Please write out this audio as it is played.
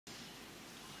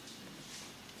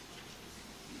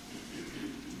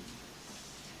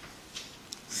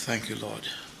Thank you, Lord.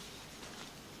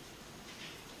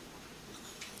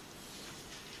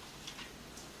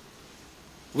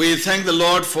 We thank the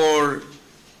Lord for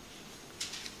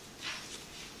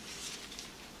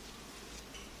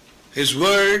His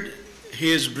word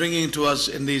He is bringing to us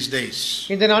in these days.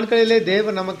 இந்த நாட்களிலே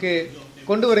தேவன் நமக்கு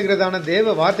கொண்டு வருகிறதான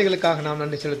தேவ வார்த்தைகளுக்காக நாம்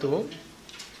நன்றி செலுத்துவோம்.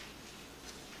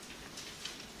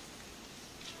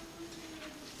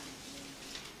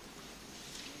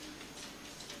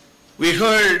 We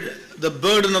heard the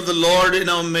burden of the Lord in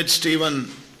our midst, even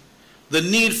the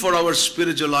need for our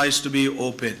spiritual eyes to be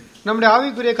open. நம்முடைய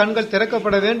ஆவிக்குரிய கண்கள்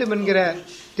திறக்கப்பட வேண்டும் என்கிற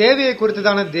தேவையை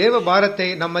குறித்ததான தேவ பாரத்தை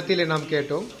நம் மத்தியிலே நாம்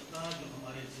கேட்டோம்.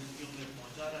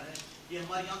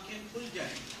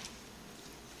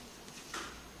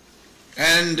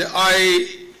 And I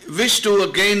wish to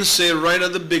again say right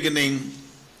at the beginning,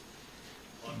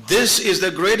 this is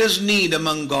the greatest need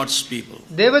among God's people.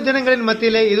 தேவ ஜனங்களின்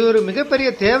மத்தியிலே இது ஒரு மிகப்பெரிய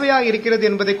தேவையாக இருக்கிறது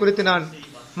என்பதை குறித்து நான்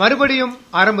மறுபடியும்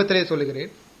ஆரம்பத்திலே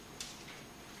சொல்கிறேன்.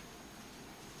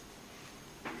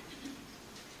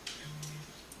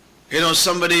 You know,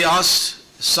 somebody asked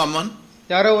someone,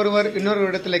 யாரோ ஒருவர் இன்னொரு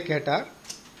இடத்திலே கேட்டார்,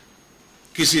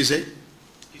 किसी से,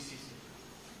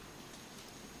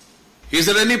 is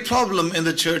there any problem in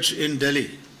the church in Delhi?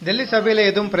 Delhi சபையிலே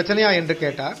எதுவும் பிரச்சனையா என்று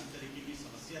கேட்டார்.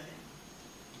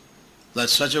 That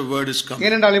such a word is coming.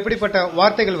 ஏனென்றால் இப்படிப்பட்ட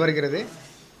வார்த்தைகள் வருகிறது.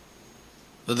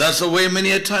 So that's the way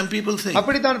many a time people think.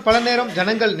 அப்படித்தான் பல நேரம்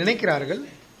ஜனங்கள் நினைக்கிறார்கள்.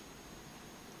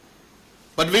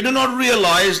 But we do not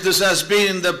realize this has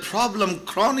been the problem,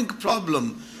 chronic problem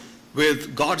with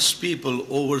God's people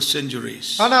over centuries.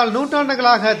 ஆனால்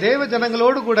நூற்றாண்டுகளாக தேவ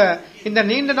ஜனங்களோடு கூட இந்த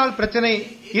நீண்ட நாள் பிரச்சனை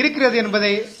இருக்கிறது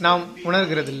என்பதை நாம்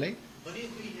உணர்கிறதில்லை.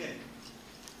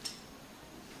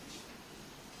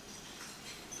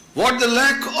 What the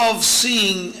lack of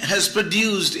seeing has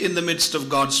produced in the midst of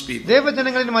God's people. தேவ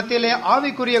ஜனங்களின் மத்தியிலே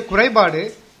ஆவிக்குரிய குறைபாடு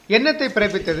என்னத்தை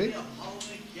பிறப்பித்தது?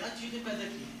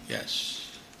 Yes.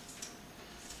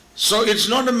 So it's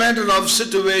not a matter of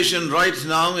situation right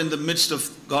now in the midst of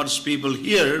God's people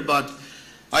here, but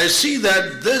I see that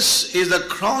this is a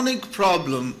chronic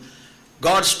problem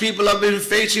God's people have been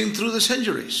facing through the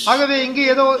centuries. ஆகவே இங்கு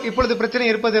ஏதோ இப்பொழுது பிரச்சனை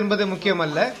இருப்பது என்பது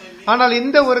முக்கியமல்ல. ஆனால்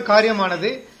இந்த ஒரு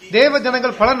காரியமானது தேவ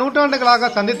ஜனங்கள் பல நூற்றாண்டுகளாக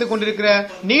சந்தித்துக் கொண்டிருக்கிற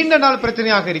நீண்ட நாள்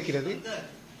பிரச்சனையாக இருக்கிறது.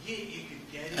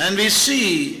 And we see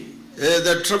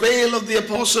the travail of the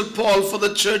apostle Paul for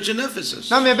the church in Ephesus.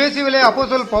 நாம் எபேசுவிலே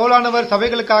அப்போஸ்தலர் பவுலானவர்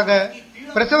சபைகளுக்காக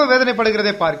பிரசவ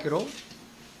வேதனைப்படுகிறதை பார்க்கிறோம்.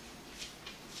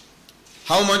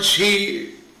 How much he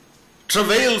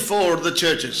travailed for the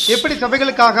churches. எப்படி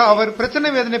சபைகளுக்காக அவர் பிரச்சனை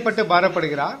வேதனைப்பட்டு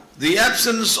பாரப்படுகிறார். The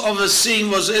absence of a seeing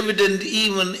was evident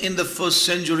even in the first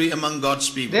century among God's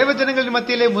people. தேவ ஜனங்களின்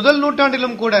மத்தியிலே முதல்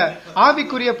நூற்றாண்டிலும் கூட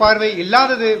ஆவிக்குரிய பார்வை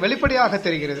இல்லாதது வெளிப்படையாக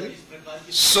தெரிகிறது.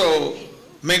 So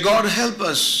may God help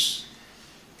us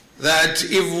that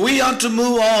if we are to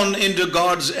move on into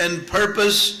God's end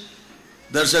purpose,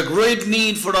 there's a great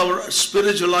need for our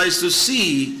spiritual eyes to see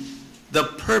the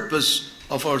purpose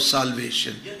of our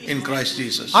salvation in Christ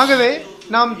Jesus. ஆகவே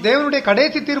நாம் தேவனுடைய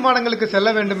கடைசி தீர்மானங்களுக்கு செல்ல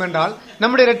வேண்டும் என்றால்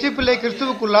நம்முடைய இரட்சிப்பிலே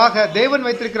கிறிஸ்துவுக்குள்ளாக தேவன்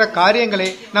வைத்திருக்கிற காரியங்களை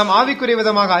நாம் ஆவிக்குரிய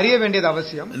விதமாக அறிய வேண்டியது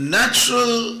அவசியம்.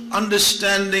 Natural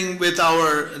understanding with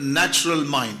our natural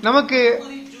mind. நமக்கு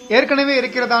ஏற்கனவே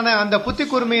இருக்கிறதான அந்த புத்தி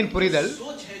கூர்மையின் புரிதல்,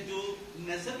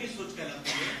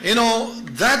 you know,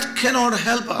 that cannot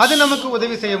help us. அது நமக்கு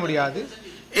உதவி செய்ய முடியாது.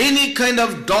 Any kind of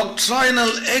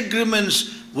doctrinal agreements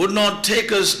would not take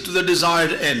us to the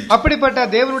desired end. அப்படிப்பட்ட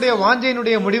தேவனுடைய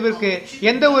வாஞ்சையினுடைய முடிவிற்கு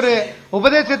எந்த ஒரு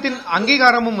உபதேசத்தின்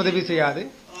அங்கீகாரமும் உதவி செய்யாது.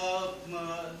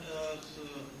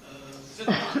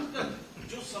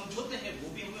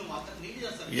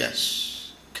 Yes,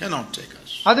 cannot take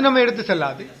us. அது நம்ம எடுத்து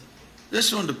செல்லாது.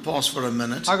 Just want to pause for a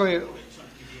minute. ஆகவே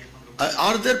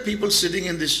Are there people sitting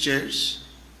in these chairs?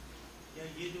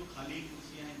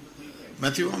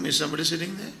 Matthew, is somebody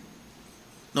sitting there?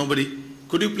 Nobody.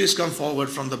 Could you please come forward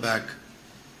from the back?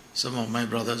 Some of my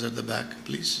brothers at the back,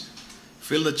 please.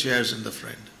 Fill the chairs in the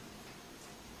front.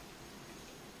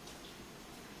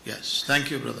 Yes,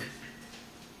 thank you, brother.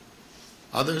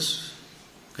 Others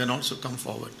can also come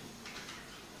forward.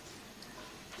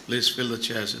 Please fill the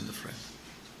chairs in the front.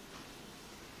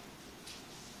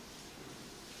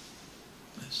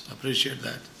 Yes, appreciate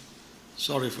that.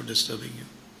 Sorry for disturbing you.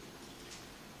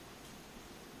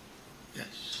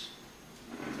 Yes.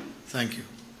 Thank you.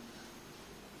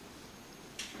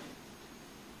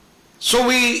 So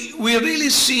we really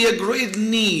see a great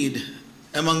need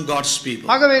among God's people.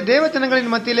 ஆகவே தேவ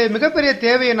ஜனங்களின் மத்தியிலே மிகப்பெரிய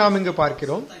தேவையை நாம் இங்கு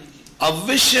பார்க்கிறோம். A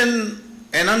vision,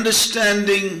 an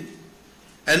understanding,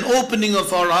 an opening of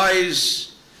our eyes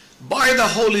by the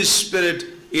Holy Spirit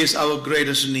is our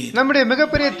greatest need. நம்முடைய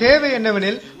மிகப்பெரிய தேவை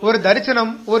என்னவெனில் ஒரு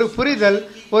தரிசனம், ஒரு புரிதல்,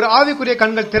 ஒரு ஆவிக்குரிய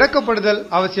கண்கள் திறக்கப்படுதல்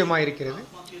அவசியமாயிருக்கிறது.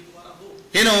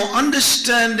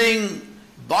 Understanding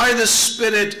by the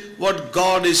Spirit what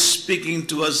God is speaking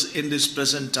to us in this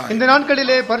present time. இந்த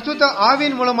நாட்களிலே பரிசுத்த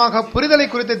ஆவியின் மூலமாக புரிதலை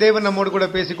குறித்து தேவன் நம்மோடு கூட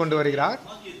பேசிக் கொண்டு வருகிறார்.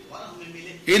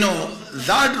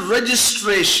 That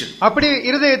registration, அப்படி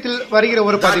இருதயத்தில் வருகிற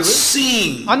ஒரு பதிவு,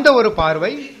 அந்த ஒரு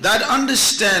பார்வை, that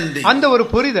understanding, அந்த ஒரு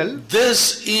புரிதல், this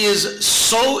is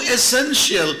so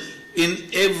essential in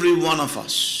every one of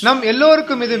us. நம்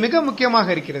எல்லோருக்கும் இது மிக முக்கியமாக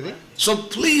இருக்கிறது. So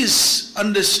please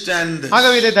understand this.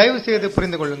 ஆகவே இதை தயவு செய்து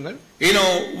புரிந்து கொள்ளுங்கள்.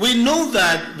 We know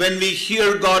that when we hear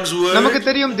God's word, நமக்கு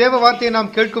தெரியும் தேவ வார்த்தையை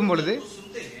நாம் கேட்கும் பொழுது,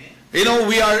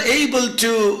 we are able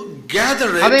to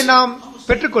gather it. அதை நாம்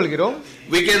பெற்றுக்கொள்கிறோம்.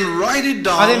 We can write it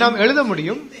down. அதை நாம் எழுத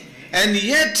முடியும். And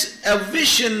yet a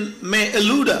vision may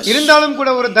elude us. இருந்தாலும் கூட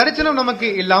ஒரு தரிசனம் நமக்கு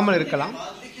இல்லாமல் இருக்கலாம்.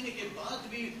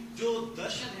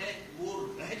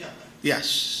 Yes,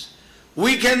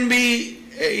 we can be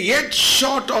yet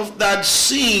short of that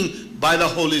seeing by the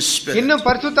Holy Spirit. இன்னும்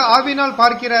பரிசுத்த ஆவியினால்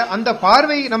பார்க்கிற அந்த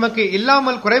பார்வை நமக்கு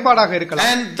இல்லாமல் குறைபாடாக இருக்கலாம்.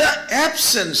 And the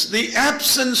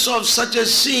absence of such a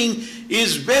seeing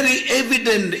is very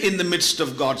evident in the midst of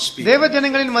God's people. தேவ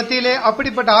ஜனங்களின் மத்தியிலே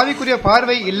அப்படிப்பட்ட ஆவிக்குரிய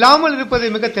பார்வை இல்லாமல் இருப்பது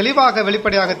மிக தெளிவாக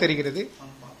வெளிப்படையாக தெரிகிறது.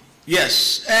 Yes,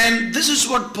 and this is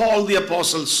what Paul the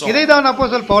apostle saw. இதைதான்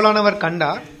அப்போஸ்தலன் பவுலானவர்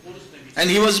கண்டார். And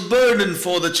he was burdened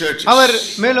for the churches. அவர்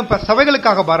மேலும்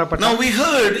சபைகளுக்காக பாரப்பட்டார். Now we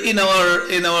heard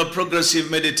in our progressive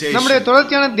meditation, நம்முடைய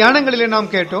தொடர்ச்சியான தியானங்களிலே நாம்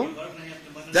கேட்டோம்,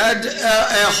 that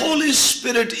a Holy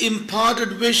Spirit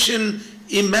imparted vision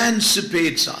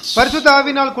emancipates us. பரிசுத்த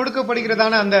ஆவியினால்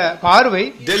கொடுக்கப்படுகிறதான அந்த பார்வை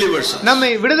delivers us.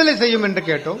 நம்மை விடுதலை செய்யும் என்று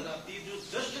கேட்டோம்.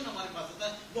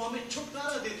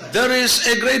 There is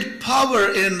a great power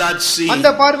in that seeing. அந்த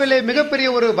பார்வையிலே மிகப்பெரிய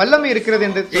ஒரு வல்லமை இருக்கிறது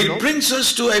என்று சொன்னோம். It brings us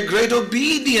to a great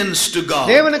obedience to God.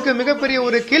 தேவனுக்கு மிகப்பெரிய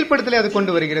ஒரு கீழ்ப்படிதலை அது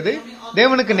கொண்டு வருகிறது.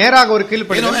 தேவனுக்கு நேராக ஒரு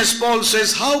கீழ்ப்படிதல். As Paul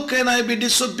says, how can I be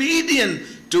disobedient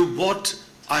to what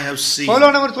I have seen?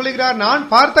 பவுலானவர் சொல்கிறார், நான்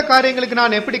பார்த்த காரியங்களுக்கு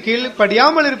நான் எப்படி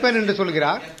கீழ்ப்படியாமல் இருப்பேன் என்று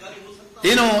சொல்கிறார்.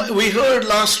 We heard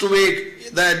last week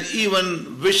that even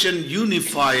vision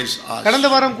unifies us. கடந்த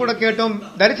வாரம் கூட கேட்டோம்,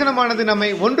 தரிசனமானது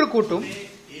நம்மை ஒன்று கூட்டும்.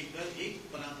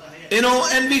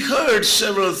 And we heard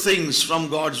several things from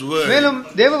God's word. மேலும்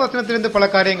தேவ வசனத்திலிருந்து பல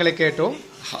காரியங்களை கேட்டோம்.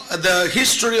 The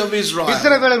history of Israel,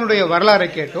 இஸ்ரவேலர்களுடைய வரலாறை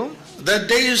கேட்டோம். the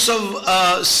days of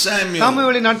Samuel,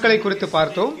 சாமுவேலின் நாட்களை குறித்து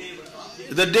பார்த்தோம்.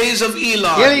 the days of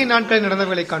Eli. ஏலியின் நாட்களில்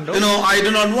நடந்தவைகளை கண்டோம். I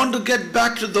do not want to get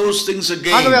back to those things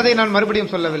again. ஆகவே அதை நான்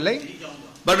மறுபடியும் சொல்லவில்லை.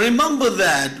 But remember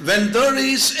that when there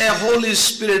is a Holy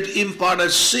Spirit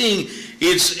imparted seeing,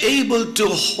 it's able to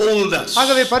hold us.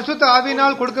 ஆகவே பரிசுத்த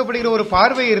ஆவியினால் கொடுக்கப்படுகிற ஒரு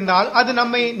பார்வை இருந்தால் அது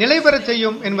நம்மை நிலைபெறச்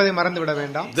செய்யும் என்பதை மறந்துவிட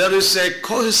வேண்டாம். There is a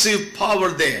cohesive power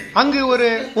there. அங்கு ஒரு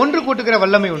ஒன்று கூட்டுகிற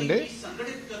வல்லமை உண்டு.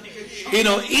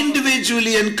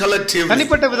 Individually and collectively.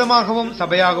 தனிப்பட்ட விதமாகவும்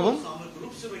சபையாகவும்.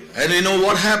 And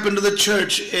what happened to the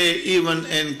church even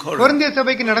in Corinth? கொரிந்திய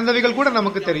சபைக்கு நடந்தவைகள் கூட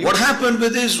நமக்கு தெரியும். What happened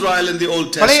with Israel in the Old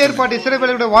Testament? பழைய ஏற்பாட்டு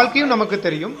இஸ்ரவேலர்களுடைய வாழ்க்கையும் நமக்கு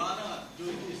தெரியும்.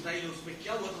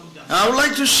 I would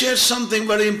like to share something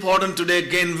very important today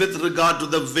again with regard to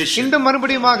the vision. இன்று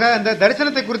மறுபடியுமாக அந்த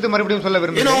தரிசனத்தை குறித்து மறுபடியும் சொல்ல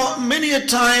விரும்புகிறேன். Many a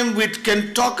time we can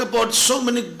talk about so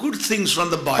many good things from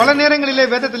the Bible. பல நேரங்களிலே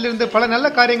வேதத்திலிருந்து பல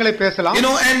நல்ல காரியங்களை பேசலாம்.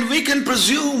 And we can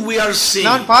presume we are seeing.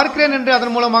 நான் பார்க்கிறேன் என்று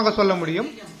அதன் மூலமாக சொல்ல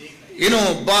முடியும்.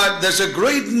 But there's a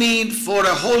great need for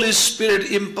a Holy Spirit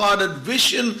imparted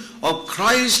vision of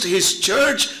Christ, His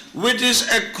church, which is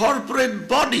a corporate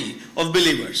body of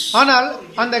believers. ஆனால்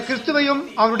அந்த கிறிஸ்துவையும்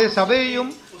அவருடைய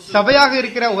சபையையும் சபையாக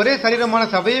இருக்கிற ஒரே சரீரமான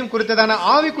சபையையும் குறித்ததான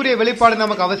ஆவிக்குரிய வெளிப்பாடு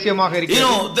நமக்கு அவசியமாக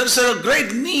இருக்கிறது. There's a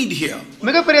great need here.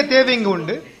 மிகப்பெரிய தேவை இங்கு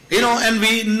உண்டு. And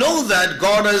we know that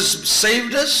God has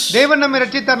saved us. தேவன் நம்மை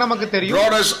ரட்சித்தார், நமக்கு தெரியும்.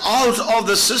 Brought us out of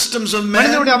the systems of man.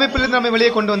 மனிதனுடைய அமைப்பிலிருந்து நம்மை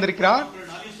வெளியே கொண்டு வந்திருக்கிறார்.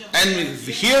 And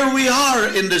here we are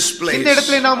in this place. இந்த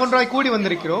இடத்திலே நாம் ஒன்றாய் கூடி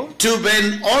வந்திருக்கிறோம். To be an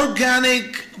organic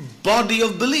body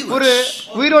of believers. ஒரு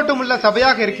உயிரோட்டமுள்ள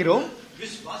சபையாக இருக்கிறோம்.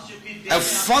 A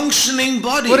functioning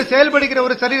body. ஒரு செயல்படுகிற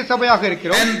ஒரு சரீர சபையாக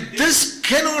இருக்கிறோம். And this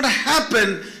cannot happen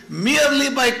merely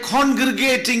by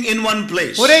congregating in one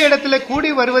place. ஒரே இடத்திலே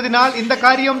கூடி வருவதனால் இந்த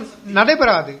காரியம்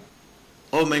நடைபெறாது.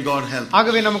 Oh, may God help.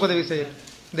 ஆகவே நமக்கு உதவி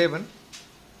செய்யட்டும் தேவன்.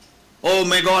 Oh,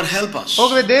 may God help us.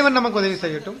 ஆகவே தேவன் நமக்கு உதவி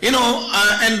செய்யட்டும்.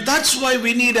 And that's why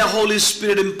we need a Holy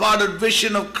Spirit imparted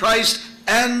vision of Christ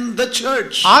and the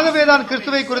church. ஆகவே தான்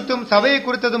கிறிஸ்துவை குறித்தும் சபையை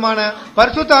குறித்ததுமான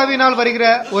பரிசுத்த ஆவியினால் வருகிற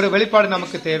ஒரு வெளிப்பாடு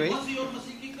நமக்கு தேவை.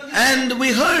 And we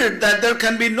heard that there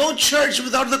can be no church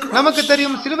without the cross. நமக்கு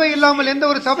தெரியும் சிலுவை இல்லாமல் எந்த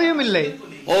ஒரு சபையும் இல்லை.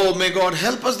 Oh, may God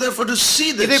help us therefore to see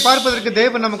இதை this. பார்ப்பதற்கு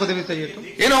தேவன் நமக்கு உதவி செய்யட்டும்.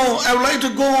 I would like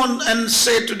to go on and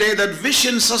say today that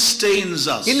vision sustains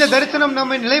us. இந்த தரிசனம்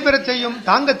நம்மை நிலைபெறச் செய்யும்,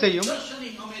 தாங்கச் செய்யும்.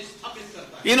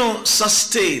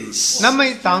 Sustains. நம்மை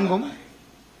தாங்கும்.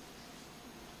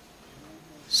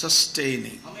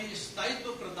 Sustaining.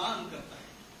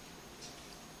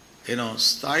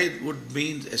 Sthayit would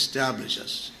mean establish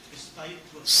us.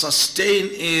 Sustain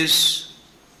is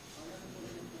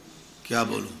क्या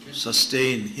बोलूं?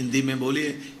 Sustain. हिंदी में बोलिए,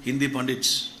 हिंदी पंडित.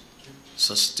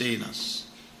 Sustain us.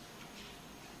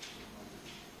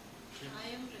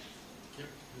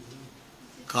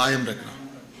 कायम रखना.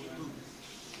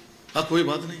 हाँ, कोई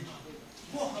बात नहीं.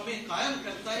 वो हमें कायम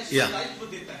करता है, स्थायित्व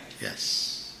देता है. Yes.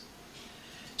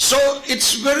 So it's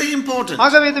very important.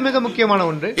 ஆகவே இது மிக முக்கியமான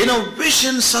ஒன்று.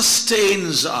 Vision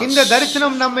sustains us. இந்த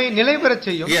தரிசனம் நம்மை நிலைபெறச்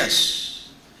செய்யும். Yes.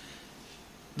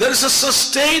 There is a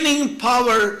sustaining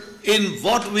power in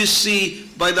what we see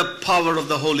by the power of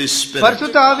the Holy Spirit.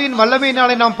 பரிசுத்த ஆவியின்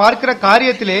வல்லமையினாலே நாம் பார்க்கிற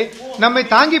காரியத்திலே நம்மை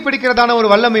தாங்கி பிடிக்கிறதான ஒரு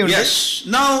வல்லமை உண்டு. Yes.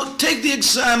 Now take the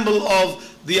example of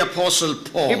the apostle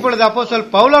Paul. இப்பொழுது அப்போஸ்தலர்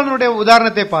பவுலானுடைய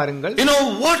உதாரணத்தை பாருங்கள்.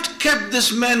 What kept this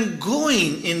man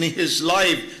going in his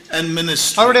life and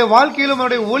ministry? அவருடைய வாழ்க்கையிலும்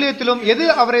அவருடைய ஊழியத்திலும் எது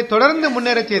அவரை தொடர்ந்து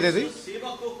முன்னேறச் செய்தது?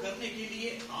 सेवा को करने के लिए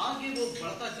आगे वो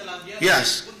बढ़ता चला गया. Yes.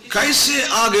 कैसे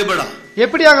आगे बढ़ा?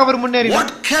 எப்படியாக அவர் முன்னேறினார்?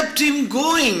 What kept him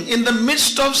going in the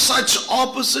midst of such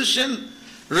opposition,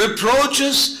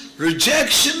 reproaches,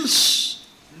 rejections?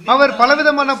 அவர்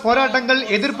பலவிதமான போராட்டங்கள்,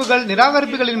 எதிர்ப்புகள்,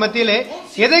 நிராகரிப்புகளின் மத்தியிலே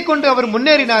எதை கொண்டு அவர்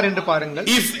முன்னேறினார் என்று பாருங்கள்.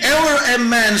 If ever a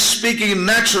man speaking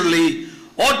naturally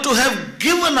ought to have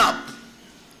given up,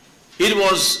 it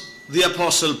was the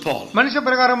apostle Paul. மனுஷ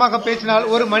பிரகாரமாக பேசினால்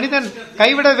ஒரு மனிதன்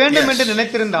கைவிட வேண்டும் என்று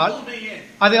நினைத்திருந்தால்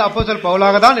அது அப்போஸ்தலர்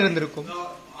பவுலாக தான் இருந்திருக்கும்.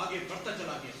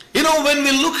 When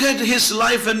we look at his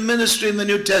life and ministry in the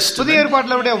New Testament, புதிய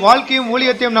ஏற்பாட்டில் அவருடைய வாழ்க்கையும்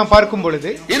ஊழியத்தையும் நாம் பார்க்கும் பொழுது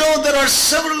there are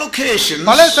several occasions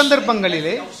பல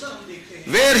சந்தர்ப்பங்களிலே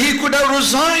where he could have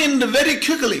resigned very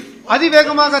quickly.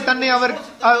 அதிவேகமாக தன்னை அவர்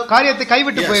காரியத்தை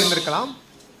கைவிட்டு போயிருந்திருக்கலாம்.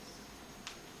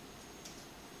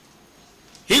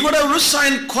 He could have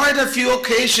resigned quite a few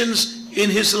occasions in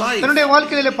his life. தன்னுடைய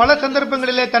வாழ்க்கையிலே பல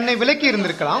சந்தர்ப்பங்களிலே தன்னை விலக்கி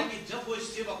இருந்திருக்கலாம்.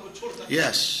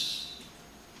 Yes.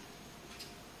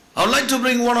 I would like to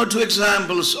bring one or two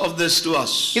examples of this to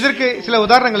us. இதற்கு சில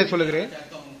உதாரணங்களை சொல்லுகிறேன்.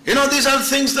 These are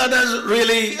things that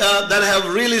have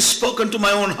really spoken to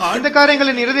my own heart. இந்த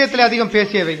காரியங்களின் இதயத்திலே அதிகம்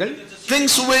பேசியவைகள்.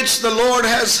 Things which the Lord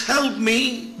has helped me.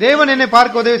 தேவன் என்னை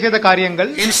பார்க்க உதவி செய்த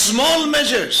காரியங்கள். In small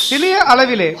measures. சிறிய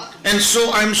அளவிலே. And so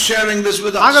I'm sharing this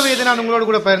with us. ஆகவே இதை நான் உங்களோடு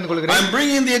கூட பகிர்ந்து கொள்கிறேன். I'm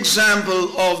bringing the example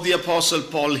of the apostle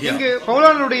Paul here. இங்கு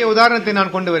பவுலானுடைய உதாரணத்தை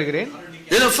நான் கொண்டு வருகிறேன்.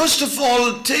 First of all,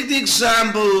 take the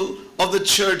example of the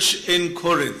church in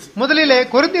Corinth. முதலிலே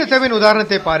கொரிந்திய சபையின்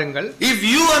உதாரணத்தை பாருங்கள். If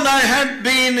you and I had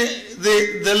been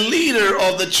the leader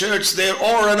of the church there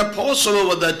or an apostle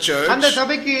over that church, அந்த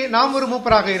சபைக்கு நாம் ஒரு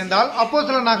மூப்பராக இருந்தால்,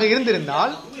 அப்போஸ்தலனாக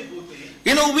இருந்திருந்தால்,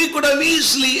 we could have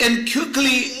easily and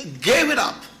quickly gave it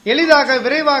up. எளிதாக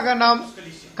விரைவாக நாம்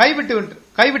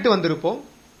கைவிட்டு வந்திருப்போம்.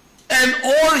 And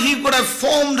or he could have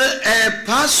formed a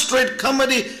pastorate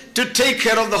committee to take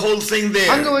care of the whole thing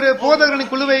there. அங்க ஒரு போதகர்களின்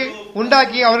குழுவை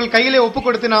உண்டாக்கி அவர்கள் கையிலே ஒப்பு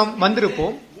கொடுத்து நாம்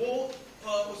வந்திருப்போம்.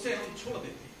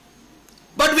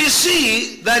 But we see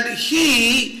that he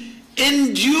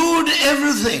endured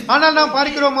everything. ஆனால் நாம்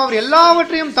பார்க்கிறோம் அவர்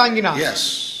எல்லாவற்றையும் தாங்கினார். Yes.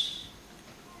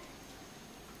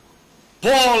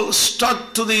 Paul stuck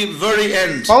to the very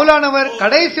end. பவுலானவர்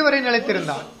கடைசி வரை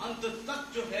நிலைத்திருந்தார்.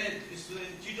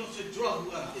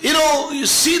 You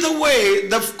see the way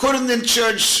the Corinthian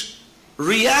church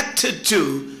reacted to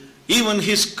even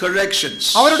his corrections.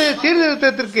 அவருடைய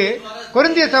சீர்திருத்தத்திற்கு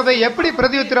கொரிந்திய சபை எப்படி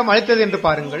பிரதியுத்தரம் அளித்தது என்று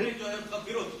பாருங்கள்.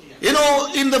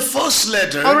 In the first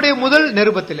letter, அவருடைய முதல்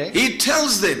நிருபத்திலே he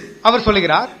tells them, அவர்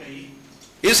சொல்கிறார்,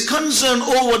 is concerned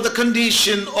over the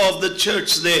condition of the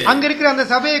church there. அங்க இருக்கிற அந்த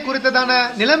சபையை குறித்ததான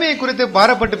நிலைமையை குறித்து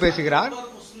பாரப்பட்டு பேசுகிறார்.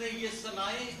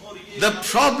 The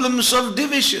problems of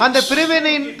division. அந்த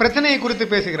பிரிவினையின் பிரச்சனையை குறித்து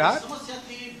பேசுகிறார்.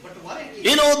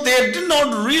 They did not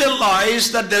realize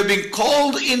that they have been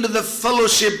called into the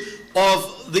fellowship of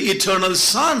the eternal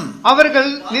Son. அவர்கள்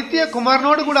நித்திய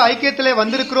குமாரனோடு கூட ஐக்கியத்திலே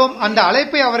வந்திருக்கிறோம் அந்த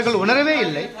அழைப்பை அவர்கள் உணரவே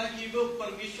இல்லை.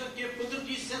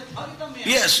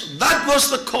 Yes, that was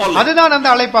the call. அதுதான் அந்த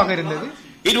அழைப்பாக இருந்தது.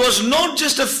 It was not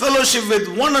just a fellowship with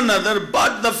one another,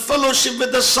 but the fellowship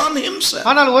with the Son himself.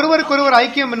 ஆனால் ஒருவருக்கொருவர்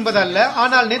ஐக்கியம் என்பதல்ல,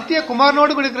 ஆனால் நித்திய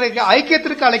குமாரனோடு கூட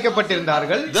ஐக்கியத்திற்கு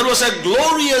அழைக்கப்பட்டிருந்தார்கள். There was a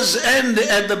glorious end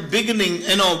at the beginning,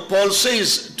 Paul says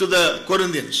to the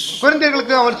Corinthians.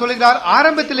 கொரிந்தியர்களுக்கு அவர் சொல்கிறார்,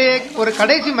 ஆரம்பத்திலே ஒரு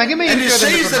கடைசி மகிமை இருக்கிறது.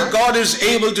 And he says that God is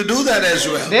able to do that as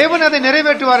well. தேவன் அதை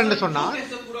நிறைவேற்றுவார் என்று சொன்னார்.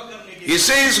 He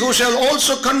says, who shall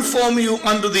also conform you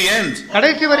unto the end,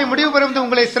 கடைசி வரை முடிவு பரியந்தம்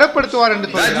உங்களை சிறப்படுத்துவார் என்று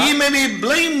that சொல்கிறார். ye may be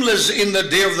blameless in the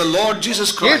day of the Lord Jesus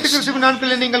இயேசு Christ. கிறிஸ்துவின்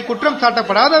நாட்களில் நீங்கள் குற்றம்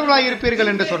சாட்டப்படாதவர்களாய்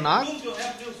இருப்பீர்கள் என்று சொன்னார்.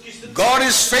 God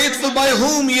is faithful, by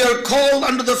whom ye are called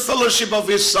unto the fellowship of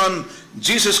his Son,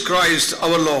 Jesus Christ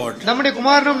our Lord. நம்முடைய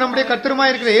குமாரனும் நம்முடைய கர்த்தருமாய்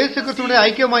இருக்கிற இயேசு கிறிஸ்துவுடைய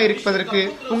ஐக்கியமாய் இருப்பதற்கு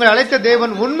உங்களை அழைத்த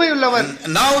தேவன் உண்மையுள்ளவர்.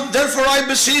 Now therefore I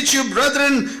beseech you,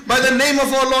 brethren, by the name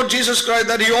of our Lord Jesus Christ,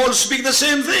 that you all speak the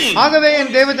same thing. ஆகவே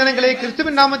என் தேவ ஜனங்களே,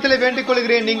 கிறிஸ்துவின் நாமத்திலே வேண்டிக்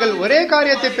கொள்கிறேன், நீங்கள் ஒரே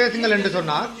காரியத்தை பேசுங்கள் என்று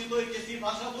சொன்னார்.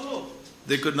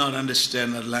 They could not understand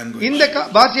that language. இந்த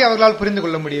பாஷையை அவர்களால் புரிந்து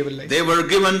கொள்ள முடியவில்லை. They were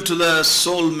given to the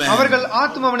soul man. அவர்கள்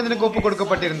ஆத்ம மனிதனுக்கு ஒப்புக்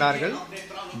கொடுக்கப்பட்டிருந்தார்கள்.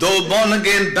 Though born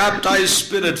again, baptized,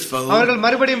 spirit filled, அவர்கள்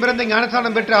மறுபடியும் பிறந்த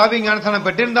ஞானஸ்நானம் பெற்று ஆவி ஞானஸ்நானம்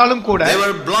பெற்றிருந்தாலும் கூட they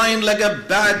were blind like a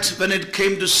bat when it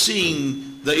came to seeing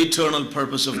the eternal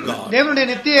purpose of God. தேவனுடைய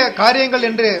நித்திய காரியங்கள்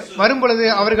என்று வரும்பொழுது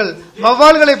அவர்கள்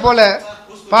வௌவால்களைப் போல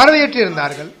பார்வையற்று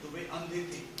இருந்தார்கள்.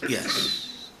 Yes,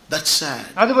 that's sad.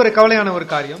 அது ஒரு கவலையான ஒரு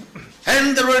காரியம். And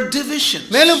there were divisions.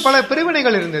 மேலும் பல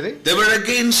பிரிவினைகள் இருந்தது. They were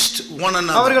against one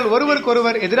another. அவர்கள்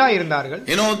ஒருவருக்கொருவர் எதிராக இருந்தார்கள்.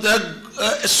 You know, there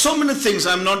so many things.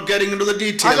 I'm not getting into the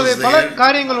details ஆகவே பல there.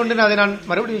 காரியங்கள் உண்டு, அதை நான்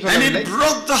மறுபடியும் And சொல்லவில்லை. it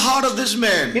broke the heart of this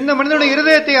man. இந்த மனிதனுடைய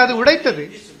இருதயத்தை அது உடைத்தது.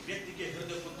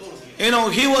 You know,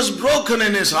 he was broken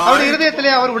in his அவருடைய heart.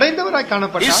 இருதயத்திலே அவர் உடைந்தவராய் He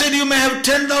காணப்பட்டார். said, you may have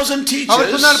 10,000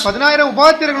 அவர் சொன்னார், teachers, 10,000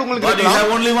 உபாத்தியர்கள் உங்களுக்கு but you have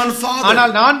இருக்கலாம், only one father.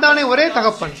 ஆனால் நான் தானே ஒரே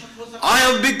தகப்பன். I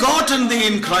have begotten thee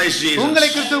in Christ Jesus. உங்களை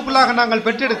கிறிஸ்துவுக்குள்ளாக நாங்கள்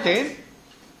பெற்றெடுத்தேன்.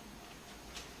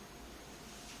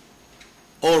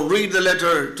 Or read the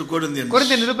letter to Corinthians.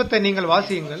 கொரிந்திய நிருபத்தை நீங்கள்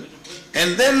வாசியுங்கள். And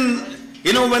then,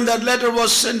 you know, when that letter was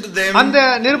sent to them, அந்த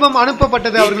நிருபம்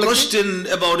அனுப்பப்பட்டது he அவர்களுக்கு. questioned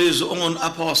about his own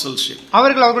apostleship.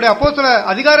 அவர்கள் அவருடைய அப்போஸ்தல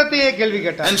அதிகாரத்தையே கேள்வி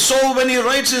கேட்டார். And so when he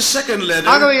writes his second letter,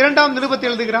 ஆகவே இரண்டாம் நிருபத்தை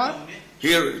எழுதுகிறார்.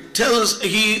 here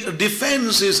he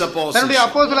defends his தன்னுடைய apostleship.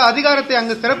 அப்போஸ்தல அதிகாரத்தை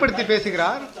அங்கு சிறப்படுத்தி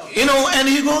பேசுகிறார். You know, and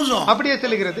he goes on. அப்படியே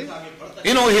செல்கிறது.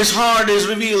 You know, his heart is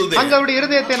revealed அங்க there. அவருடைய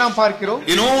இருதயத்தை நாம் பார்க்கிறோம்.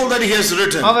 In all that he has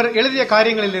written, அவர் எழுதிய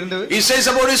காரியங்களில் இருந்து he says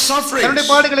about his தன்னுடைய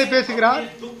sufferings. பாடுகளை பேசுகிறார்.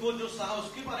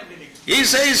 He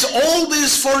says, all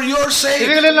this for your sake.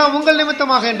 இவைகளெல்லாம் உங்கள்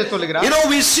நிமித்தமாக என்று சொல்லுகிறார். You know,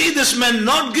 we see this man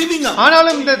not giving up.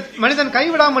 ஆனாலும் இந்த மனிதன்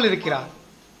கைவிடாமல் இருக்கிறார்.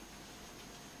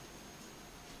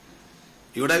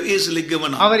 He would have easily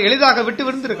given up. அவர் எளிதாக விட்டு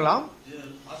விழுந்திருக்கலாம்.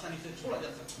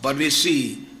 But we see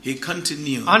he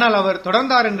continued. ஆனால் அவர்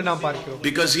தொடர்ந்தார் என்று நாம் பார்க்கிறோம்.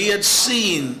 Because he had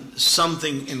seen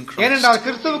something in Christ. ஏனென்றால்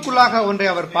கிறிஸ்துவுக்குள்ளாக ஒன்றை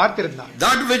அவர் பார்த்திருந்தார்.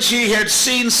 That which he had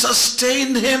seen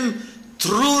sustained him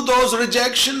through those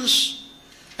rejections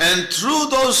and through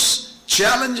those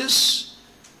challenges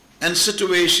and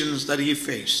situations that he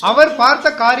faced. அவர் பார்த்த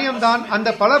காரியம்தான் அந்த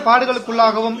பல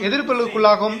பாடுகளுக்குள்ளாகவும்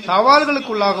எதிர்ப்புகளுக்குள்ளாகவும்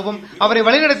சவால்களுக்குள்ளாகவும் அவரை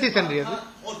வழிநடத்தி சென்றது.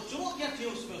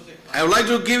 I would like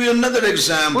to give you another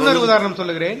example. இன்னொரு உதாரணம்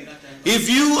சொல்லுகிறேன். If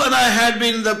you and I had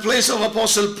been in the place of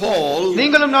Apostle Paul,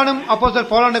 நீங்களும் நானும் அப்போஸ்தலர்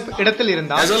பவுலான இடத்தில்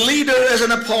இருந்தால், as a leader, as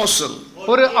an apostle,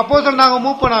 ஒரு அப்போஸ்தலனாகவும்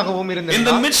மூப்பனாகவும் in the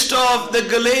இருந்தால், midst of the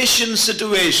Galatian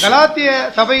situation, கலாத்திய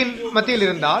சபையின் மத்தியில்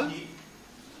இருந்தால்,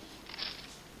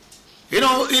 you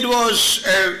know, it was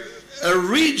a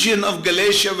region of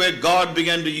Galatia where God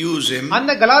began to use him.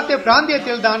 அந்த கலாத்திய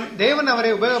பிராந்தியத்தில் தான் தேவன்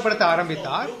அவரை உபயோகப்படுத்த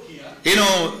ஆரம்பித்தார். You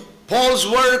know, Paul's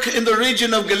work in the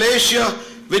region of Galatia,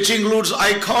 which includes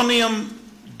Iconium,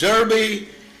 Derbe,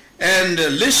 and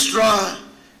Lystra,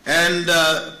 and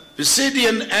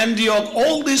Pisidian, Antioch,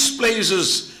 all these places,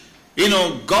 you know,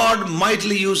 God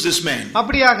mightily used this man,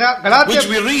 அப்படியாக கலாத்திய which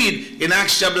we read in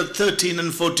Acts chapter 13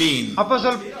 and 14.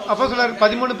 அப்போஸ்தலர்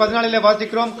 13-14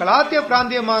 வாசிக்கிறோம். கலாத்திய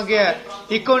பிராந்தியமாகிய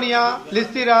இக்கோனியா,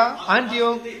 Lystra,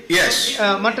 Antioch, Yes.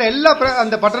 மற்ற எல்லா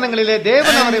அந்த பட்டணங்களிலே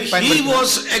தேவன் அவரை And he பயன்படுத்தினார்.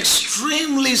 was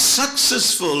extremely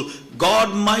successful. God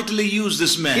mightily used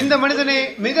this man. இந்த மனிதனை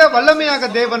மிக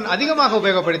வல்லமையாக தேவன் அதிகமாக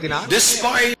உபயோகப்படுத்தினார்.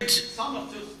 Despite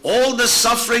all the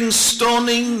suffering,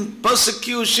 stoning,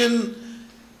 persecution,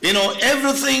 you know,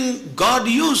 everything, God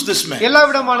used this man. எல்லா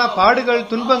விதமான பாடுகள்,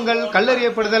 துன்பங்கள்,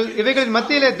 கல்லெறியப்படுதல் இவைகளின்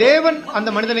மத்தியிலே தேவன் அந்த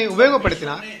மனிதனை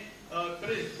உபயோகப்படுத்தினார்.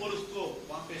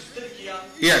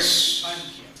 Yes.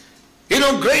 You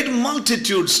know, great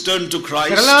multitudes turned to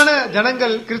Christ. திரளான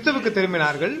ஜனங்கள் கிறிஸ்துவுக்கு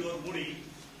திரும்பினார்கள்.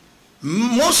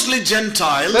 Mostly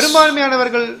Gentiles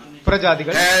பெரும்பான்மையானவர்கள்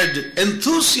பிரஜாதிகள் had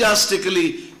enthusiastically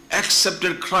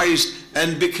accepted Christ and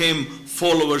became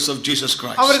followers of Jesus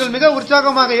Christ. அவர்கள் மிக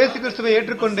உற்சாகமாக இயேசு கிறிஸ்துவை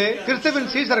ஏற்றுக்கொண்டு கிறிஸ்துவின்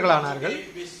சீஷர்களானார்கள்.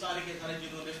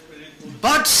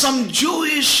 But some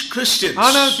Jewish Christians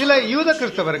ஆனால் சில யூத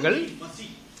கிறிஸ்தவர்கள்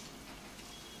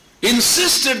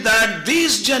insisted that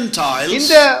these Gentiles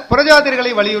இந்த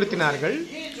புறஜாதிகளை வலியுறுத்தினார்கள்.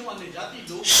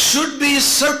 should be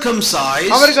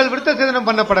circumcised, அவர்கள் விருத்த சேதனம்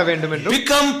பண்ணப்பட வேண்டும் என்றும்,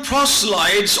 become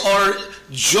proselytes or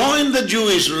join the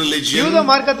Jewish யூத religion,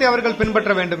 மார்க்கத்தை அவர்கள்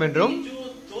பின்பற்ற வேண்டும் என்றும், जो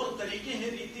तौर तरीके हैं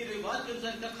रीति रिवाज के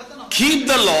अनुसार इनका खतना keep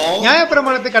the law,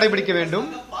 நியாயப்பிரமாணத்தை கடைபிடிக்க வேண்டும்,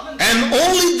 and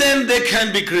only then they can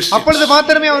be Christians. அப்பொழுது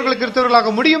மாத்திரமே அவர்கள்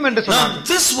கிறிஸ்தவர்களாக முடியும் என்று சொன்னார். Now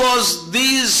this was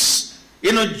these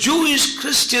Jewish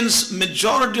Christians,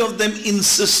 majority of them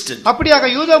insisted. அப்படியாக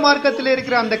யூத மார்க்கத்தில்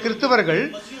இருக்கிற அந்த கிறிஸ்தவர்கள்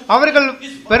அவர்கள்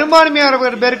பெரும்பான்மையான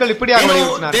பேர்கள் இப்படியாக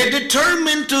வலியுறுத்தினார்கள். They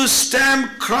determined to stamp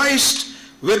Christ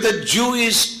with a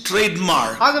Jewish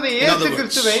trademark. ஆகவே இயேசு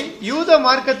கிறிஸ்துவை யூத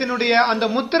மார்க்கத்தினுடைய அந்த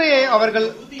முத்திரையை அவர்கள்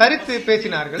தரித்து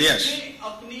பேசினார்கள். Yes.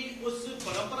 अपनी उस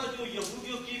परंपरा जो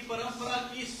यहूदियों की परंपरा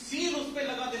की सील उस पे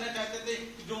लगा देना चाहते थे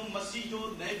जो मसीह जो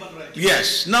नए बन रहे थे. Yes.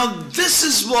 Now this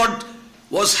is what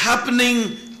was happening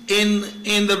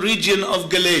in the region of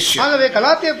Galatia. ஆகவே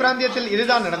கலாத்திய பிராந்தியத்தில்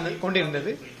இதுதான் நடந்து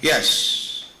கொண்டிருந்தது. Yes.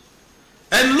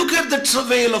 And look at the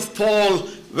travail of Paul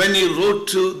when he wrote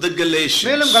to the Galatians.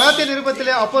 மேலும் கலாத்திய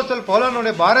நிருபத்திலே அப்போஸ்தலர்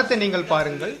பவுலனுடைய பாரத்தை நீங்கள்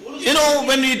பாருங்கள்.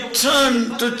 When we turn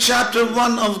to chapter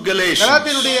 1 of Galatians,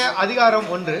 கலாத்தியனுடைய அதிகாரம்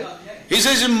 1, he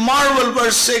says in marvel,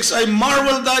 verse 6, I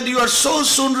marvel that you are so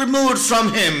soon removed from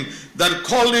him that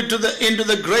called you into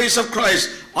the grace of Christ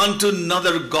unto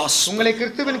another gospel. உங்களை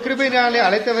கிறிஸ்துவின் கிருபையினாலே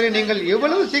அழைத்தவரை நீங்கள்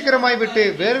எவ்வளவு சீக்கிரமாய் விட்டு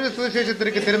வேறொரு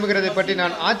சுவிசேஷத்திற்கு திரும்புகிறதை பற்றி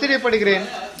நான் ஆச்சரியப்படுகிறேன்.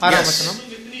 6ஆம் வசனம்.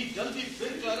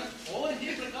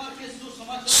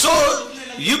 So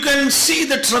you can see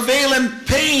the travail and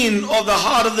pain of the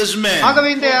heart of this man. ஆகவே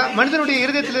இந்த மனிதனுடைய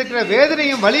இருதயத்தில் இருக்கிற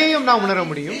வேதனையும் வலியையும் நாம் உணர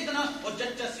முடியும்.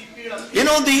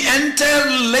 The entire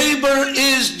labor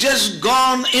is just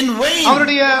gone in vain.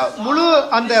 அவருடைய முழு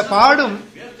அந்த பாடும்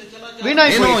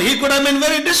வீணாய் போய், he could have been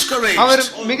very discouraged. அவர்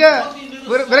மிக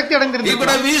விரக்தி He could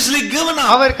அடைந்திருந்திருக்கலாம். have easily given up.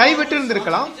 அவர் கைவிட்டு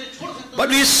இருந்திருக்கலாம். But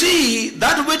we see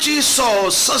that which he saw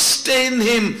sustained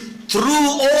him through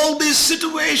all these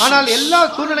situations. ஆனால் எல்லா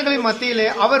சூழ்நிலைகளின் மத்தியிலே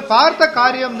அவர் பார்த்த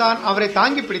காரியம்தான் அவரை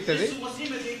தாங்கி பிடித்தது. मसीह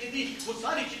में देखी थी वो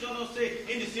सारी चीजों ने उससे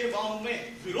इन सेवाओं में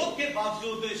विरोध के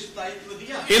बावजूद स्थायित्व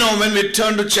दिया. When we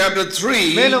turn to chapter 3,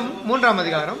 மேலும் 3ஆம்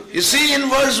அதிகாரம் you see in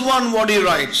verse 1 what he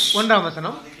writes. 1ஆம்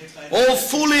வசனம். O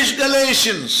foolish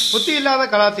Galatians, புத்தி இல்லாத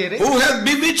கலாத்தியரே, who have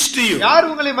bewitched you, யார்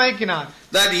உங்களை மயக்கினார்?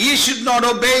 that ye should not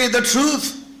obey the truth,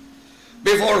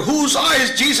 before whose eyes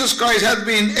Jesus Christ hath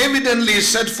been evidently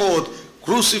set forth,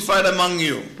 crucified among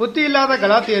you. புத்தி இல்லாத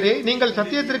கலாத்தியரே, நீங்கள்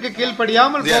சத்தியத்திற்கு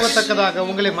கீழ்ப்படியாமல் போகத்தக்கதாக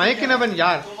உங்களை மயக்கினவன்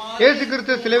யார்? இயேசு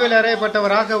கிறிஸ்து சிலுவையில்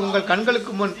அறையப்பட்டவராக உங்கள்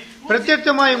கண்களுக்கு முன்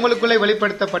பிரத்யட்சமாய் உங்களுக்குள்ளே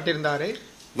வெளிப்படுத்தப்பட்டிருந்தாரே.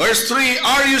 Verse 3,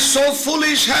 are you so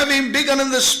foolish, having begun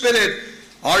in the spirit,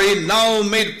 are ye now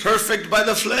made perfect by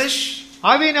the flesh?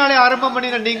 ஆவியினாலே ஆரம்பம்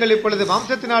பண்ணின நீங்கள் இப்பொழுது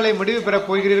மாம்சத்தினாலே முடிவு பெறப்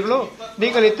போகிறீர்களோ?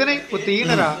 நீங்கள் இத்தனை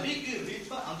புத்தியீனரா?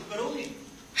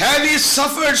 Have ye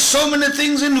suffered so many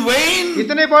things in vain?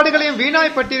 இத்தனை பாடுகளையும்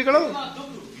வீணாய் பட்டீர்களோ?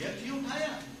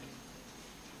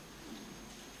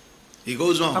 He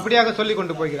goes on. அப்படியாக சொல்லிக்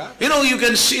கொண்டு போகிறார். You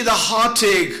can see the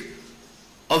heartache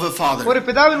of a father. ஒரு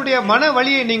பிதாவினுடைய மன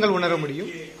வலியை நீங்கள் உணர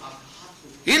முடியும்.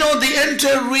 The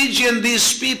entire region, these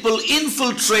people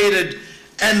infiltrated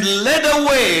and led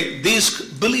away these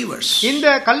believers. இந்த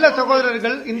கள்ள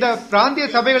சகோதரர்கள் இந்த பிராந்திய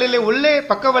சபைகளிலே உள்ளே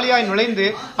பக்க வழியாய் நுழைந்து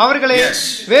அவர்களை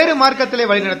வேறு மார்க்கத்திலே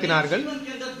வழிநடத்தினார்கள்.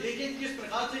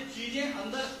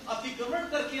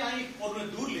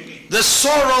 The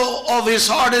sorrow of his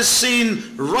heart is seen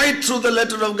right through the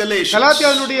letter of Galatians.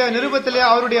 கலாத்தியனுடைய நிருபத்திலே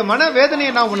அவருடைய மன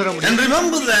வேதனையை நாம் உணர முடியும். And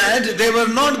remember that they were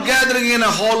not gathering in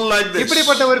a hall like this.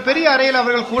 இப்படிப்பட்ட ஒரு பெரிய அறையில்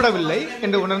அவர்கள் கூடவில்லை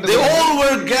என்று உணர்ந்து They all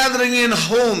were gathering in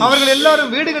homes. அவர்கள்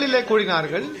எல்லாரும் வீடுகளிலே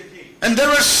கூடினார்கள். And there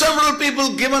were several people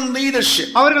given leadership.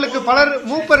 அவர்களுக்கு பலர்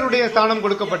மூப்பருடைய ஸ்தானம்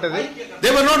கொடுக்கப்பட்டது.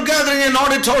 They were not gathering in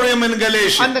auditorium in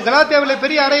Galatia. அந்த கலாத்தியாவிலே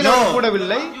பெரிய அறையில்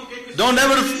கூடவில்லை. Don't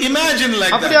ever imagine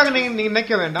like that. அப்படியாக நீங்க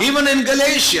நினைக்க வேண்டாம். Even in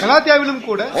Galatia, கலாத்தியாவிலும்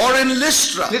கூட, or in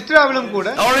Lystra, லிஸ்ட்ராவிலும் கூட,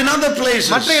 or in other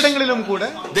places, மற்ற இடங்களிலும் கூட,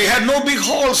 they had no big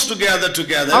halls to gather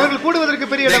together. அவர்கள் கூடுவதற்கு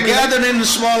பெரிய இடம் இல்லை. They gathered in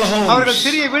small homes. அவர்கள்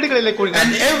சிறிய வீடுகளிலே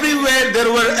கூடினார்கள். And everywhere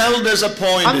there were elders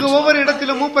appointed. அங்கு ஒவ்வொரு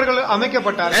இடத்திலும் மூப்பர்கள்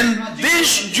அமைக்கப்பட்டார்கள். And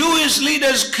these Jewish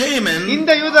leaders came in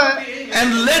இந்த யூத and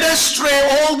led astray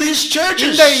all these churches.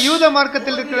 இந்த யூத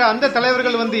மார்க்கத்தில் இருக்கிற அந்த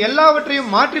தலைவர்கள் வந்து எல்லாவற்றையும்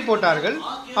மாற்றி போட்டார்கள்.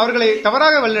 அவர்களை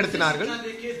தவறாக வழிநடத்தினார்கள்.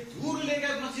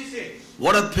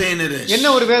 What a pain it is. என்ன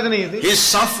ஒரு வேதனை இது. He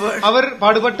suffered. அவர்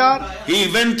பாடுபட்டார். He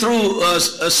went through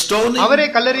a stoning. அவரே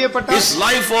கல்லெறியப்பட்டார். His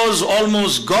life was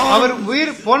almost gone. அவர்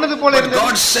உயிர் போனது போல இருந்தது.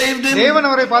 God saved him. தேவன்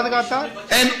அவரை பாதுகாத்தார்.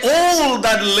 And all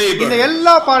that labor, இந்த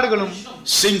எல்லா பாடுகளும்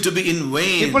seemed to be in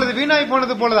vain. இப்பொழுது வீணாய்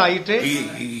போனது போல ஆயிற்று.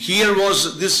 Here was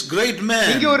this great man,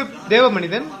 இங்கே ஒரு தேவ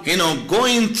மனிதன்,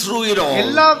 going through it all.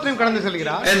 எல்லாவற்றையும் கடந்து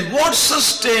செல்கிறார். And what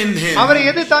sustained him அவரை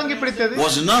எது தாங்கி பிடித்தது?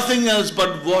 was nothing else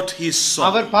but what he saw.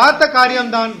 அவர் பார்த்த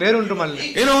காரியம்தான் வேறொன்றுமல்ல.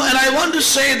 And I want to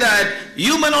say that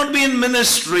you may not be in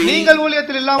ministry, நீங்கள்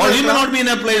ஊழியத்தில் இல்லாமல் or you may not be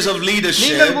in a place of leadership.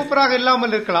 நீங்கள் மூப்பராக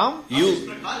இல்லாமல் இருக்கலாம்.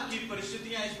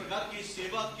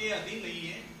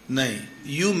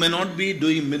 You may not be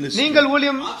doing ministry. நீங்கள்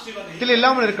ஊழியத்தில்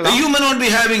இல்லாமல் இருக்கலாம். You may not be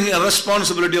having a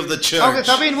responsibility of the church.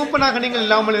 சபையின் மூப்பனாக நீங்கள்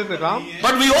இல்லாமல் இருக்கலாம்.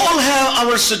 But we all have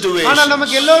our situations. ஆனால்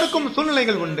நமக்கு எல்லோருக்கும்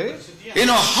சூழ்நிலைகள் உண்டு.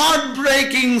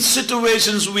 Heartbreaking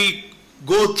situations we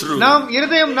go through. நாம்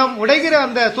இருதயம் நாம் உடைகிற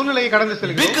அந்த சூழ்நிலையை கடந்து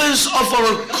செல்கிறோம். Because of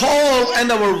our call and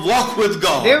our walk with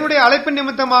God. தேவனுடைய அழைப்பின்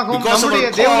நிமித்தமாகவும் நம்முடைய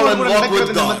தேவனோடு கூட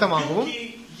நடக்கிறது நிமித்தமாகவும்.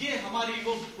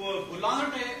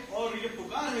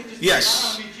 Yes.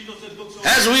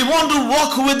 As we want to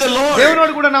walk with the Lord,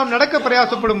 தேவனோடு கூட நாம் நடக்க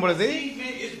பிரயாசப்படும் பொழுது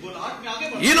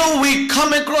we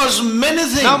come across many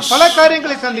things. நாம் பல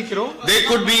காரியங்களை சந்திக்கிறோம். There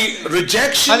could be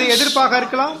rejections. அது எதிர்ப்பாக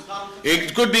இருக்கலாம். It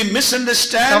could be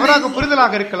misunderstanding. தவறாக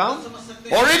புரிதலாக இருக்கலாம்.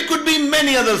 Or it could be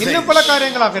many other things. இன்னும் பல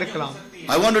காரியங்களாக இருக்கலாம்.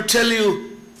 I want to tell you,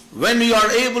 when you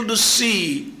are able to see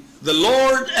the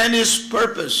Lord and His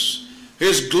purpose,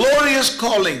 His glorious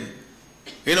calling,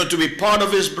 to be part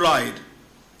of His bride,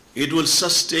 it will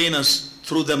sustain us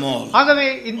through them all. ஆகவே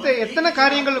இந்த எத்தனை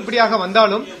காரியங்கள் இப்படியாக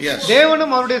வந்தாலும்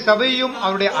தேவனும் அவருடைய சபையையும்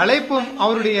அவருடைய அழைப்பும்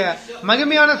அவருடைய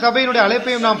மகிமையான சபையினுடைய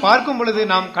அழைப்பையும் நாம் பார்க்கும் பொழுது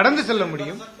நாம் கடந்து செல்ல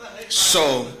முடியும். So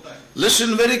listen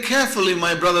very carefully,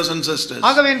 my brothers and sisters.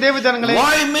 ஆகவே தேவ ஜனங்களே,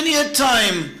 why many a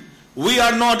time we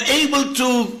are not able to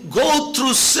go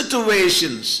through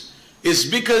situations is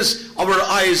because our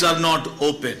eyes are not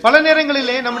open. பல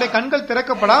நேரங்களிலே நம்முடைய கண்கள்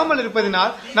திறக்கப்படாமல்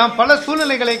இருப்பதினால் நாம் பல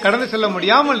சூழ்நிலைகளை கடந்து செல்ல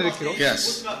முடியாமல் இருக்கிறோம். Yes.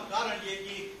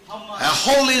 A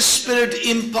Holy Spirit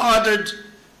imparted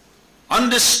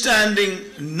understanding,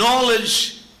 knowledge,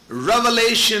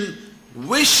 revelation,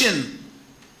 vision,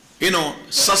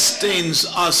 sustains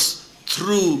us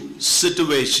through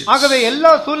situations. ஆகவே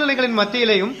எல்லா சூழ்நிலைகளின்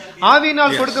மத்தியிலேயும்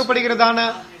ஆவியினால்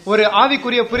கொடுக்கப்படுகிறதான ஒரு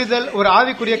ஆவிக்குரிய புரிதல், ஒரு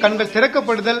ஆவிக்குரிய கண்கள்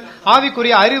திறக்கப்படுதல்,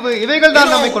 ஆவிக்குரிய அறிவு, இவைகள்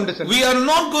தான் நம்மை கொண்டு செல்லும். We are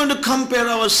not going to compare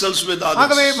ourselves with others.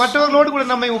 ஆகவே மற்றவர்களோடு கூட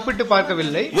நம்மை ஒப்பிட்டு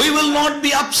பார்க்கவில்லை. We will not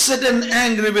be upset and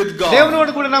angry with God.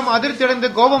 தேவனோடு கூட நாம் அதிர்ச்சி அடைந்து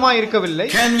கோபமாய் இருக்கவில்லை.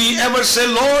 Can we ever say,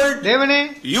 Lord, தேவனே,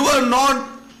 you are not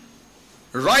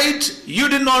right, you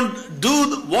did not do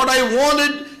what I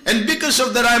wanted, and because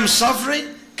of that I am suffering?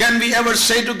 Can we ever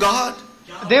say to God?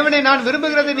 தேவனே, நான்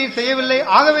விரும்புகிறதை நீ செய்யவில்லை,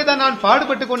 ஆகவே தான் நான்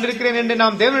பாடுபட்டு கொண்டிருக்கிறேன் என்று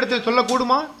நாம் தேவனிடத்தில்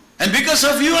சொல்லக்கூடுமா? And because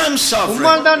of you I am suffering.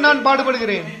 உம்மால் தான் நான்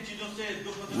பாடுபடுகிறேன்.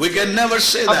 We can never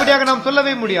say that. அப்படியாக நாம்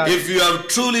சொல்லவே முடியாது. If you have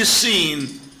truly seen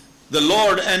the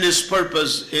Lord and His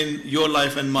purpose in your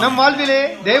life and mine. நம் வாழ்விலே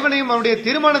தேவனையும் அவருடைய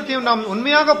தீர்மானத்தையும் நாம்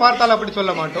உண்மையாக பார்த்தால் அப்படி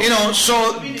சொல்ல மாட்டோம். So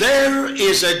there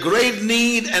is a great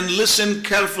need, and listen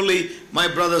carefully, my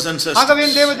brothers and sisters. ஆகவே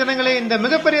தேவ ஜனங்களே, இந்த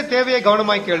மிகப்பெரிய தேவையை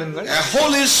கவனமாய் கேளுங்கள். A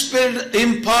Holy Spirit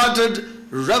imparted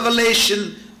revelation,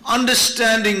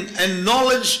 understanding and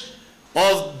knowledge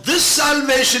of this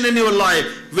salvation in your life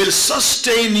will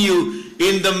sustain you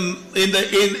in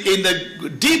the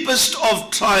deepest of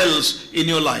trials in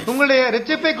your life. உங்களுடைய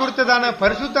இரட்சிப்பை குறித்ததான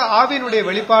பரிசுத்த ஆவியினுடைய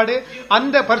வெளிப்பாடு,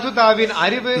 அந்த பரிசுத்த ஆவியின்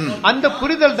அறிவு, அந்த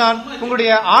புரிதல் தான்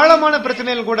உங்களுடைய ஆழமான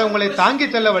பிரச்சனைகள் கூட உங்களை தாங்கி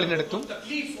செல்ல வழிநடத்தும்.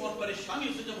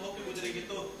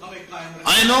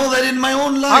 I know that in my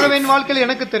own life. ஆகவே என் வாழ்க்கையில்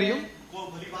எனக்கு தெரியும்,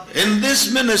 in this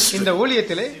ministry, இந்த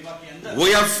ஊழியத்திலே we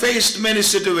have faced many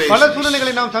situations. பல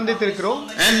சூழ்நிலைகளை நாம் சந்தித்திருக்கிறோம்.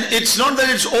 And it's not that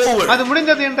it's over. அது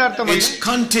முடிந்தது என்ற அர்த்தம் அல்ல. It's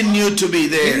continued to be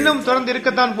there. இன்னும் தொடர்ந்து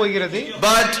இருக்கத்தான் போகிறது.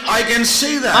 But I can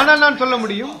say that. ஆனால் நான் சொல்ல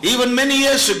முடியும், even many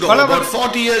years ago, about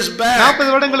 40 years back,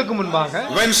 40 வருடங்களுக்கு முன்பாக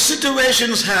when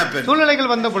situations happened,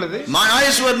 சூழ்நிலைகள் வந்த பொழுது my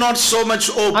eyes were not so much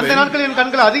open. அந்த நாட்களில் என்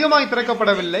கண்கள் அதிகமாக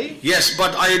திறக்கப்படவில்லை. Yes,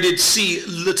 but I did see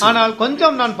little. ஆனால்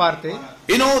கொஞ்சம் நான் பார்த்தேன்.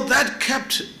 That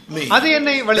kept me. அது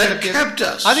என்னை வழிநடத்தியது.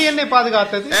 அது என்னை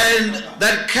பாதுகாத்தது. And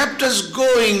that kept us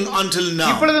going until now.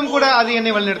 இப்பொழுதும் கூட அது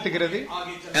என்னை வழிநடத்துகிறது.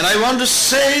 And I want to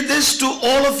say this to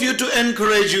all of you to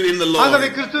encourage you in the Lord. ஆகவே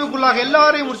கிறிஸ்துவுக்குள்ளாக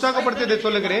எல்லாரையும் உற்சாகப்படுத்தி இதை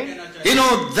சொல்லுகிறேன்.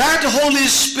 That Holy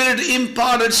Spirit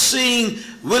imparted seeing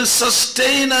will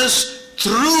sustain us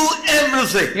through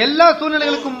everything. எல்லா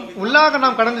சூழ்நிலைகளுக்கும் உள்ளாக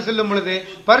நாம் கடந்து செல்லும் பொழுது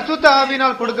பரிசுத்த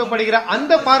ஆவியினால் கொடுக்கப்படுகிற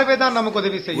அந்த பார்வை தான் நமக்கு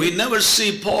உதவி செய்யும். We never see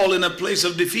Paul in a place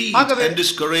of defeat and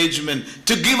discouragement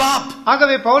to give up.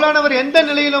 ஆகவே பவுலானவர் எந்த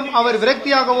நிலையிலும் அவர்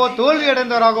விரக்தியாகவோ தோல்வி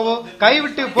அடைந்தவராகவோ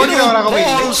கைவிட்டு போகிறவராகவோ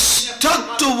இல்லை. Paul stuck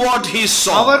to what he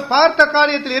saw. அவர் பார்த்த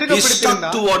காரியத்தில் இறுக பிடித்திருந்தார். He stuck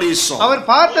to what he saw. அவர்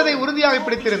பார்த்ததை உறுதியாக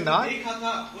பிடித்திருந்தார்.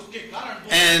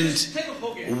 And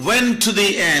went to the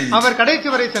end. அவர் கடைசி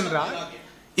வரை சென்றார்.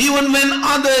 Even when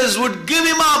others would give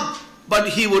him up, but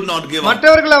he would not give up.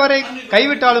 மற்றவர்கள் அவரை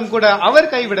கைவிட்டாலும் கூட அவர்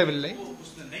கைவிடவில்லை.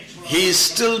 He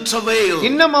still travailed,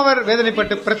 இன்னும் அவர்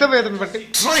வேதனைப்பட்டு பிரசவ வேதனைப்பட்டு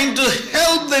trying to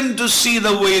help them to see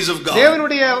the ways of God.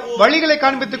 தேவனுடைய வழிகளை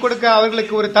காண்பித்துக் கொடுக்க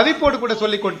அவர்களுக்கு ஒரு தவிப்போடு கூட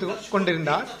சொல்லிக்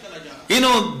கொண்டிருந்தார்.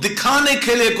 दिखाने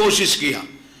के लिए कोशिश किया,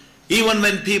 even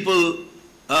when people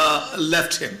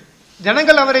left him.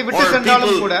 ஜனங்கள் அவரை விட்டு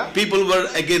சென்றாலும் கூட, people were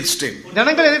against him.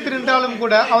 ஜனங்கள் எதிர்த்து நின்றாலும்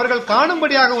கூட அவர்கள்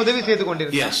காணும்படியாக உதவி செய்து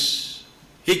கொண்டிருந்தார். Yes,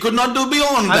 he could not do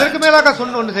beyond that. அதற்கு மேலாக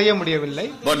ஒன்று செய்ய முடியவில்லை.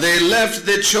 But they left,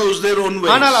 they chose their own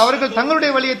way. ஆனால் அவர்கள்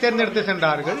தங்களுடைய வழியை தேர்ந்தெடுத்து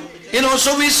சென்றார்கள்.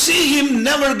 So we see him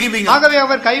never giving up. ஆகவே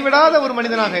அவர் கைவிடாத ஒரு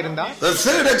மனிதனாக இருந்தார். The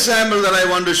third example that I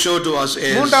want to show to us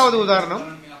is, மூன்றாவது உதாரணம்,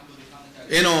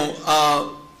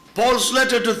 Paul's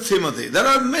letter to Timothy. There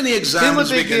are many examples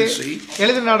we can see,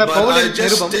 but I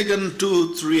just taken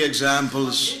 2-3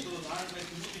 examples.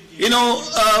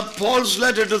 Paul's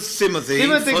letter to Timothy,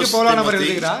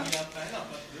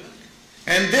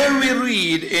 and there we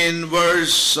read in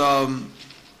verse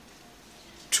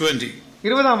 20,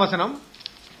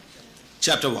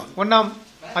 chapter 1. ஒன்றாம்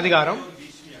அதிகாரம்,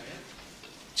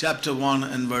 chapter 1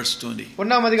 and verse 20.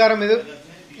 ஒன்றாம் அதிகாரம்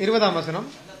 20ஆம் வசனம்.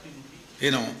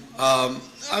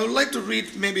 I would like to read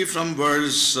maybe from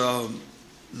verse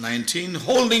 19.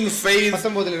 Holding faith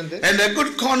and a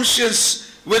good conscience,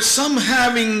 which some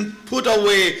having put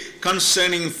away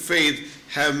concerning faith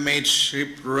have made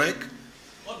shipwreck,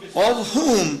 of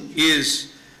whom is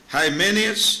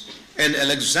Hymenaeus and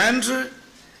Alexander,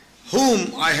 whom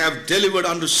I have delivered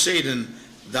unto Satan,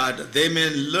 that they may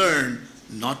learn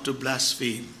not to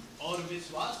blaspheme.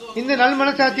 இந்த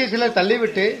நல்மனசாட்சியை சிலர்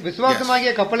தள்ளிவிட்டு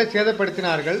விசுவாசமாகிய கப்பலை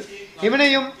சேதப்படுத்தினார்கள்.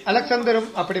 இவனையும் அலெக்சாந்தரும்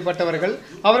அப்படிப்பட்டவர்கள்.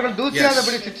 அவர்கள்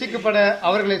தூசியாதபடி சிட்சிக்கப்பட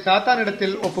அவர்களை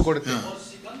சாத்தானிடத்தில் ஒப்பு கொடுத்தார்.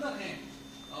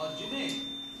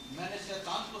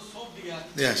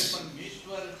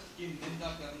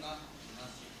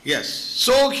 Yes.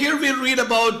 So here we read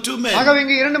about two men. ஆகவே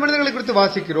இங்கே இரண்டு மனிதர்களை குறித்து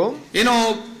வாசிக்கிறோம்.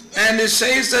 And it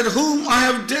says that whom I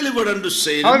have delivered unto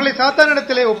Satan, அவர்களை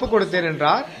சாத்தானிடத்திலே ஒப்பு கொடுத்தேன்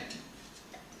என்றார்.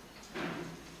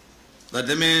 that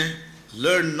they may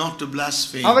learn not to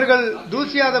blaspheme. அவர்கள்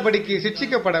தூசியாதபடிக்கு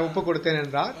சிட்சிக்கப்பட ஒப்பு கொடுத்தேன்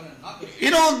என்றார்.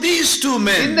 These two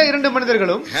men, இந்த இரண்டு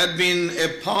மனிதர்களும், had been a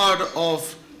part of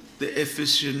the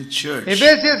Ephesian church.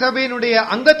 எபேசிய சபையினுடைய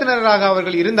அங்கத்தினராக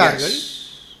அவர்கள் இருந்தார்கள்.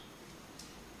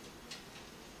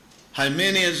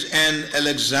 Hymenaeus and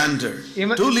Alexander,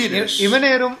 two leaders.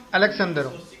 இவனேரும்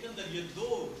அலெக்சாந்தரும்,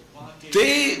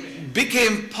 they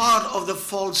became part of the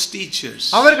false teachers.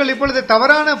 அவர்கள் இப்பொழுது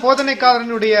தவறான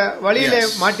போதனைக்காரனுடைய வழியிலே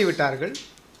மாட்டி விட்டார்கள்.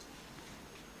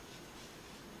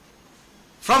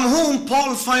 From whom Paul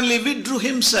finally withdrew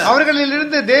himself.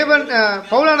 அவர்களிலிருந்து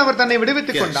பவுலானவர் தன்னை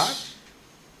விடுவித்துக் கொண்டார்.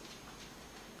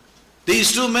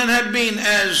 These two men had been,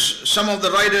 as some of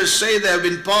the writers say, they have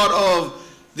been part of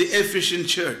the Ephesian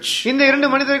church. இந்த இரண்டு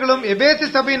மனிதர்களும் எபேசு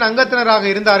சபையின் அங்கத்தினராக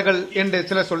இருந்தார்கள் என்று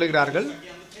சிலர் சொல்லுகிறார்கள்.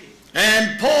 And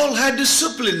Paul had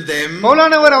disciplined them,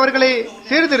 பவுலானவர் அவர்களை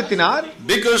சீர்திருத்தினார்,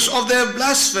 because of their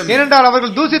blasphemy, ஏனென்றால்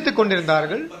அவர்கள் தூசித்துக்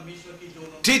கொண்டிருந்தார்கள்,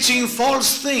 teaching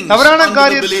false things தவறான unto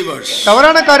the believers.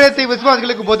 காரியத்தை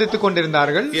விசுவாசிகளுக்கு போதித்துக்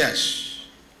கொண்டிருந்தார்கள். Yes.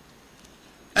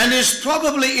 And it's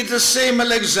probably the same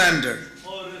Alexander,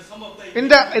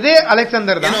 இதே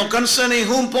அலெக்சாந்தர் தான், concerning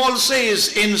whom Paul says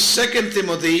in 2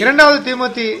 Timothy, இரண்டாவது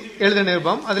தீமோத்தி எழுதின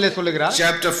நிருபம் அதிலே சொல்லுகிறார்,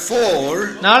 chapter 4,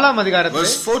 4ஆம் அதிகாரத்தில்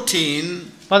verse 14,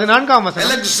 14ஆம் வசனம்.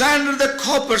 Alexander the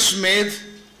coppersmith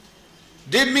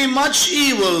did me much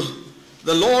evil,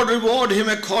 the Lord reward him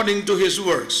according to his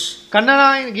works.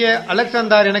 கண்ணனாகிய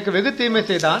Alexander எனக்கு வெகு தீமை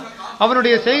செய்தான்,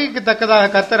 அவனுடைய செய்கைக்கு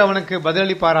தக்கதாக கர்த்தர் அவனுக்கு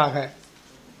பதிலளிப்பாராக.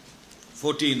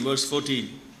 14 verse 14,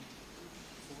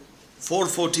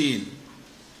 4:14.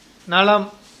 4ஆம்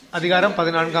அதிகாரம்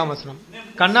 14ஆம் வசனம்.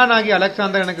 கண்ணனாகிய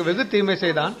அலெக்சாந்தர் எனக்கு வெகு தீமை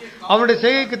செய்தான், அவனுடைய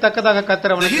செய்கைக்கு தக்கதாக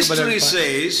கர்த்தர் அவனுக்கு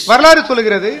பதிலளிப்பார். வரலாறு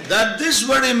சொல்கிறது, that this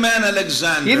very man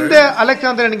Alexander, இந்த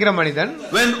அலெக்சாந்தர் என்கிற மனிதன்,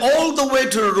 went all the way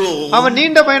to Rome. அவன்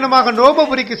நீண்ட பயணமாக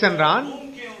ரோமபுரிக்கு சென்றான்.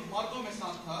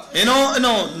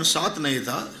 साथ नहीं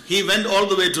था. He went all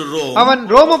the way to Rome. அவன்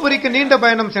ரோமபுரிக்கு நீண்ட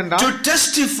பயணம் சென்றான். To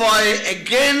testify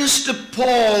against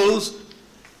Paul,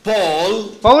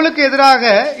 பவுலுக்கு எதிராக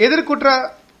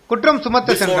குற்றம் சுமத்த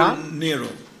சென்றான்.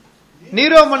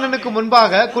 நீரோ மன்னனுக்கு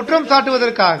முன்பாக குற்றம்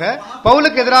சாட்டுவதற்காக,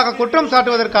 பவுலுக்கு எதிராக குற்றம்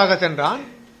சாட்டுவதற்காக சென்றான்.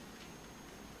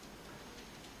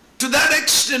 To that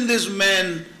extent this man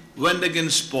went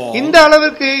against Paul. இந்த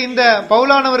அளவிற்கு இந்த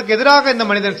பவுலானவருக்கு எதிராக இந்த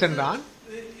மனிதன் சென்றான்.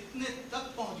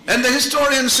 And the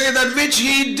historians say that which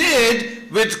he did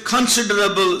with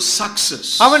considerable success.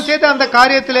 அவன் செய்த அந்த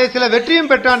காரியத்திலே சில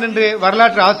வெற்றியும் பெற்றான் என்று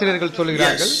வரலாற்று ஆசிரியர்கள்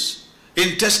சொல்கிறார்கள். In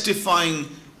testifying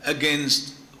against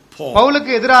Paul.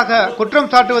 பவுலுக்கு எதிராக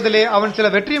குற்றம் சாட்டுவதிலே அவன் சில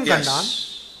வெற்றியும் கண்டான். Yes.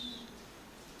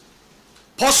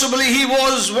 Possibly he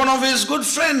was one of his good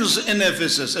friends in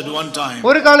Ephesus at one time.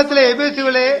 ஒரு காலத்திலே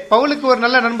எபேசுவிலே பவுலுக்கு ஒரு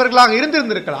நல்ல நண்பர்களாக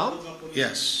இருந்திருக்கலாம்.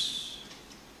 Yes.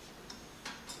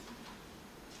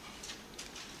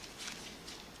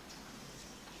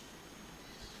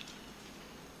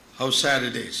 How sad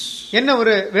it is. என்ன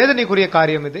ஒரு வேதனைக்குரிய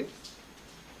காரியம் இது.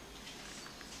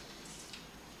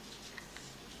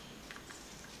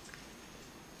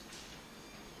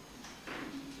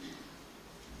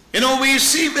 You know, we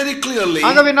see very clearly,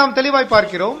 ஆகவே நாம் தெளிவாய்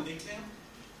பார்க்கிறோம்,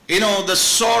 the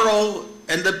sorrow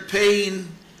and the pain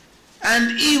and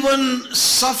even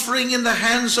suffering in the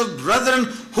hands of brethren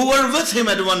who were with him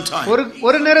at one time.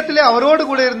 ஒரு நேரத்திலே அவரோடு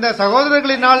கூட இருந்த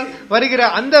சகோதரர்களினால்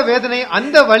வருகிற அந்த வேதனை,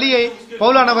 அந்த வலியை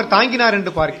பவுலானவர் தாங்கினார்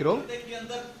என்று பார்க்கிறோம்.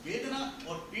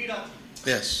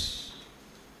 Yes.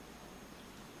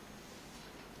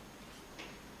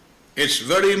 It's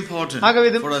very important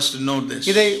for us to know this.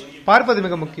 இதை பார்ப்பது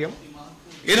மிக முக்கியம்.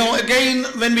 Again,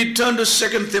 when we turn to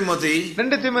 2 Timothy,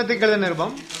 2 தீமோத்தேயுக்கு எழுதின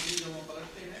நிருபம்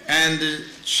and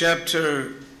chapter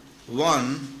 1,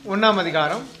 1ஆம்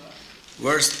அதிகாரம்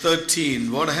verse 13,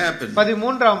 what happened?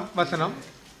 13ஆம் வசனம்,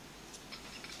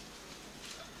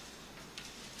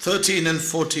 13 and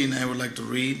 14 I would like to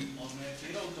read.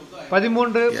 13,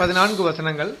 14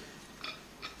 வசனங்கள்.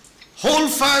 Hold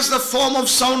fast the form of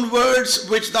sound words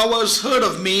which thou hast heard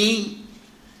of me,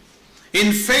 in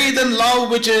faith and love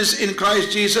which is in Christ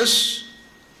Jesus.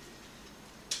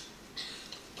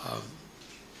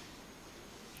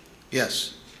 Yes.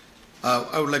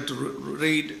 I would like to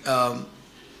read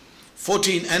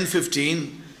 14 and 15.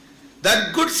 That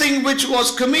good thing which was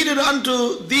committed unto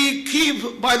thee keep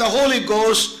by the Holy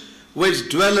Ghost which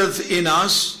dwelleth in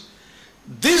us.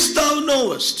 This thou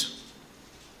knowest,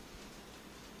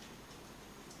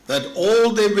 that all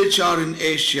they which are in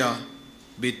Asia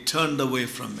be turned away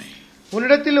from me.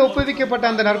 உன்னிடத்தில் ஒப்புவிக்கப்பட்ட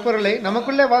அந்த நற்பொருளை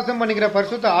நமக்குள்ளே வாசம் பண்ணுகிற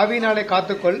பரிசுத்த ஆவியினாலே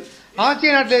காத்துக்கொள். ஆசிய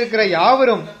நாட்டில் இருக்கிற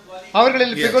யாவரும்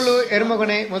அவர்களில் பிகொலு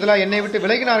எருமகனே முதலா என்னை விட்டு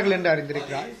விலகினார்கள் என்று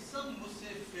அறிந்திருக்கிறார்.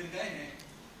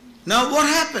 Now what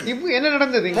happened? என்ன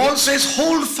நடந்தது? Paul says,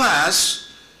 hold fast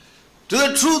to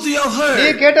the truth you have heard. நீ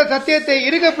கேட்ட சத்தியத்தை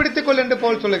இறுக பிடித்துக்கொள் என்று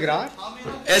பவுல் சொல்லுகிறார்.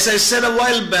 As I said a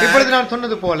while back, இப்பொழுது நான்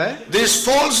சொன்னது போல these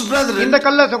false brethren, இந்த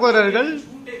கள்ள சகோதரர்கள்,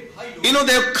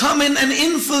 they have come in and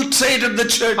infiltrated the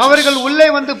church. அவர்கள் உள்ளே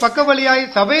வந்து பக்கவழியாய்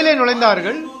சபையிலே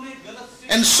நுழைந்தார்கள்.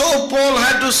 And so Paul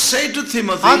had to say to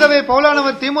Timothy, ஆகவே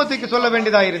பவுலானவர் தீமோத்தேயுக்கு சொல்ல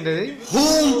வேண்டியதாக இருந்தது,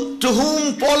 to whom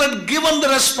Paul had given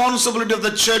the responsibility of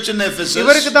the church in Ephesus.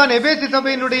 இவருக்கு தான் எபேசு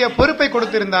சபையினுடைய பொறுப்பை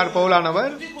கொடுத்திருந்தார்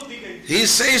பவுலானவர். He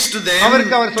says to them,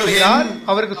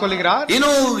 அவருக்கு சொல்லுகிறார்,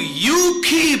 you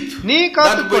keep நீ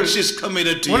காத்துக்கொள், that which is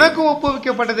committed to you. உனக்கு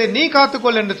ஒப்புவிக்கப்பட்டதை நீ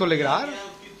காத்துக்கொள் என்று சொல்லுகிறார்.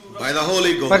 By the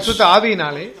Holy Ghost. பரிசுத்த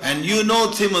ஆவியினாலே. And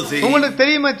Timothy, உங்களுக்கு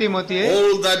தெரியுமா தீமோத்தேயே,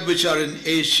 all that which are in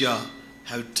Asia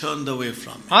have turned away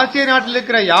from me. ஆசிய நாட்டில்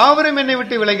இருக்கிற யாவரும் என்னை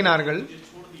விட்டு விலகினார்கள்.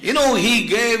 He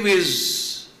gave his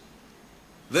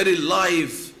very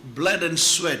life, blood and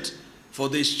sweat for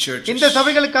these churches. இந்த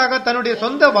சபைகளுக்காக தன்னுடைய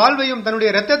சொந்த வாழ்வையும் தன்னுடைய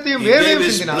இரத்தத்தையும் வேர்வையும்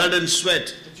சிந்தினார். blood and sweat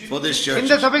for this church.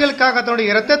 இந்த சபைகளுக்காக தன்னுடைய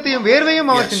இரத்தத்தையும்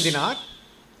வேர்வையும் அவர் சிந்தினார்.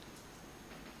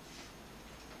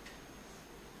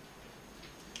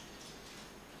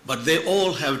 But they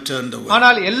all have turned away.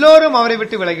 ஆனால் எல்லோரும் அவரை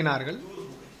விட்டு விலகினார்கள்.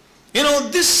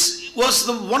 This was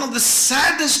one of the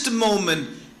saddest moment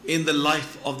in the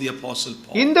life of the apostle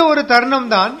Paul. இந்த ஒரு தருணம்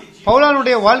தான்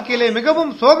பவுலானுடைய வாழ்க்கையிலே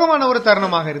மிகவும் சோகமான ஒரு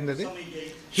தருணமாக இருந்தது.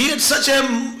 He had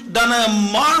done a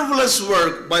marvelous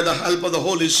work by the help of the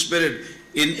Holy Spirit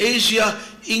in Asia,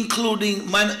 including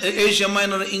Asia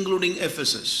Minor, including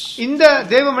Ephesus. இந்த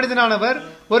தேவ மனிதனானவர்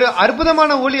ஒரு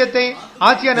அற்புதமான ஊழியத்தை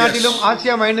ஆசியா நாட்டிலும்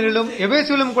ஆசியா மைனரிலும்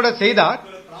எபேசுவிலும் கூட செய்தார்.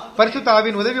 பரிசுத்த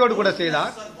ஆவியின் உதவியோடு கூட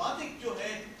செய்தார்.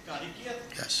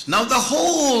 Yes. Now the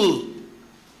whole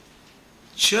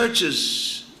churches,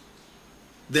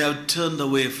 they have turned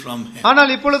away from him.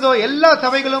 ஆனால் இப்பொழுதோ எல்லா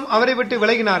சபைகளும் அவரை விட்டு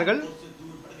விலகினார்கள்.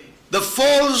 The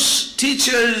false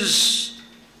teachers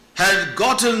had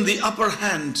gotten the upper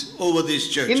hand over these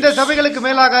churches. இந்த சபைகளுக்கு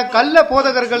மேலாக கள்ள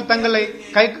போதகர்கள் தங்களை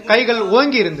கைகள்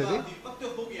ஓங்கி இருந்தது.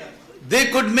 They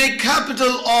could make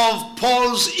capital of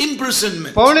Paul's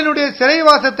imprisonment. பவுலினுடைய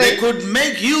சிறைவாசத்தை, they could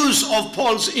make use of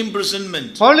Paul's imprisonment.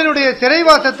 பவுலினுடைய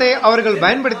சிறைவாசத்தை அவர்கள்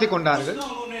பயன்படுத்திக் கொண்டார்கள்.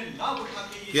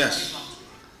 Yes.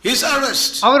 His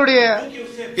arrest,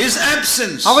 his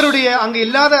absence, அவருடைய அங்கு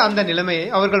இல்லாத அந்த நிலைமையை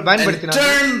அவர்கள் பயன்படுத்தினார்கள்.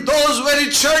 And turned those very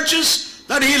churches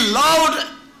that he loved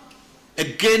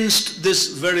against this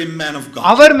very man of God.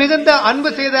 அவர் மிகுந்த அன்பு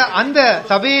செய்த அந்த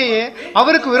சபையையே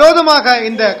அவருக்கு விரோதமாக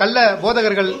இந்த கள்ள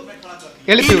போதகர்கள்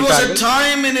எழுப்பி விட்டார்கள். It was a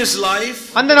time in his life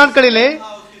அந்த நாட்களிலே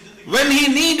when he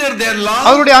needed their love,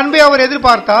 அவருடைய அன்பை அவர்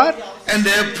எதிர்பார்த்தார், and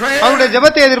their prayer, அவருடைய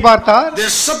ஜெபத்தை எதிர்பார்த்தார்,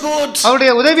 their support,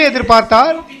 அவருடைய உதவியை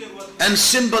எதிர்பார்த்தார், and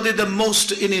sympathy the most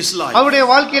in his life. அவருடைய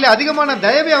வாழ்க்கையில அதிகமான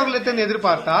தயவை அவர்களிடத்தில்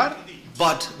எதிர்பார்த்தார்.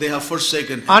 But they have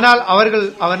forsaken him. ஆனால் அவர்கள்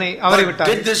அவரை But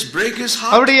விட்டார்கள். did this break his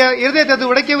heart? அவருடைய இருதயத்தை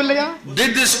உடைக்கவில்லையா?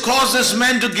 Did this cause this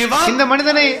man to give up? இந்த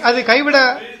மனிதனை அது கைவிட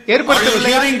Are you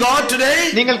ஏற்படுத்தவில்லையா? hearing God today?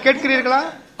 நீங்கள் கேட்கிறீர்களா?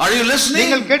 Are you listening?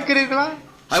 நீங்கள் கேட்கிறீர்களா?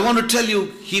 I want to tell you,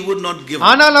 he would not give up.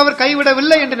 ஆனால் அவர்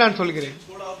கைவிடவில்லை என்று நான் சொல்கிறேன்.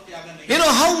 You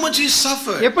know how much he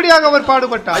suffered. எப்படியாக அவர் I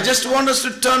பாடுபட்டார்? just want us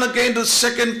to turn again to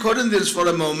 2 Corinthians for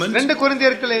a moment. 2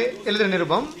 கொரிந்தியர்களே எழுதின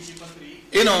நிருபம்,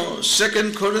 You know, 2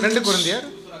 2 Corinthians கொரிந்தியர்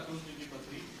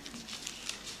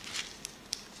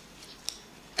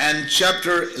and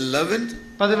chapter 11,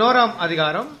 11ஆம்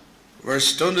அதிகாரம் verse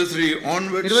 23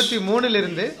 onwards. 23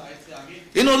 இலிருந்து,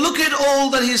 You know, look at all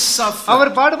that he suffered.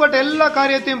 அவர் பாடுபட்ட எல்லா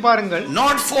காரியத்தையும் பாருங்கள்.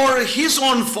 Not for his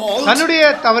own fault, தன்னுடைய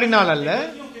தவறினால் அல்ல,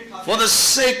 for the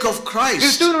sake of Christ.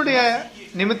 கிறிஸ்துவினுடைய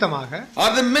நிமித்தமாக.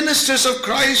 Are the ministers of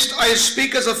Christ? I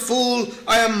speak as a fool.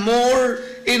 I am more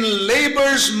in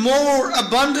labors, more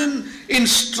abundant, in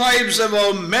stripes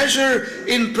above measure,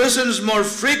 in prisons more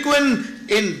frequent,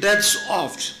 in deaths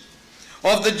oft.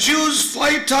 Of the Jews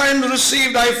 5 times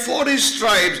received I 40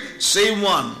 stripes, save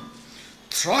one.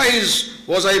 Thrice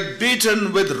was I beaten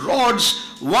with rods,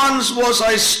 once was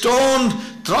I stoned,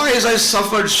 thrice I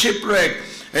suffered shipwreck.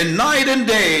 And night and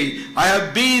day I have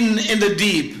been in the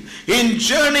deep, in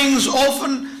journeyings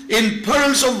often, in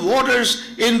perils of waters,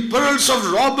 in perils of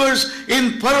robbers, in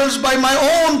perils by my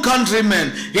own countrymen,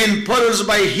 in perils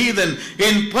by heathen,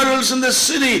 in perils in the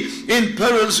city, in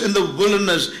perils in the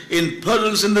wilderness, in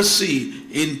perils in the sea,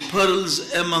 in perils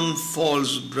among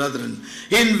false brethren,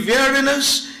 in weariness,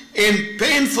 in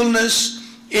painfulness,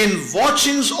 in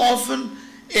watchings often,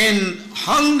 in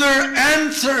hunger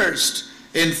and thirst,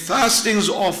 in fastings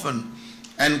often,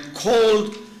 and cold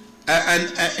and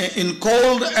in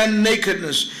cold and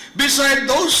nakedness. Beside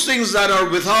those things that are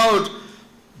without,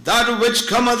 that which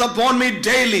cometh upon me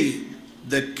daily,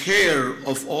 the care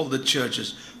of all the churches.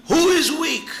 Who is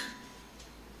weak?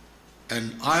 And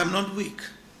I am not weak.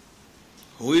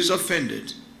 Who is offended?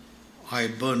 I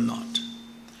burn not.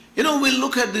 You know, we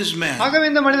look at this man. ஆகவே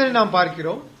இந்த மனிதனை நாம்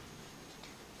பார்க்கிறோம்,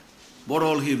 What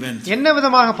all he went through. என்ன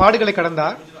விதமாக பாடுகளை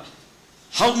கடந்தார்,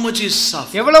 How much he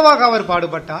suffered. எவ்வளவாக அவர்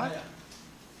பாடுபட்டார்,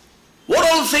 What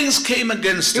all things came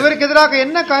against him. இவருக்கு எதிராக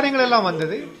என்ன காரியங்கள் எல்லாம்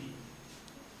வந்தது,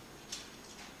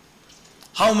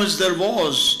 How much there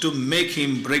was to make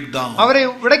him break down. அவரை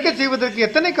உடைக்க செய்வதற்கு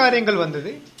எத்தனை காரியங்கள்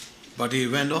வந்தது. But he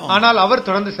went on. ஆனால் அவர்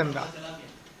தொடர்ந்து சென்றார்.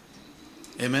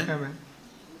 Amen. Amen.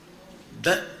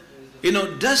 That, you know,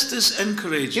 does this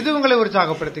encourage you? இது உங்களை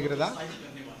உற்சாகப்படுத்துகிறதா?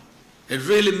 It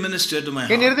really ministered to my N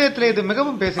heart. இருதயத்திலே இது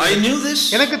மிகவும் I பேசுகிறது. knew this,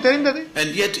 எனக்கு தெரிந்தது, and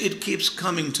yet it keeps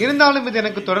coming to me. இருந்தாலும் இது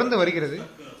எனக்கு தொடர்ந்து வருகிறது.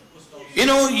 You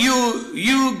know,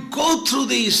 you go through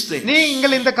these things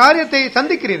நீங்கள் இந்த காரியத்தை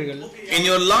சந்திக்கிறீர்கள், in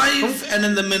your life and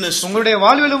in the ministry. உங்களுடைய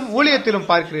வாழ்விலும் ஊழியத்திலும்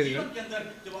பார்க்கிறீர்கள்.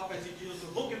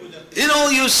 You know,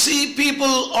 you see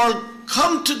people all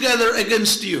come together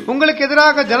against you. உங்களுக்கு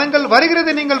எதிராக ஜனங்கள்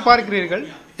வருகிறதை நீங்கள் பார்க்கிறீர்கள்.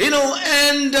 You know,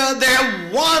 and they have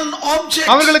one object.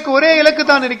 அவர்களுக்கு ஒரே இலக்கு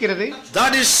தான் இருக்கிறது.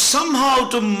 That is somehow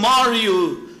to mar you,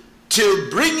 to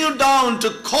bring you down,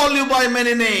 to call you by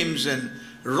many names and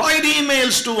write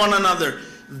emails to one another.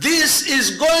 This is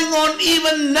going on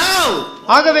even now.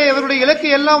 ஆகவே அவருடைய இலக்கு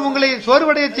எல்லாம் உங்களை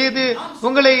சோர்வடைய செய்து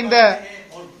உங்களை இந்த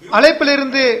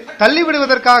அழைப்பிலிருந்து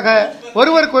தள்ளிவிடுவதற்காக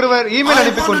ஒருவருக்கொருவர் இமெயில் I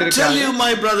அனுப்பி want to tell கொண்டிருக்கிறார்கள். you,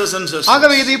 my brothers and sisters,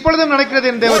 ஆகவே இது இப்பொழுதும் நடக்கிறது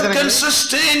என் what can தேவஜனங்களே.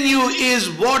 sustain you is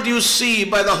what you see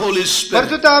by the Holy Spirit.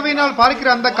 பரிசுத்த ஆவியினால்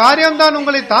பார்க்கிற அந்த காரியம்தான்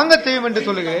உங்களை தாங்க செய்யும் என்று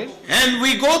சொல்லுகிறேன். And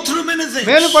we go through many things.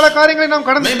 மேலும் பல காரியங்களை நாம்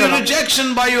கடந்து Maybe செல்லலாம். rejection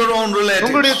by your own relatives,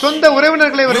 உங்களுடைய சொந்த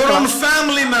உறவினர்களை your own இருக்கலாம்,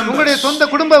 family உங்களுடைய members.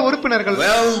 சொந்த குடும்ப உறுப்பினர்கள்.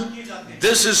 Well,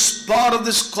 this is part of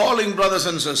this calling, brothers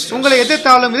and sisters. உங்களை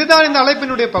எதிர்த்தாலும் இதுதான் இந்த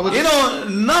அழைப்பினுடைய பகுதி. You know,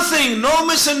 nothing, no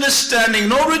misunderstanding,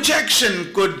 no rejection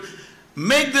could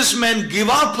make this man give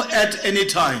up at any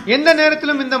time. எந்த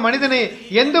நேரத்திலும் இந்த மனிதனை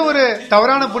எந்த ஒரு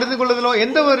தவறான புரிந்து கொள்ளுதலோ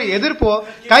எந்த ஒரு எதிர்ப்போ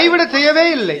கைவிட செய்யவே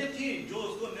இல்லை.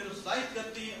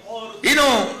 You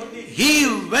know, he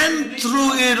went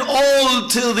through it all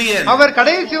till the end. அவர்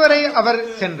கடைசி வரை அவர்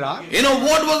சென்றார். You know,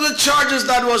 what were the charges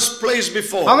that was placed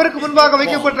before? அவருக்கு முன்பாக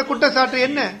வைக்கப்பட்ட குற்றச்சாட்டு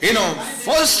என்ன? You know,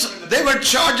 first they were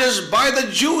charges by the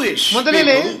Jewish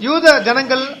முதலிலே people யூத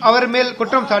ஜனங்கள் அவர் மேல்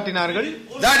குற்றம் சாட்டினார்கள்.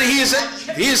 that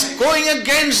he is going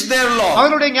against their law.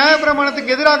 அவருடைய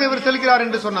நியாயப்பிரமாணத்துக்கு எதிராக இவர் செல்கிறார்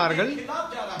என்று சொன்னார்கள்.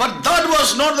 But that was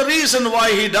not the reason why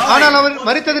he ஆனால் died. அவர்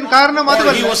மரித்ததின் காரணம் Or he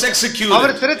அதுவல்ல. was executed.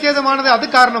 அவர் சிறைச்சேதமானது அது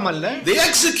காரணம் அல்ல. The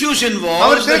execution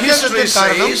was, the history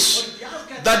says,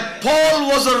 that Paul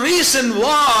was the reason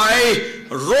why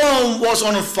Rome was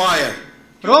on fire.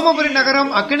 ரோமபுரி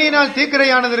நகரம் அக்கினியினால்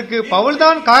தீக்கிரையானதற்கு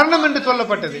பவுல்தான் காரணம் என்று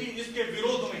சொல்லப்பட்டது. इसके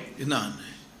विरोध में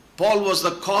Paul was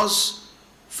the cause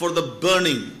for the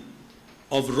burning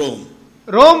of Rome.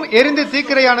 Rome எரிந்து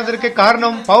தீக்கிரையானதற்கு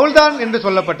காரணம் பவுல்தான் என்று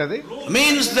சொல்லப்பட்டது.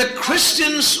 Means the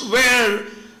Christians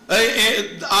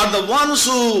are the ones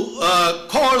who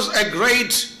caused a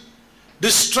great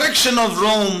destruction of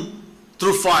Rome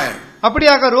through fire.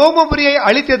 அப்படியாக ரோமபுரியை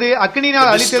அழித்தது, அக்கினியினால்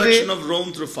அழித்தது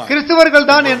கிறிஸ்தவர்கள்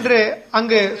தான் என்று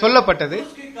அங்கு சொல்லப்பட்டது.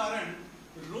 उसके कारण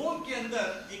रोम के अंदर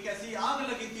एक ऐसी आग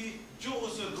लगी थी जो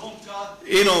उस रोम का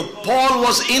Paul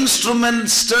was instrument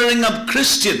stirring up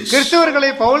Christians.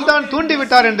 கிறிஸ்தவர்களை பவுல் தான் தூண்டி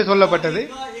விட்டார் என்று சொல்லப்பட்டது.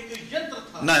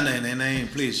 No,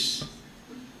 please.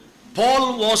 Paul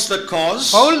was the cause.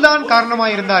 Pavul தான்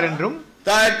காரணமாய் இருந்தார் என்றும்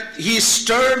that he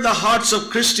stirred the hearts of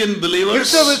Christian believers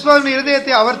கிறிஸ்தவ விசுவாசிகளின்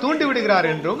இதயத்தை அவர் தூண்டி விடுகிறார்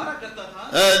என்றும்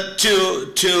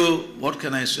to what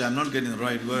can I say, I'm not getting the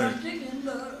right word,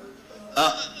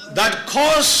 that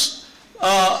caused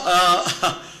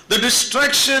the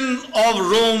destruction of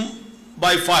Rome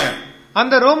by fire.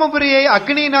 அந்த ரோமபுரியை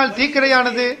அக்கினியினால்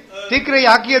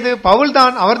தீக்கிரையாக்கியது பவுல்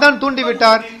தான், அவர்தான் தூண்டி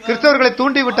விட்டார், கிறிஸ்தவர்களை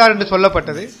தூண்டி விட்டார் என்று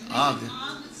சொல்லப்பட்டது.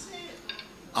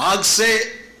 आग से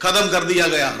खत्म कर दिया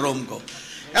गया रोम को.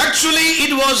 Actually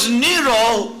it was Nero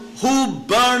who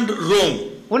burned Rome.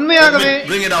 உண்மையாகவே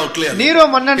bring it out clearly. நீரோ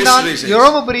மன்னன் தான்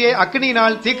ரோமபுரியை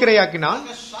அக்கினியினால் தீக்கிரையாக்கினான்.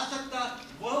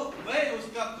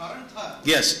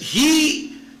 Yes, he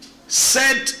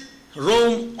set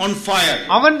Rome on fire.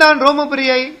 அவன்தான்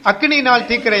ரோமபுரியை அக்கினியினால்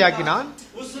தீக்கிரையாக்கினான்.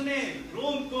 उसने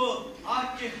रोम को आग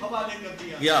के हवाले कर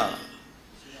दिया. Yeah.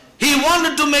 He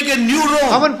wanted to make a new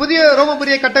Rome. அவன் புதிய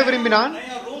ரோமபுரியை கட்ட விரும்பினான்.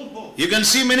 You can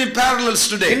see many parallels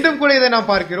today. இன்றும் கூட இதை நாம்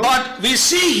பார்க்கிறோம். But we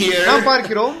see here நாம்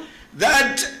பார்க்கிறோம்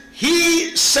that he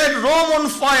set Rome on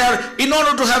fire in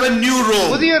order to have a new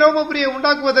Rome. புதிய ரோமபுரியை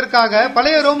உண்டாக்குவதற்காக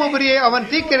பழைய ரோமபுரியை அவன்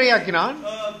தீக்கிரையாக்கினான்.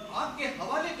 आग के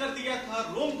हवाले कर दिया था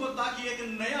रोम को ताकि एक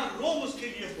नया रोम उसके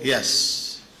लिए हो. Yes.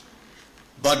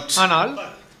 But ஆனால்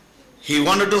he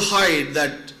wanted to hide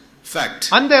that fact.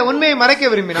 அந்த உண்மையை மறைக்க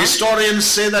விரும்பினான். Historians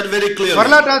say that very clearly.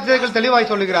 வரலாற்றாசிரியர்கள்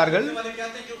தெளிவாய் சொல்கிறார்கள்.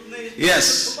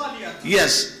 Yes,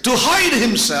 to hide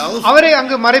himself, அவரை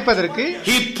அங்கு மறைப்பதற்கு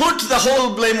he put the whole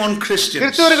blame on Christians.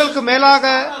 கிறிஸ்தவர்களுக்கு மேலாக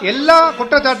எல்லா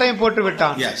குற்றச்சாட்டையும் போட்டு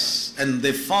விட்டான். Yes, and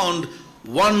they found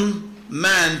one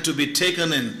man to be taken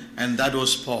in, and that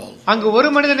was Paul. அங்கு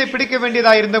ஒரு மனிதனை பிடிக்க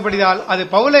வேண்டியதா இருந்தபடியால் அது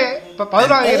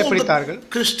பவுலாக பிடித்தார்கள்.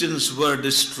 Christians were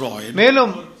destroyed.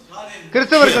 மேலும்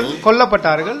கிறிஸ்தவர்கள்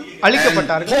கொல்லப்பட்டார்கள்,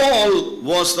 அழிக்கப்பட்டார்கள். Paul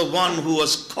was the one who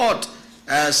was caught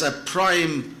as a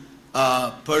prime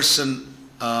person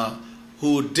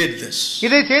who did this.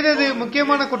 இதை செய்தது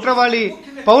முக்கியமான குற்றவாளி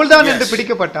பவுல்தான் என்று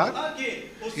பிடிக்கப்பட்டார்.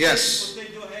 Yes.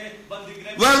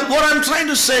 Well, what I'm trying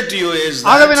to say to you is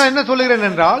ஆகவே நான் என்ன சொல்கிறேன்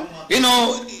என்றால்,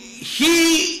 he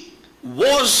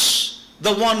was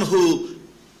the one who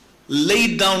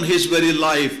laid down his very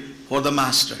life for the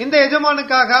master. இந்த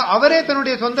எஜமானுக்காக அவரே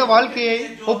தன்னுடைய சொந்த வாழ்க்கையை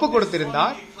ஒப்புக்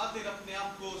கொடுத்திருந்தார்.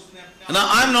 Now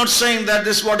I'm not saying that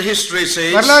this is what history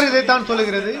says. வரலாறு இதை தான்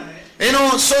சொல்கிறது.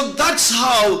 So that's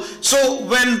how. So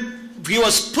when he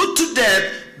was put to death,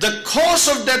 the cause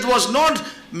of death was not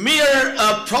mere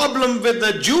problem with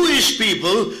the Jewish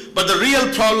people, but the real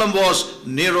problem was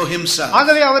Nero himself.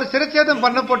 ஆகவே அவர் சிரச்சேதம்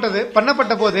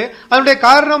பண்ணப்பட்ட போது அதனுடைய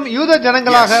காரணம் யூத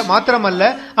ஜனங்களாக மாத்திரமல்ல,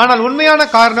 ஆனால் உண்மையான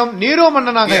காரணம் நீரோ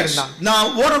மன்னனாக இருந்தான். Now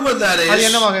whatever that is, அது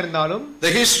என்னவாக இருந்தாலும்,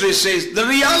 the history says the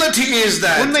reality is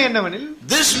that உண்மை என்னவெனில்,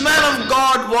 this man of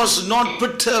God was not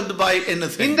perturbed by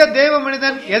anything. இந்த தேவ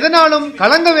மனிதன் எதனாலும்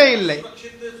கலங்கவே இல்லை.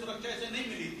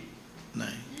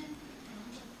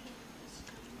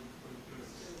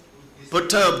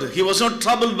 Perturbed, he was not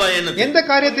troubled by anything. எந்த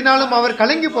காரியத்தினாலும் அவர்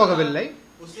கலங்கி போகவில்லை.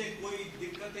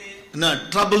 No,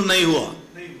 trouble nahi hua.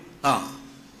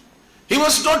 He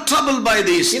was not troubled by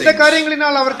these things. இந்த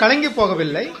காரியங்களினால் அவர் கலங்கி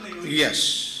போகவில்லை. Yes.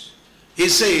 He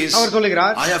says, அவர்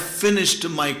சொல்கிறார், I have finished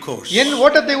my course. என்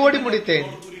ஓட்டத்தை ஓடி முடித்தேன்.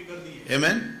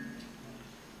 Amen.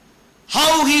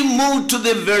 How he moved to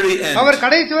the very end. அவர்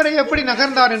கடைசி வரை எப்படி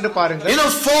நகர்ந்தார் என்று பாருங்கள்.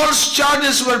 False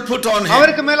charges were put on him.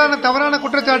 அவருக்கு மேலான தவறான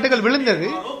குற்றச்சாட்டுகள் விழுந்தது.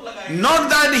 Not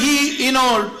that he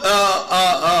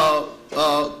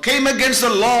came against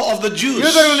the law of the Jews.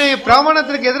 யூதர்களுடைய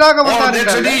பிரமாணத்திற்கு எதிராக வந்தார்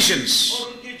என்றால்,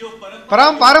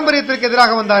 பாரம்பரியத்திற்கு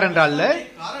எதிராக வந்தார் என்றால்,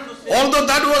 although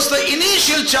that was the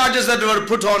initial charges that were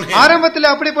put on him. ஆரம்பத்தில்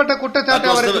அப்படிப்பட்ட குற்றச்சாட்டு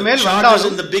அவருக்கு மேல்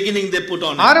வந்தாலும், in the beginning they put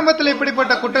on him. ஆரம்பத்தில்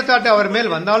இப்படிப்பட்ட குற்றச்சாட்டு அவர் மேல்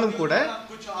வந்தாலும் கூட,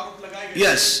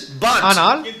 yes, but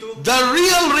ஆனால் the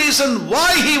real reason why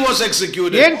he was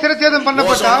executed ஏன் சிரச்சேதம்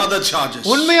பண்ணப்பட்டார், other charges.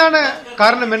 உண்மையான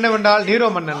காரணம் என்னவென்றால் நீரோ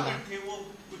மன்னன்.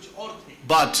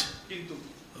 But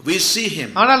we see him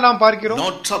ஆனால் நாம் பார்க்கிறோம்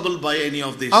not troubled by any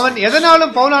of these. அவன்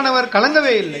எதனாலும் பவுலானவர்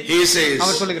கலங்கவே இல்லை.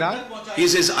 அவர் He சொல்கிறார்,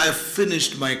 says, I have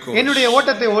finished my course. என்னுடைய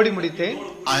ஓட்டத்தை ஓடி முடித்தேன்,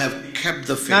 I have kept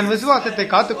the faith. நான் விசுவாசத்தை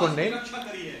காத்துக்கொண்டேன்.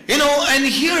 You know, and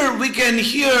here we can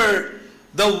hear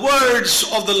the words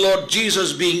of the Lord Jesus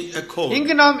being echoed.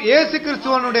 இங்கு நாம் இயேசு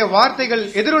கிறிஸ்துவினுடைய வார்த்தைகள்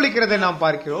எதிரொலிக்கிறதை நாம்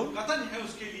பார்க்கிறோம்.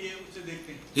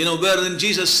 You know, wherein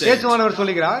Jesus said, இயேசுவானவர்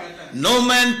சொல்கிறார், no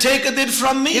man taketh it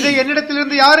from me. இதை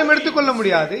என்னிடத்திலிருந்து யாரும் எடுத்துக்கொள்ள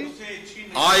முடியாது.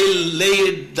 I lay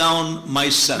it down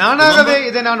myself. நானாகவே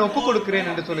இதை நான் ஒப்புக் கொடுக்கிறேன்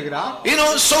என்று சொல்கிறார். You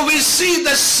know, so we see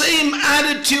the same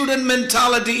attitude and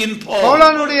mentality in Paul.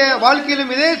 பவுலானுடைய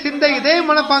வாழ்க்கையிலும் இதே சிந்தை, இதே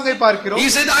மனப்பாங்கை பார்க்கிறோம். He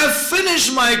said, I have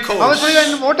finished my course. அவர்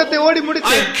சொல்கிறார், ஓட்டத்தை ஓடி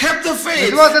முடித்தேன், I kept the faith.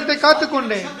 விசுவாசத்தை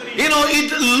காத்துக்கொண்டேன். You know,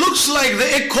 it looks like the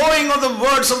echoing of the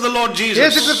words of the Lord Jesus.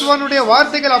 இயேசு கிறிஸ்துவினுடைய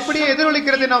வார்த்தைகள் அப்படியே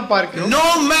எதிரொலிக்கிறதை நாம் பார்க்கிறோம். No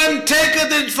man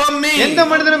taketh it from me. எந்த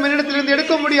மனிதனும் என்னிடத்திலிருந்து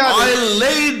எடுக்க முடியாது. I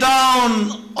lay down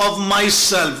of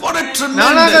myself. What a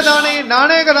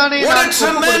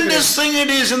tremendous thing it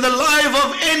is in the life of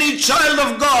any child of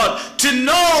God to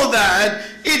know that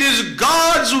it is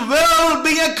God's will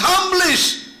being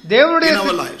accomplished in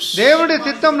our lives. தேவனுடைய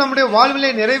சித்தம் நம்முடைய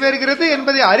வாழ்விலே நிறைவேறுகிறது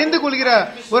என்பதை அறிந்து கொள்கிற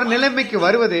ஒரு நிலைமைக்கு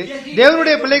வருவது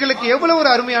தேவனுடைய பிள்ளைகளுக்கு எவ்வளவு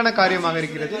ஒரு அருமையான காரியமாக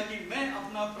இருக்கிறது.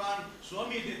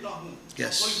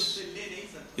 Yes.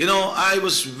 You know, I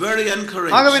was very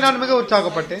encouraged. ஆகவே நான் மிக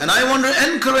உற்சாகப்பட்டேன். And I want to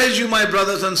encourage you, my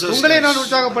brothers and sisters. உங்களை நான்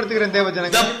உற்சாகப்படுத்துகிறேன் தேவ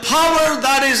ஜனங்களே. The power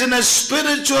that is in a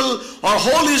spiritual or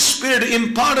Holy Spirit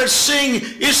imparted sing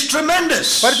is tremendous.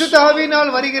 பரிசுத்த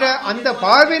ஆவியினால் வருகிற அந்த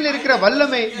பார்வையில் இருக்கிற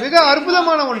வல்லமை மிக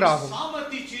அற்புதமான ஒன்றாகும்.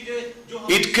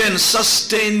 It can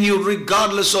sustain you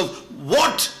regardless of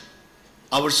what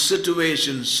our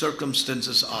situations,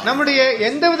 circumstances are. நம்முடைய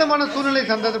எந்த விதமான சூழ்நிலை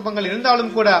சந்தர்ப்பங்கள்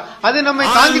இருந்தாலும் கூட அது நம்மை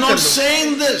தாங்கி செல்லும். I am not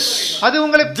saying this. அது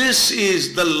உங்களை This is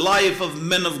the life of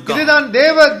men of God. இதுதான்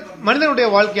தேவ மனிதனுடைய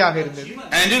வாழ்க்கையாக இருந்தது.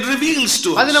 And it reveals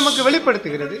to us அது நமக்கு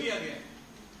வெளிப்படுத்துகிறது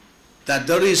that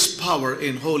there is power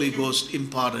in Holy Ghost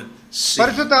imparted.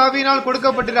 பரிசுத்த ஆவியினால்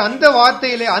கொடுக்கப்பட்டிருக்கிற அந்த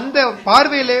வார்த்தையிலே, அந்த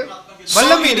பார்வையிலே So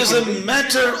it is a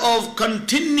matter of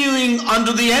continuing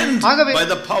unto the end by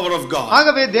the power of God.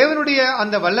 ஆகவே தேவனுடைய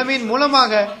அந்த வல்லமையின்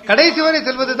மூலமாக கடைசி வரை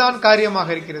செல்வதுதான் காரியமாக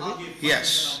இருக்கிறது. Yes,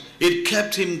 it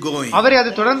kept him going. அவரை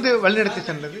அது தொடர்ந்து வழிநடத்தி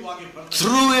சென்றது.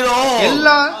 Through it all,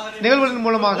 எல்லா நிகழ்வுகளின்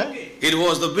மூலமாக it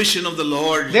was the vision of the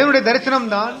Lord. தேவனுடைய தரிசனம்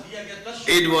தான்,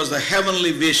 it was the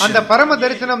heavenly vision. அந்த பரம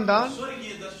தரிசனம் தான்.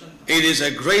 It is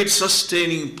a great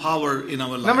sustaining power in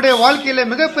our life. நம்முடைய வாழ்க்கையிலே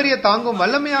மிகப்பெரிய தாங்கும்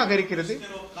வல்லமையாக இருக்கிறது.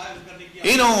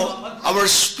 You know, our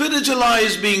spiritual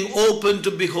eyes being open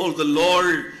to behold the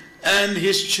Lord and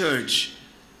His church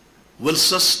will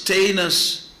sustain us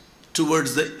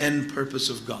towards the end purpose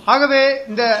of God. ஆகவே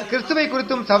இந்த கிறிஸ்துவை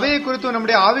குறித்தும் சபையை குறித்தும்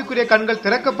நம்முடைய ஆவிக்குரிய கண்கள்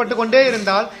திறக்கப்பட்டு கொண்டே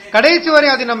இருந்தால் கடைசி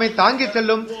வரை அது நம்மை தாங்கி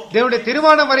செல்லும், தேவனுடைய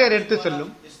திருவானம் வரை அதை எடுத்து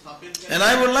செல்லும். And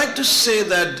I would like to say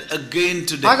that again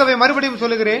today. ஆகவே மறுபடியும்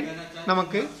சொல்லுகிறேன்,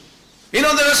 நமக்கு You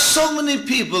know, there are so many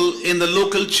people in the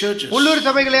local churches. உள்ளூர்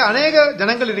சபைகளே अनेक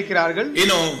ஜனங்கள் இருக்கிறார்கள். You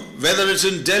know, whether it's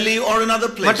in Delhi or in other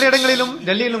places. மற்ற இடங்களிலும்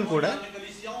டெல்லியிலும் கூட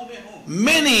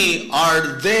many are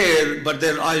there but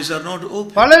their eyes are not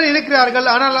open. பலர் இருக்கிறார்கள்,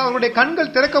 ஆனால் அவர்களுடைய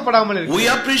கண்கள் திறக்கப்படாமல் இருக்கிறது. We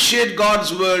appreciate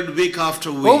God's word week after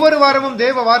week. ஒவ்வொரு வாரமும்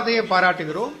தேவ வார்த்தையை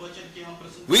பாராட்டுகிறோம்.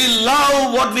 We love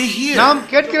what we hear. நாம்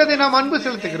கேட்கிறதை நாம் அன்பு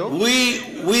செலுத்துகிறோம்.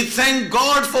 We thank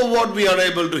God for what we are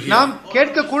able to hear. நாம்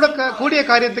கேட்க கூடிய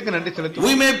காரியத்துக்கு நன்றி செலுத்துவோம்.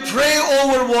 We may pray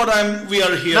over what we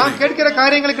are hearing. நாம் கேட்கிற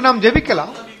காரியங்களுக்கு நாம்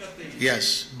ஜெபிக்கலாம். Yes,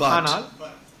 but ஆனால்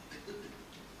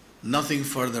nothing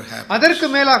further happens. அதற்கு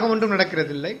மேலாக ஒன்றும்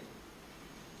நடக்கிறதில்லை.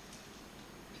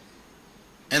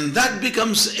 And that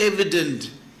becomes evident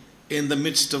in the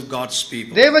midst of God's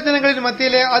people. தேவ ஜனங்களின்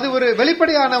மத்தியிலே அது ஒரு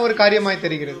வெளிப்படையான ஒரு காரியமாய்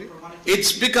தெரிகிறது. It's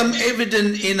become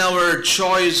evident in our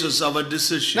choices, our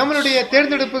decisions. நம்மளுடைய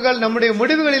தேர்ந்தெடுப்புகள், நம்முடைய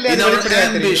முடிவுகளிலே அது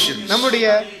வெளிப்படையாக தெரிகிறது. நம்முடைய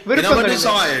விருப்பங்களிலே,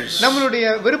 நம்மளுடைய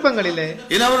விருப்பங்களிலே,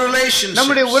 in our relationships,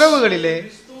 நம்முடைய உறவுகளிலே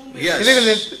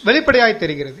இவைகளில் வெளிப்படையாக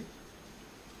தெரிகிறது.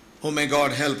 Oh, may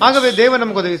God help us. ஆகவே தேவன்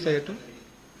நமக்கு உதவி செய்யட்டும்.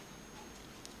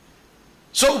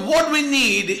 So what we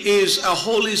need is a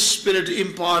Holy Spirit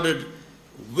imparted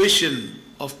vision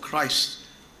of Christ,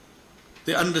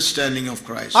 the understanding of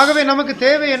Christ. ஆகவே நமக்கு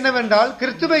தேவை என்னவென்றால்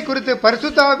கிறிஸ்துவை குறித்து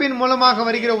பரிசுத்த ஆவியின் மூலமாக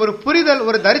வருகிற ஒரு புரிதல்,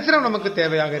 ஒரு தரிசனம் நமக்கு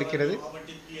தேவையாக இருக்கிறது.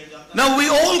 Now we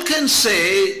all can say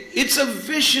it's a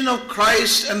vision of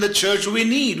Christ and the church we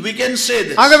need. We can say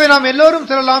this. ஆகவே நாம் எல்லோரும்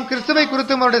சொல்லலாம், கிறிஸ்துவை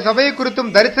குறித்தும் அவருடைய சபையை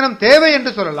குறித்தும் தரிசனம் தேவை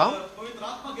என்று சொல்லலாம்.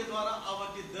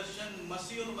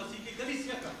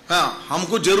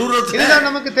 हमको जरूरत है. இதுதான்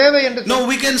நமக்கு தேவை என்று No,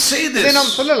 we can say this. இதை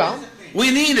நாம் சொல்லலாம். We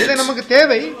need it. இது நமக்கு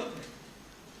தேவை.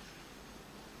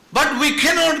 But we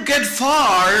cannot get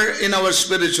far in our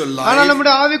spiritual ஆனால் life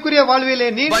நம்முடைய ஆவிக்குரிய வாழ்விலே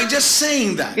by just saying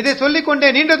that. இதை சொல்லிக்கொண்டே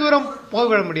நீண்ட தூரம் போக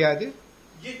முடியாது.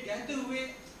 ये कहते हुए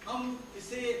हम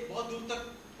इसे बहुत दूर तक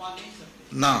पा नहीं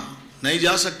सकते. ना, नहीं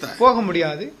जा सकता है. போக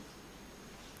முடியாது.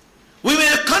 We may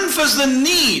confess the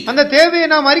need, அந்த தேவையை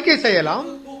நாம் அறிக்கை செய்யலாம்.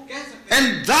 वो कह सकते and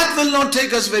that will not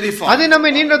take us very far. அது நம்மை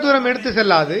நீண்ட தூரம் எடுத்து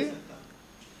செல்லாது.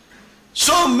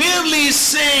 So merely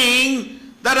saying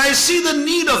that I see the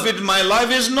need of it in my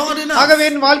life is not enough. ஆகவே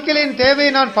என் வாழ்க்கையிலே என்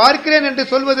தேவையை நான் பார்க்கிறேன் என்று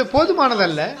சொல்வது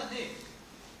போதுமானதல்ல.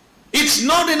 It's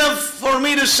not enough for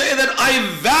me to say that I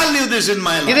value this in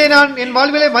my இதை life. நான் என்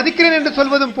வாழ்விலே மதிக்கிறேன் என்று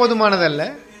சொல்வதும் போதுமானதல்ல.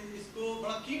 इसको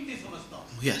बड़ा कीमती समझता हूँ.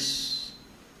 Yes.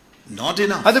 Not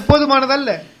enough. அது போதுமானதல்ல.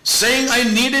 Saying I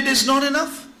need it is not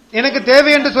enough. எனக்கு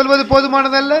தேவை என்று சொல்வது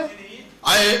போதுமானதல்ல.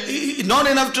 Not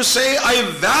enough to say I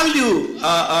value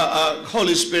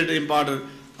Holy Spirit imparted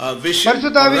vision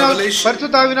or revelation.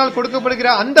 பரிசுத்தாவினால் கொடுக்கப்படுகிற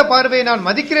அந்த பார்வையை நான்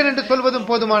மதிக்கிறேன் என்று சொல்வதும்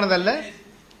போதுமானதல்ல.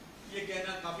 ये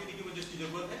कहना काफी नहीं कि मुझे इसकी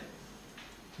जरूरत है.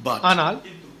 But ஆனால்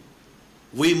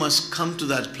we must come to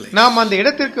that place. நாம் அந்த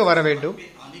இடத்திற்கு வர வேண்டும்.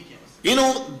 आने की आवश्यकता. You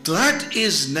know, that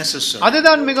is necessary.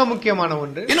 அதுதான் மிக முக்கியமான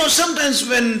ஒன்று. You know, sometimes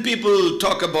when people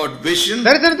talk about vision,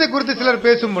 தரிசனத்தை குறித்து சிலர்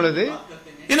பேசும் பொழுது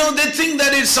you know, they think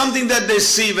that it's something that they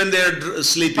see when they are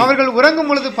sleeping. அவர்கள் உறங்கும்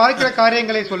பொழுது பார்க்கிற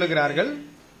காரியங்களை சொல்லுகிறார்கள்.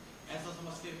 ऐसा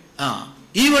समझते हैं.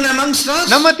 Even amongst us,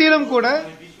 நம்ம மத்தியிலும் கூட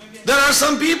there are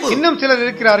some people. இன்னும் சிலர்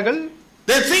இருக்கிறார்கள்.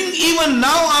 They think even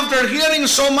now after hearing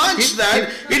so much that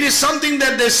it is something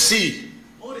that they see.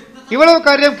 இவ்வளவு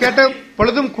காரியம் கேட்ட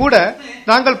பொழுதும் கூட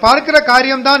நாங்கள் பார்க்கிற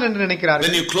காரியம்தான் என்று நினைக்கிறார்கள்.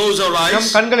 When you close our நம்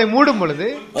eyes கண்களை மூடும் பொழுது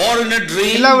or in a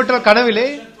dream, இல்லாவிட்டால் கனவிலே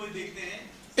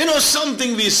you know,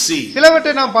 something we see.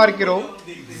 சிலவற்றை நாம் பார்க்கிறோம்.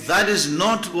 That is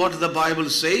not what the Bible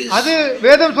says. அது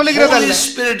வேதம் சொல்லுகிறது Holy அல்ல.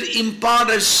 Spirit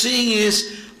imparted seeing is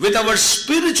with our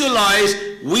spiritual eyes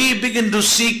we begin to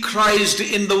see Christ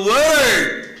in the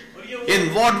Word, in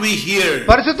what we hear.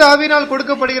 பரிசுத்த ஆவியினால்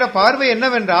கொடுக்கப்படுகிற பார்வை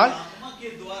என்னவென்றால் आत्मा के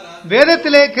द्वारा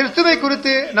வேதத்திலே கிறிஸ்துவை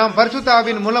குறித்து நாம் பரிசுத்த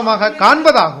ஆவியின் மூலமாக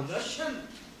காண்பதாகும்.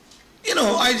 You know,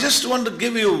 I just want to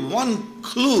give you one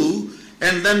clue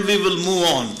and then we will move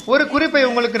on. ஒரு குறிப்பை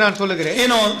உங்களுக்கு நான் சொல்லுகிறேன். You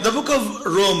know, the book of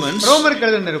Romans, ரோமருக்கு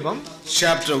எழுதின நிருபம்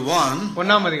chapter 1.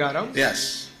 1ஆம் அதிகாரம். Yes.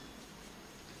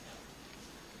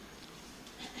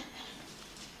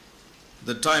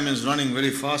 The time is running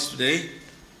very fast today.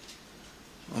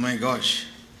 Oh my gosh.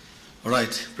 All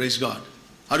right, praise God.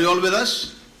 Are you all with us?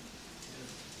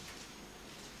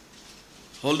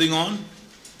 Holding on?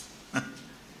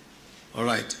 All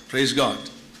right, praise God.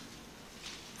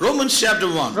 Romans chapter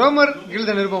 1. ரோமர்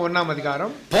எழுதின நிருபம் 1ஆம்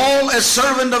அதிகாரம். Paul, a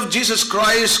servant of Jesus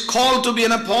Christ, called to be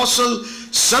an apostle,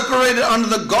 separated under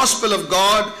the gospel of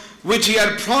God, which he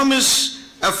had promised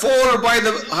afore by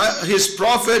his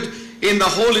prophet in the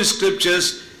Holy Scriptures,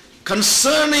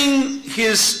 concerning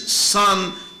his Son,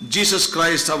 Jesus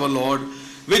Christ our Lord,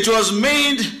 which was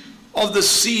made of the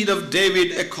seed of David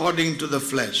according to the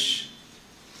flesh,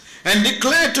 and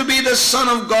declared to be the Son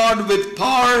of God with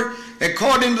power,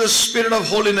 according to the Spirit of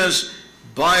holiness,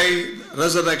 by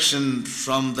resurrection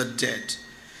from the dead.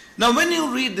 Now when you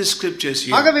read the scriptures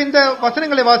here, ஆகவே இந்த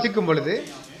வசனங்களை வாசிக்கும் பொழுது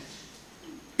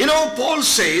you know, Paul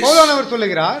says, பவுலானவர்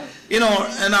சொல்லுகிறார், you know,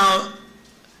 in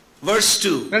verse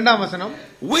 2, 2ஆம் வசனம்,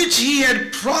 which he had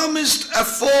promised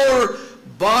afore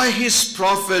by his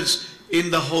prophets in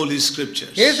the Holy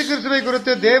Scriptures. இயேசு கிறிஸ்துவை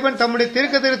குறித்து தேவன் தம்முடைய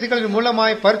தீர்க்கதரிசிகளின்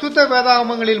மூலமாய் பரிசுத்த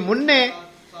வேதாகமங்களில் முன்னே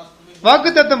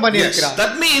வாக்குத்தத்தம் Yes, பண்ணியிருக்கிறார்.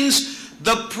 that means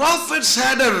the prophets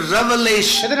had a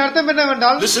revelation. இதன் அர்த்தம்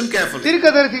என்னவென்றால் Listen carefully.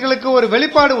 தீர்க்கதரிசிகளுக்கு ஒரு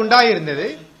வெளிப்பாடு உண்டாயிருந்தது.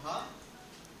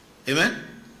 Amen.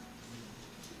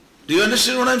 Do you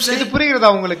understand what I'm இது saying?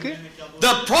 புரிகிறதா உங்களுக்கு?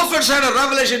 The prophets had a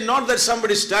revelation, not that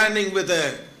somebody standing with a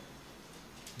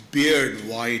beard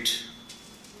white,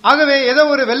 ஆகவே ஏதோ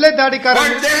ஒரு வெள்ளை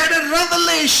தாடிக்காரன், but they had a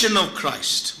revelation of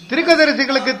Christ.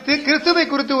 தீர்க்கதரிசிகளுக்கு கிறிஸ்துவை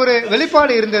குறித்து ஒரு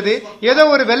வெளிப்பாடு இருந்தது. ஏதோ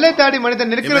ஒரு வெள்ளை தாடி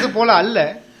மனிதன் இருக்கிறது போல அல்ல.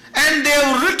 And they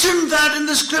have written that in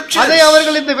the scriptures, அதை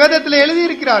அவர்கள் இந்த வேதத்தில் எழுதி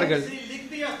இருக்கிறார்கள்.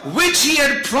 which he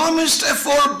had promised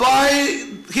afore by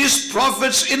his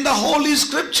prophets in the Holy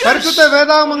Scriptures. பரிசுத்த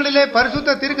வேதாகமங்களிலே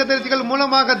பரிசுத்த தீர்க்கதரிசிகள்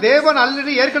மூலமாக தேவன்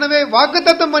ஆல்ரெடி ஏற்கனவே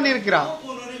வாக்குத்தத்தம் பண்ணியிருக்கிறார்.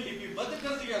 उन्होंने लिपिबद्ध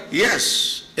कर दिया. Yes.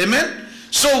 Amen.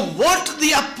 So what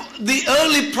the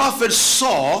early prophets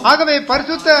saw, ஆகவே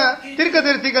பரிசுத்த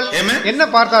தீர்க்கதரிசிகள் Amen. என்ன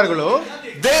பார்த்தார்களோ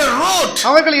they wrote.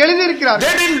 அவர்கள் எழுதி இருக்கிறார்கள்.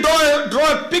 They didn't draw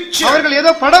a picture. அவர்கள்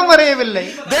ஏதோ படம் வரையவில்லை.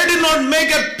 They did not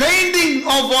make a painting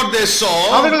of what they saw.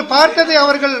 அவர்கள் பார்த்ததை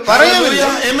அவர்கள் வரையவில்லை.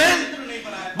 Hallelujah. Amen.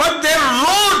 But they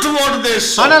wrote what they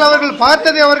saw. ஆனால் அவர்கள்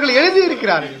பார்த்ததை அவர்கள் எழுதி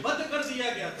இருக்கிறார்கள். बद्ध कर दिया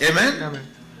गया. Amen. Amen.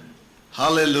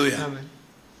 Hallelujah. Amen.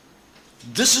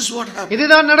 This is what happened.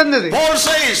 இதுதான் நடந்தது. Paul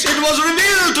says it was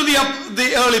revealed to the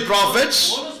early prophets.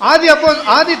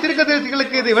 ஆதி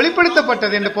தீர்க்கதரிசிகளுக்கு இது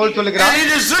வெளிப்படுத்தப்பட்டது என்று பவுல் சொல்கிறார். And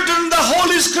it is written in the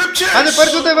holy scriptures. அது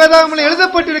பரிசுத்த வேதாகமத்தில்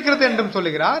எழுதப்பட்டிருக்கிறது என்றும்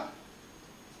சொல்கிறார்.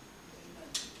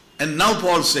 And now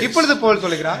Paul says, இப்பொழுது பவுல்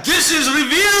சொல்கிறார், this is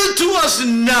revealed to us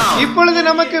now. இப்பொழுது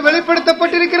நமக்கு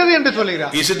வெளிப்படுத்தப்பட்டிருக்கிறது என்று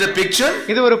சொல்கிறார். Is it a picture?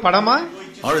 இது ஒரு படமா?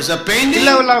 Or is it a painting?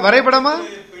 இல்ல ஒரு வரைபடமா?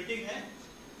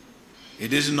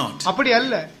 It is not. அப்படி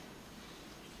அல்ல.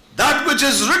 That which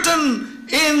is written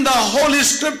in the holy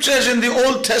scriptures in the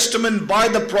Old Testament by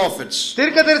the prophets.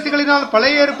 தீர்க்கதரிசிகளினால்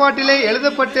பழைய ஏற்பாட்டிலே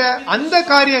எழுதப்பட்ட அந்த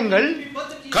காரியங்கள்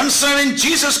concerning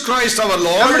Jesus Christ our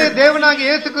Lord, நம்முடைய தேவனாகிய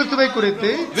இயேசு கிறிஸ்துவை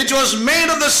குறித்து, which was made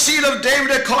of the seed of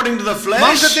David according to the flesh,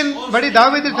 மாம்சத்தின்படி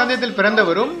தாவீதின் சந்ததியில்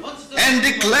பிறந்தவரும், and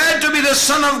declared to be the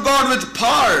Son of God with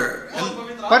power,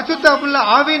 பரிசுத்த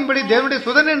ஆவியின்படி தேவனுடைய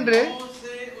சுதன் என்று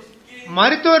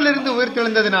மரித்தோரிலிருந்து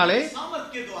உயிர்த்தெழுந்ததினாலே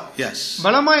yes,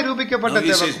 பலமாய் ரூபிக்கப்பட்ட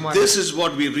தேவகுமாரன். This is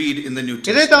what we read in the New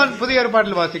Testament. இதைதான் புதிய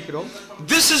ஏற்பாட்டில் வாசிக்கிறோம்.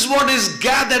 This is what is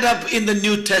gathered up in the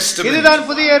New Testament. இதுதான்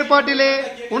புதிய ஏற்பாட்டிலே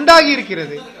உண்டாகி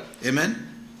இருக்கிறது. Amen.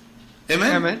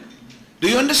 Amen. Amen. Do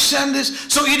you understand this?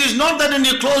 So it is not that when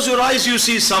you close your eyes you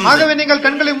see something. ஆகவே நீங்கள்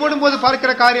கண்களை மூடும்போது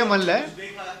பார்க்கிற காரியம் அல்ல.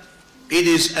 It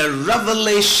is a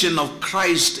revelation of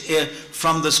Christ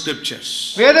from the scriptures.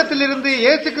 வேதத்திலிருந்து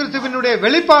இயேசு கிறிஸ்துவினுடைய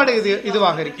வெளிப்பாடு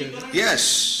இதுவாக இருக்கிறது. Yes.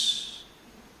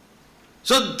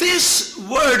 So these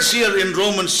words here in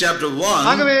Romans chapter 1,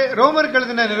 ஆகவே ரோமருக்கு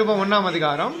எழுதின நிருபம் 1ஆம்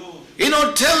அதிகாரம்,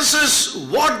 tells us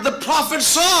what the prophets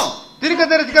saw.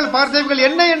 தீர்க்கதரிசிகள் பார்த்தவைகள்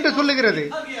என்ன என்று சொல்லுகிறது.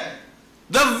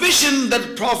 The vision that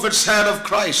prophets had of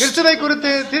Christ. கிறிஸ்துவை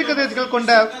குறித்து தீர்க்கதரிசிகள்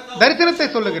கொண்ட தரிசனத்தை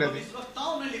சொல்லுகிறது.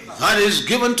 That is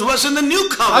given to us in the new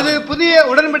covenant. அது புதிய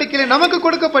உடன்படிக்கையிலே நமக்கு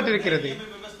கொடுக்கப்பட்டிருக்கிறது.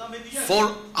 For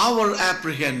our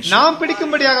apprehension. நாம்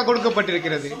பிடிக்கும்படியாக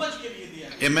கொடுக்கப்பட்டிருக்கிறது.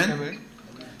 Amen.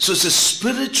 So it's a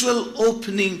spiritual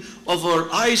opening of our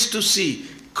eyes to see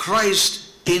Christ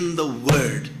in the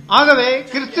word. ஆகவே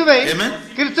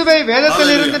கிறிஸ்துவை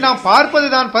வேதத்திலிருந்து நாம்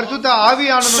பார்ப்பதுதான் பரிசுத்த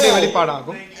ஆவியானவருடைய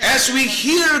வெளிப்பாடாகும். As we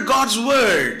hear God's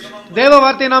word, தேவ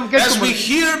வார்த்தையை நாம் கேட்கும் பொழுது, as we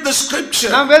hear the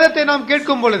scripture, நாம் வேதத்தை நாம்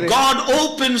கேட்கும் பொழுது, God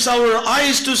opens our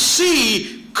eyes to see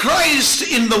Christ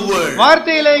in the word.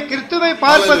 வார்த்தையிலே கிறிஸ்துவை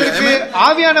பார்ப்பதற்கு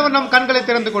ஆவியானவர் நம் கண்களை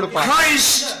திறந்து கொடுப்பார்.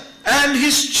 Christ and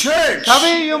his church.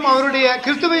 சபையையும் அவருடைய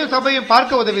கிறிஸ்துவையும் சபையையும்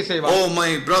பார்க்க உதவி செய்வார். Oh my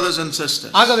brothers and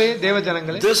sisters. ஆகவே தேவ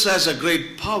ஜனங்களே, this has a great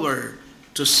power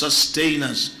to sustain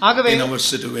us in our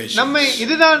situation. நம்மை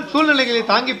இதுதான் சூழ்நிலைகளை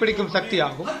தாங்கி பிடிக்கும்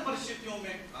சக்தியாகும்.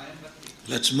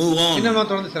 Let's move on. இன்னும் நாம்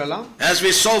தொடர்ந்து செல்லலாம். As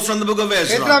we saw from the book of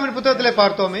Ezra, எஸ்ராவின் புத்தகத்திலே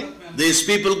பார்த்தோமே, these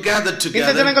people gathered together,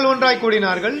 இந்த ஜனங்கள் ஒன்றாய்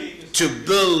கூடினார்கள், to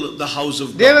build the house of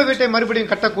God. தேவ வீட்டை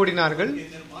மறுபடியும் கட்ட கூடினார்கள்.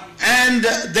 And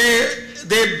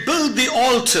they built the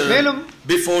altar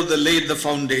before they laid the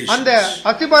foundation. அந்த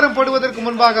அஸ்திபாரம் போடுவதற்கு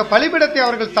முன்பாக பலிபீடத்தை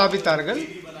அவர்கள் ஸ்தாபித்தார்கள்.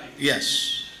 Yes,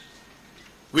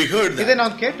 we heard that. இதை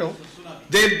நாம் கேட்டோம்.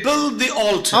 They built the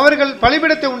altar, அவர்கள்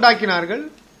பலிபீடத்தை உண்டாக்கினார்கள்,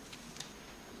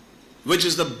 which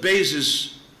is the basis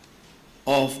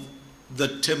of the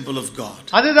temple of God.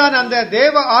 அதுதான் அந்த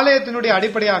தேவ ஆலயத்தினுடைய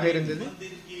அடிப்படையாக இருந்தது.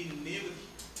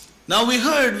 Now we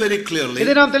heard very clearly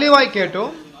இதை நாம் தெளிவாய்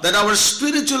கேட்டோம், that our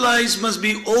spiritual eyes must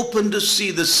be open to see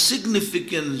the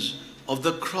significance of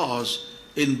the cross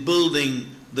in building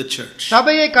the church.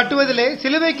 சபையை கட்டுவதிலே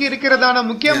சிலுவைக்கு இருக்கிறதான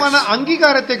முக்கியமான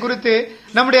அங்கீகாரத்தை குறித்து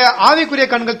நம்முடைய ஆவிக்குரிய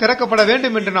கண்கள் திறக்கப்பட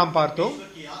வேண்டும் என்று நாம் பார்த்தோம்.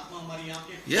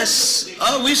 Yes,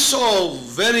 we saw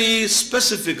very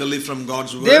specifically from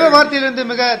God's word. தேவ வார்த்தையிலிருந்து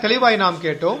மிக தெளிவாய் நாம்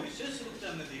கேட்டோம்.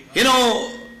 You know,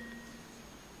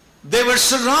 they were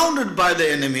surrounded by the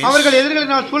enemies. அவர்கள்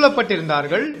எதிரிகளினால்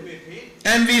சூழப்பட்டிருந்தார்கள்.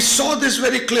 And we saw this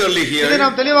very clearly here. இதை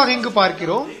நாம் தெளிவாக இங்கு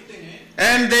பார்க்கிறோம்.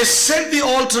 And they set the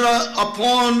altar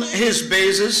upon his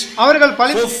bases.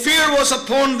 For fear was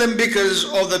upon them because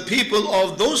of the people of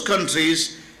those countries,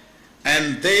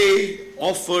 and they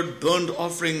offered burnt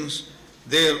offerings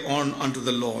thereon unto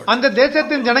the Lord. அந்த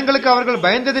தேசத்தின் ஜனங்களுக்கு அவர்கள்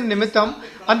பயந்ததின் நிமித்தம்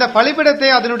அந்த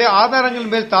பலிபீடத்தை அதனுடைய ஆதாரங்கள்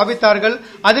மேல் ஸ்தாபித்தார்கள்,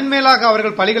 அதன் மேலாக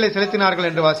அவர்கள் பலிகளை செலுத்தினார்கள்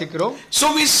என்று வாசிக்கிறோம். So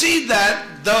we see that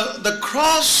the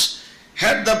cross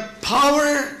had the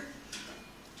power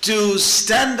to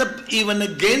stand up even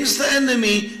against the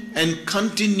enemy and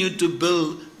continue to build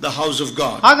the house of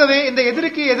God. ஆகவே இந்த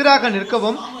எதிரிக்கு எதிராக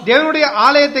நிற்கவும் தேவனுடைய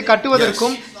ஆலயத்தை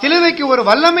கட்டுவதற்கும் சிலுவைக்கு ஒரு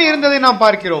வல்லமை இருந்ததை நாம்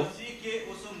பார்க்கிறோம்.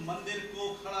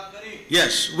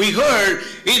 Yes, we heard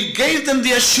it gave them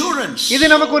the assurance. இது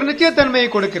நமக்கு ஒரு நிச்சயத்தன்மையை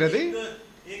கொடுக்கிறது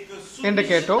என்று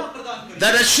கேட்டோம்.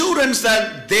 That assurance that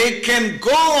they can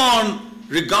go on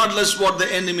regardless what the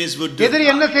enemies would do. எதிரி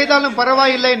என்ன செய்தாலும்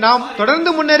பரவாயில்லை, நாம் தொடர்ந்து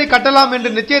முன்னேறி கட்டலாம் என்ற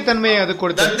நிச்சயத்தன்மையை அது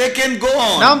கொடுத்தது. That they can go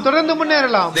on. நாம் தொடர்ந்து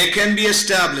முன்னேறலாம். They can be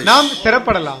established. நாம்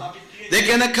ஸ்திரப்படலாம். They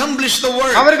can accomplish the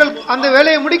work அவர்கள் அந்த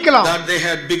வேலையை முடிக்கலாம், that they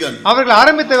had begun. அவர்கள்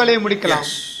ஆரம்பித்த வேலையை முடிக்கலாம்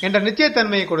Yes. என்ற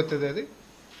நிச்சயத்தன்மையை கொடுத்தது அது.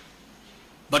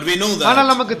 But we know ஆனால்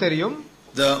that நமக்கு தெரியும்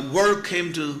the work came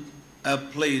to a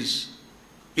place,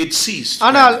 it ceased.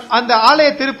 ஆனால் அந்த ஆலய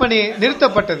திருப்பணி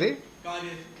நிறுத்தப்பட்டது. कार्य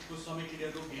कुछ समय के लिए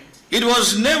रुक गया। It was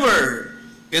never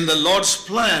in the Lord's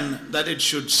plan that it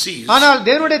should cease. ஆனால்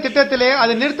தேவனுடைய திட்டத்திலே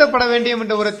அது நிறுத்தப்பட வேண்டும்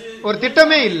என்ற ஒரு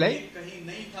திட்டமே இல்லை. कहीं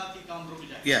नहीं था कि काम रुक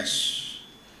जाए। Yes.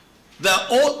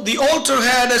 The altar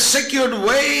had a secured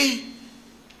way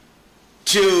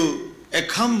to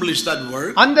accomplish that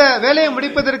work. அந்த வேலையை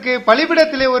முடிப்பதற்கு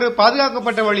பலிபீடத்திலே ஒரு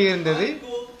பாதுகாக்கப்பட்ட வழி இருந்தது.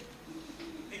 को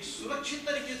एक सुरक्षित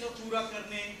तरीके से पूरा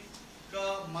करने का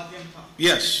माध्यम था।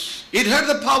 Yes. It had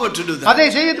the power to do அதை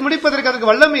that. செய்து முடிப்பதற்கு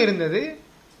அதுக்கு வல்லமை இருந்தது.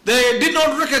 They did not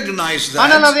recognize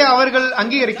ஆனால் that. அதை அவர்கள்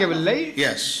அங்கீகரிக்கவில்லை,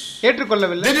 Yes.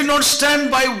 ஏற்றுக்கொள்ளவில்லை. They did not stand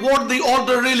by what the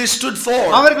altar really stood for.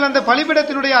 அவர்கள் அந்த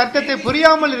பலிபீடத்தினுடைய அர்த்தத்தை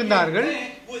புரியாமல் இருந்தார்கள்.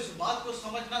 वो इस बात को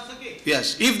समझ ना सके। Yes.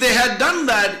 If they had done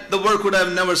that, the work would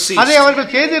have never அதை ceased. அவர்கள்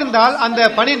செய்திருந்தால் அந்த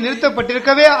பணி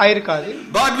நிறுத்தப்பட்டிருக்கவே ஆயிருக்காது.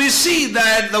 But we see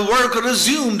that the work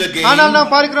resumed ஆனால் again.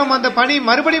 நாம் பார்க்கிறோம் அந்த பணி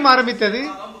மறுபடியும் ஆரம்பித்தது.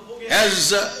 As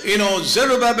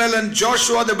Zerubbabel and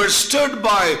Joshua, they were stirred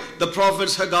by the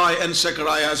prophets Haggai and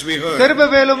Zechariah, as we heard.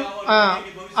 செருபவேலும்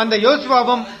அந்த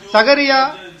யோசுவாவும் சகரியா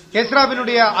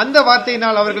எஸ்ராவினுடைய அந்த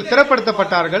வார்த்தையினால் அவர்கள்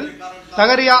திறப்படுத்தப்பட்டார்கள்.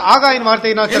 சகரியா ஆகாயின்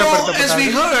வார்த்தையினால் As we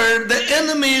திறப்படுத்தப்பட்டார்கள். heard, the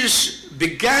enemies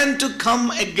began to come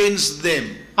against them.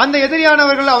 அந்த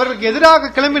எதிரியானவர்கள் அவர்களுக்கு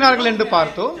எதிராக கிளம்பினார்கள் என்று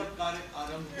பார்த்தோம்.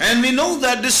 And we know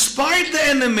that despite the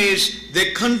enemies, they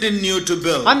continue to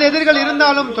build. அந்த எதிரிகள்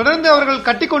இருந்தாலும் தொடர்ந்து அவர்கள்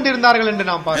கட்டிக் கொண்டிருந்தார்கள் என்று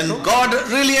நாம் And பார்த்தோம். God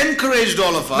really encouraged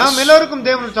all of நாம் us. எல்லோருக்கும்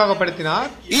தேவன் உற்சாகப்படுத்தினார்.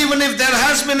 Even if there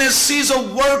has been a cease of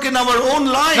work in our own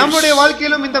நம்முடைய lives,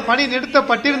 வாழ்க்கையிலும் இந்த பணி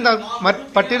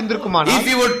நிறுத்தப்பட்டிருந்திருக்குமானால், if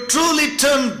we would truly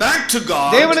turn back to God,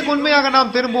 தேவனுக்கு உண்மையாக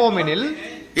நாம் திரும்புவோம் எனில்,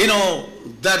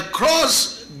 that cross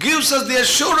gives us the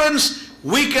assurance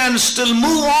we can still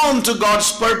move on to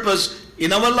God's purpose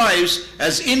in our lives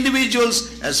as individuals,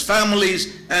 as families,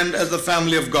 and as the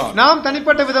family of God. நாம்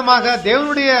தனிப்பட்ட விதமாக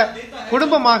தேவனுடைய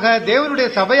குடும்பமாக தேவனுடைய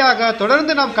சபையாக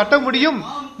தொடர்ந்து நாம் கட்ட முடியும்,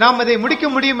 நாம் அதை முடிக்க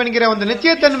முடியும் என்கிற அந்த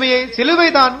நிச்சயத்தன்மையை சிலுவை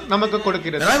தான் நமக்கு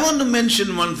கொடுக்கிறது. And I want to mention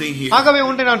one thing here. ஆகவே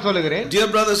ஒன்றை நான் சொல்லுகிறேன், Dear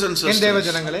brothers and என் தேவ sisters,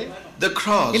 ஜனங்களே, the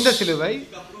cross இந்த சிலுவை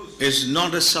is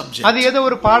not a subject. அது ஏதோ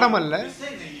ஒரு பாடம் அல்ல,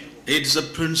 It's a இது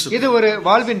principle ஒரு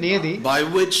வாழ்வின் நியதி. by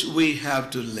which we have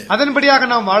to live. அதன்படியாக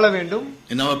நாம் வாழ வேண்டும்.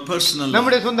 In our personal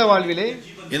நம்முடைய life, சொந்த வாழ்விலே,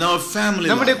 in our family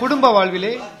நம்முடைய life. குடும்ப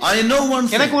வாழ்விலே. I know one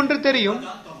எனக்கு thing, ஒன்று தெரியும்,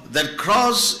 that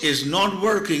cross is not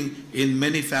working in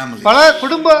many families. பல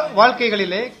குடும்ப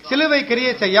வாழ்க்கைகளிலே சிலுவை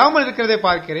கிரியை செய்யாமல் இருக்கிறதை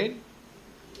பார்க்கிறேன்.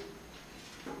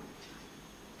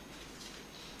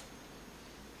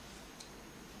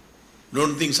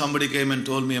 Don't think somebody came and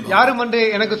told me about யாரும் வந்து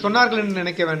எனக்கு சொன்னார்கள் என்று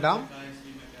நினைக்க வேண்டாம். it.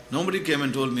 Nobody came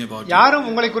and told me about it. யாரும்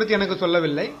உங்களை குறித்து எனக்கு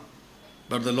சொல்லவில்லை.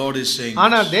 But the Lord is saying,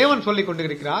 ஆனால் தேவன் சொல்லிக்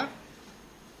கொண்டிருக்கிறார்.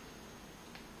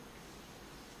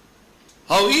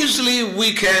 how easily we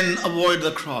can avoid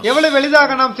the cross. எவ்வளவு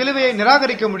எளிதாக நாம் சிலுவையை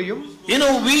நிராகரிக்க முடியும்,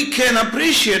 We can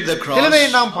appreciate the சிலுவையை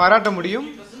cross. நாம் பாராட்ட முடியும்,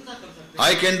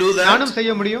 I can do நானும் that.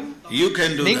 செய்ய முடியும், You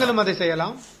can do நீங்களும் that. அதை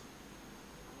செய்யலாம்.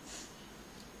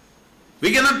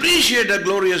 We can appreciate a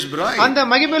glorious bride. அந்த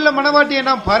மகிமையுள்ள மணவாட்டியை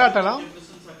நாம் பாராட்டலாம்.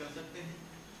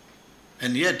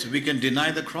 And yet we can deny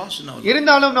the cross in our life.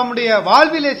 இருந்தாலும் நம்முடைய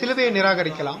வாழ்விலே சிலுவையை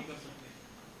நிராகரிக்கலாம்.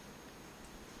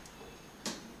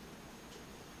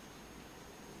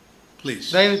 Please.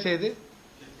 தயவு செய்து,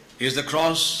 Is the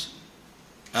cross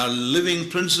a living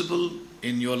principle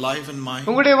in your life and mine?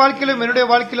 உங்களுடைய வாழ்க்கையிலும் என்னுடைய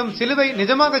வாழ்க்கையிலும் சிலுவை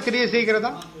நிஜமாக கிரியை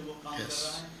செய்கிறதா? Yes.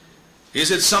 Is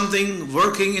it something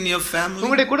working in your family?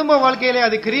 உங்களுடைய குடும்ப வாழ்க்கையிலே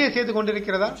அது கிரியை செய்து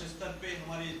கொண்டிருக்கிறதா? स्तर पे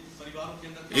हमारे परिवारों के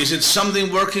अंदर Is it something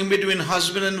working between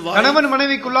husband and wife? கணவன்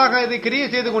மனைவிக்குள்ளாக இது கிரியை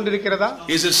செய்து கொண்டிருக்கிறதா?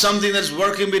 Is it something that's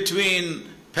working between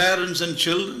parents and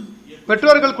children?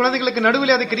 பெற்றோர்கள் குழந்தைகளுக்கு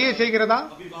நடுவில் அது கிரியை செய்கிறதா?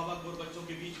 अभिभावक और बच्चों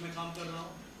के बीच में काम कर रहा हूँ।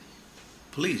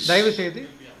 Please. தயவு செய்து,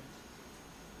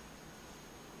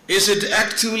 Is it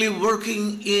actively working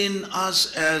in us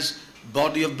as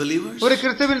body of believers? ஒரு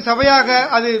கிறிஸ்துவின் சபையாக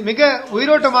அது மிக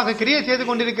உயிரோட்டமாக கிரியை செய்து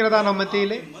கொண்டிருக்கிறதா நம்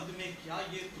மத்தியிலே? मध्य में क्या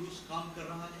ये क्रूस काम कर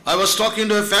रहा है? I was talking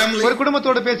to a family ஒரு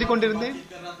குடும்பத்தோடு பேசிக் கொண்டிருந்தேன்.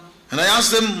 कर रहा था। and I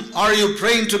asked them, are you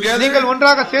praying together? நீங்கள்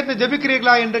ஒன்றாக சேர்ந்து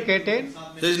ஜெபிக்கிறீர்களா என்று கேட்டேன்.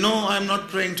 They said, no, I am not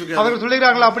praying together. அவர்கள்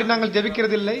சொல்கிறார்களா, அப்படி நாங்கள்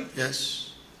ஜெபிக்கிறதில்லை. Yes.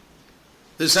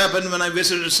 This happened when I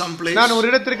visited some place. நான் ஒரு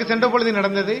இடத்திற்கு சென்ற பொழுது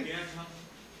நடந்தது.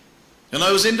 And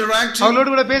I was interacting. அவர்களோடு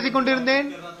கூட பேசிக் கொண்டிருந்தேன்.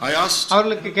 I asked,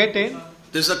 அவர்களுக்கு கேட்டேன்,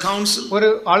 this is a counsel ஒரு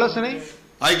ஆலோசனை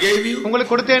I gave you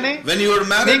உங்களுக்கு கொடுத்தேனே, when you were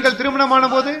married. நீங்கள் திருமணமான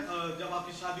போது जब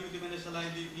आपकी शादी हुई थी मैंने सलाह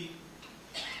दी थी।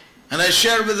 And I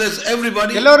shared with this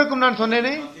everybody. எல்லோருக்கும் நான்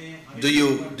சொன்னேனே, Do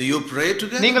you pray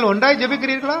together? நீங்கள் ஒன்றாய்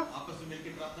ஜெபிக்கிறீர்களா? आपस में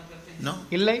मिलकर प्रार्थना करते हैं? No.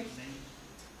 இல்லை.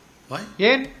 Why?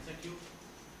 ஏன்? ऐसा क्यों?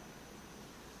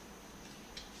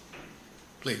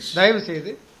 Please. தயவு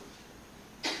செய்து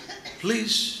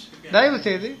Please. தயவு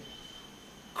செய்து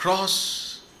Cross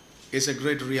is a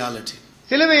great reality.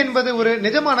 சிலுவை என்பது ஒரு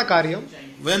நிஜமான காரியம்.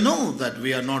 We know that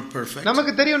we are not perfect.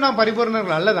 நமக்கு தெரியும் நாம்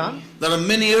பரிபூர்ணர்கள் அல்லதான். There are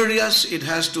many areas it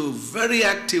has to very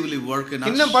actively work in us.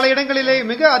 இன்னும் பல இடங்களிலே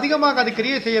மிக அதிகமாக அது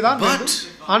கிரியை செய்யதான் வேண்டும்.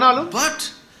 ஆனாலும் But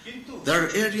there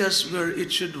are areas where it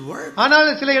should work.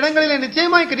 ஆனால் சில இடங்களிலே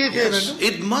நிச்சயமாய் கிரியை செய்ய Yes, வேண்டும்.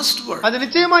 it must work. அது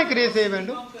நிச்சயமாய் கிரியை செய்ய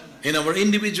வேண்டும். In our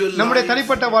individual நம்முடைய life,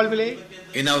 தனிப்பட்ட வாழ்விலே,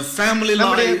 in our family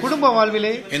நம்முடைய life, குடும்ப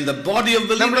வாழ்விலே, in the body of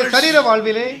நம்முடைய believers, சரீர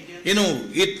வாழ்விலே,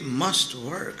 it must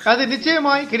work. அது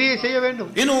நிச்சயமாய் கிரியை செய்ய வேண்டும்.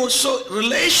 So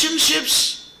relationships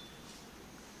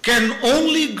can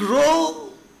only grow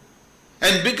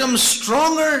and become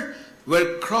stronger where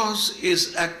cross is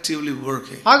actively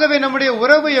working. ஆகவே நம்முடைய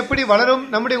உறவு எப்படி வளரும்,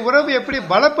 நம்முடைய உறவு எப்படி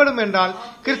பலப்படும் என்றால்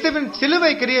கிறிஸ்துவின்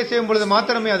சிலுவை கிரியை செய்யும் பொழுது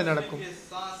மாத்திரமே அது நடக்கும்.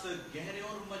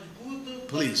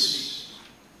 Please.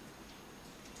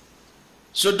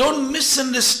 So don't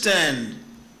misunderstand,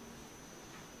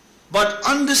 but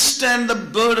understand the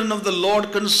burden of the Lord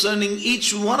concerning each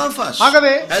one of us,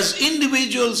 ஆகவே as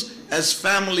individuals, as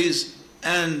families,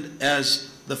 and as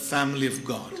the family of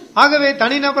God. ஆகவே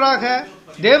தனிநபராக,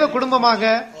 தேவ குடும்பமாக,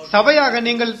 சபையாக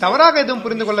நீங்கள் தவறாக எதுவும்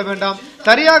புரிந்து கொள்ள வேண்டாம்.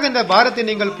 சரியாக இந்த பாரத்தை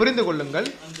நீங்கள் புரிந்து கொள்ளுங்கள்.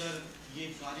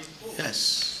 Yes.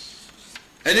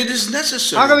 And it is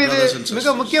necessary, ஆகவே இது brothers and மிக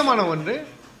sisters, முக்கியமான ஒன்று.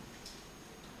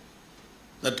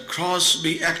 that cross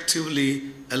be actively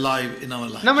alive in our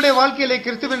life. நம்முடைய வாழ்க்கையிலே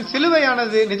கிறிஸ்துவின்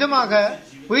சிலுவையானது நிஜமாக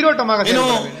உயிரோட்டமாக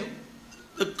செயல்பட வேண்டும்.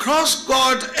 The cross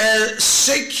got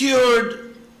secured,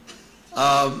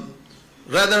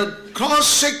 cross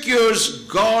secures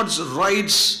God's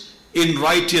rights in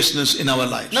righteousness in our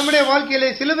lives. நம்முடைய வாழ்க்கையிலே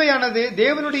சிலுவையானது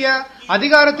தேவனுடைய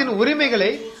அதிகாரத்தின்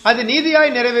உரிமைகளை அது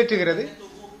நீதியாய் நிறைவேற்றுகிறது.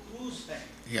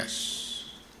 Yes.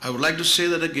 I would like to say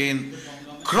that again.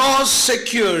 Cross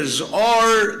secures or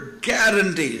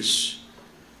guarantees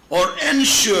or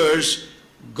ensures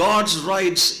God's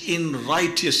rights in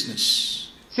righteousness.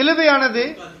 சிலுவையானது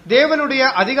தேவனுடைய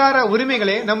அதிகார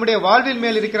உரிமைகளை, நம்முடைய வாழ்வில்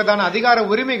மேல் இருக்கிறதான அதிகார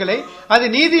உரிமைகளை அது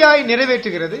நீதியாய்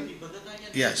நிறைவேற்றுகிறது.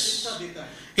 Yes.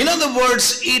 In other words,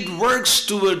 it works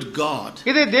toward God.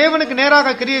 இது தேவனுக்கு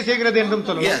நேராக கிரியை செய்கிறது என்றும்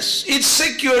சொல்லலாம். Yes, it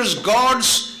secures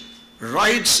God's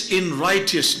rights in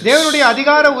righteousness. தேவனுடைய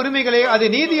அதிகார உரிமைகளை அது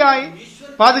நீதியாய்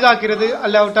பாதுகாக்கிறது,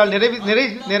 அல்லாவிட்டால்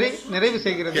நிறைவு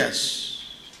செய்கிறது. Yes.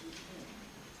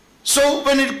 So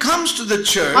when it comes to the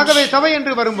church, ஆகவே சபை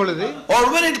என்று வரும் பொழுது, or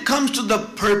when it comes to the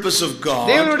purpose of God,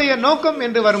 தேவனுடைய நோக்கம்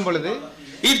என்று வரும் பொழுது,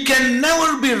 it can never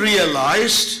be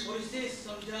realized,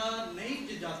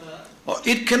 or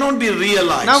it cannot be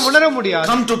realized, நாம் உணர முடியாது,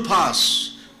 come to pass,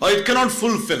 or it cannot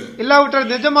fulfill, இல்லாவிட்டால்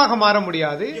நிஜமாக மாற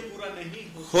முடியாது.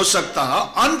 ho sakta hai,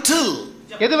 until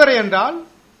எதுவரை என்றால்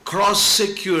cross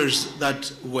secures that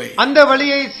way. அந்த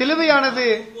வழியை சிலுவையானது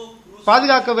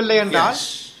பாதுகாக்கவில்லை என்றால்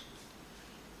Yes.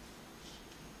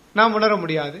 நாம் உணர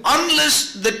முடியாது. Unless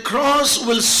the cross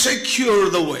will secure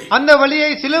the way. அந்த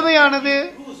வழியை சிலுவையானது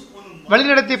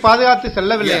வழிநடத்தி பாதுகாத்து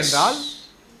செல்லவில்லை Yes. என்றால்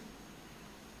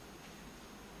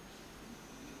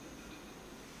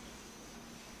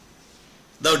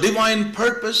The divine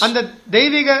purpose அந்த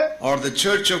தெய்வீக or the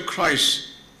church of Christ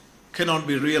cannot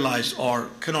be realized or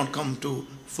cannot come to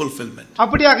fulfillment.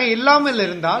 அப்படியாக இல்லாமல்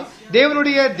இருந்தால்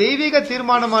தேவனுடைய தெய்வீக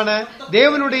தீர்மானமான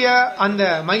தேவனுடைய அந்த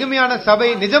மகிமையான சபை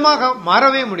நிஜமாக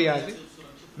மாறவே முடியாது.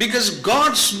 Because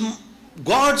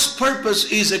God's purpose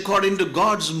is according to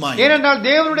God's mind. ஏனென்றால்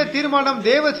தேவனுடைய தீர்மானம்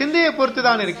தேவ சிந்தையை பொறுத்து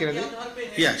தான் இருக்கிறது.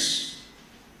 Yes.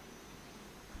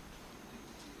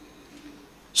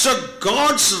 So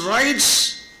God's rights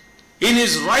in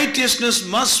His righteousness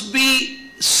must be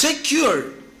secured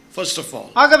first of all.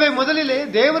 ஆகவே முதலிலே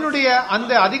தேவனுடைய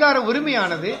அந்த அதிகார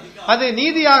உரிமையானது அது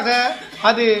நீதியாக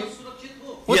அது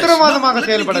உத்தரவாதமாக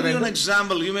செயல்பட Let me give you an வேண்டும்.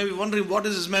 example. You may be wondering what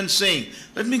is this man saying.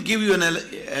 Let me give you an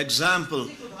example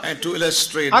to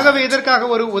illustrate. ஆகவே இதற்காக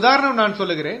ஒரு உதாரணம் நான்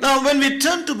சொல்லுகிறேன். Now when we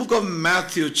turn to book of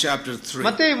Matthew chapter 3.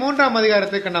 மத்தேயு 3ஆம்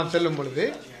அதிகாரத்துக்கு நாம் செல்லும் பொழுது,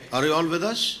 Are you all with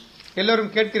us?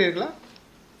 எல்லோரும் கேட்கிறீர்களா?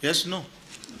 Yes, no.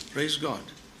 Praise God.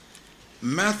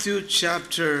 Matthew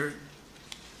chapter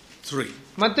 3.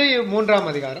 மத்தேயு 3ஆம்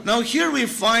அதிகாரம். Now here we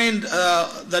find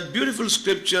that beautiful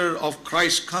scripture of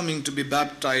Christ coming to be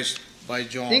baptized by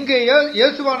John. இங்கே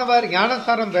இயேசுவானவர்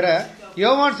ஞானஸ்நானம் பெற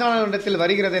யோவான் ஸ்நானனிடத்தில்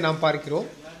வருகிறதை நாம் பார்க்கிறோம்.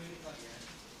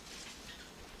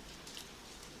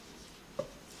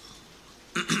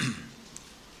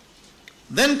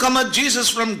 Then cometh Jesus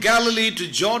from Galilee to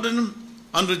Jordan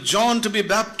unto John to be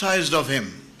baptized of him.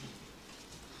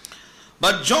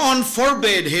 But John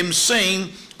forbade him, saying,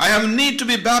 I have need to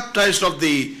be baptized of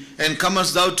thee, and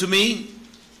comest thou to me?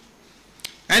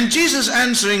 And Jesus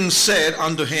answering said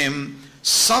unto him,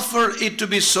 Suffer it to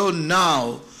be so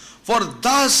now, for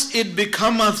thus it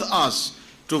becometh us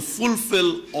to fulfill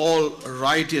all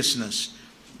righteousness.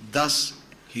 Thus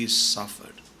he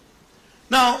suffered.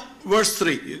 Now, verse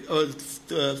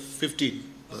 15.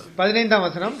 15ஆம்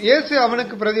வசனம். இயேசு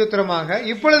அவனுக்கு பிரதியுத்தரமாக,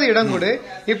 இப்பொழுது இடங்கொடு,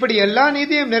 இப்படி எல்லா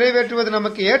நீதியையும் நிறைவேற்றுவது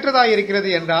நமக்கு ஏற்றதாய் இருக்கிறது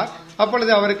என்றார்.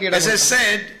 அப்பொழுது அவருக்கு இடம். As I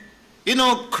said,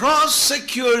 cross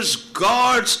secures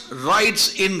God's rights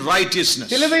in righteousness.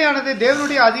 சிலுவையானது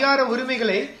தேவனுடைய அதிகார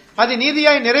உரிமைகளை அது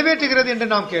நீதியாய் நிறைவேற்றுகிறது என்று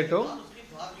நாம் கேட்டோம்.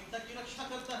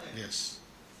 Yes.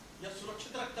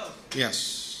 Yes.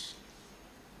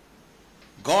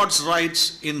 God's rights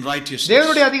in righteousness.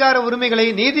 தேவனுடைய அதிகார உரிமைகளை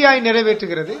நீதியாய்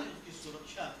நிறைவேற்றுகிறது.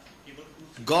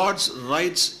 God's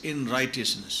rights in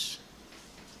righteousness.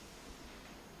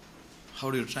 How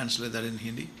do you translate that in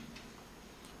Hindi?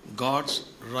 God's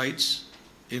rights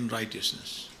in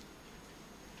righteousness.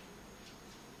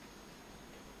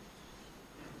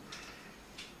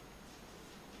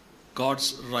 God's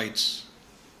rights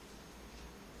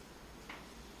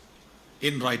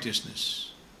in righteousness.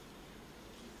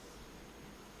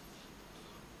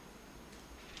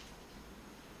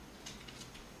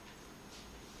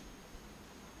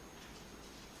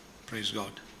 Praise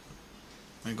God.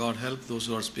 May God help those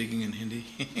who are speaking in Hindi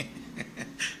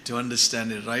to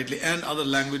understand it rightly, and other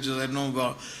languages. I know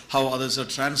about how others are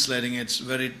translating it. It's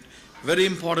very, very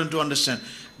important to understand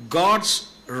God's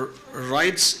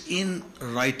rights in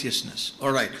righteousness.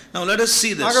 All right. Now let us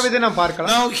see this.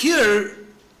 Now here,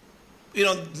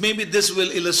 maybe this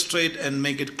will illustrate and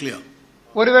make it clear.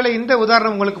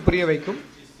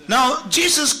 Now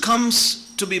Jesus comes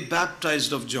to be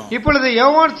baptized of John.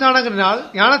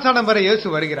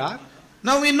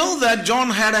 Now we know that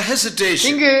John had a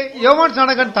hesitation.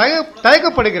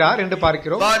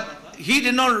 But he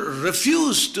did not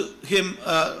refuse to him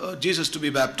Jesus to be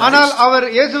baptized.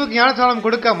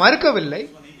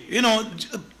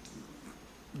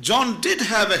 John did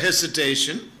have a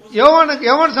hesitation.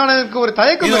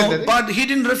 But he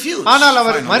didn't refuse.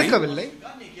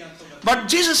 But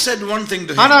Jesus said one thing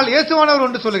to him.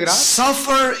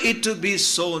 Suffer it to be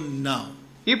so now.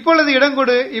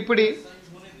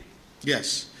 Yes.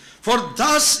 For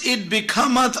thus it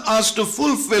becometh us to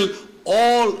fulfill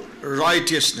all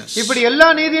righteousness.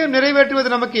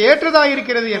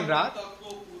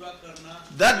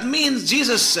 That means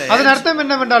Jesus said,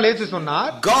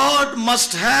 God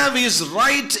must have his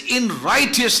right in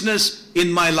righteousness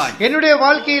in my life.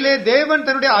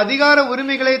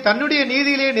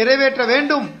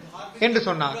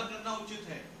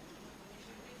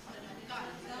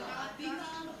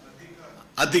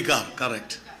 Adhikar,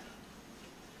 correct.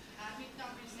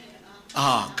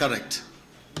 Correct.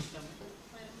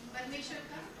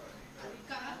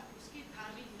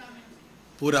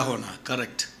 Pura hona,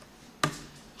 correct.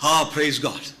 Praise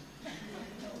God.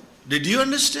 Did you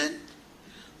understand?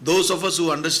 Those of us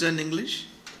who understand English?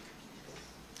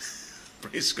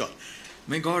 Praise God.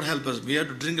 May God help us. We have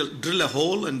to drill a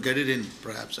hole and get it in,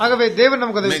 perhaps.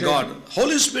 May God.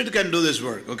 Holy Spirit can do this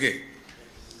work. Okay.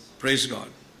 Praise God.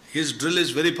 His drill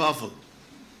is very powerful.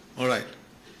 All right.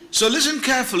 So listen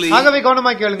carefully.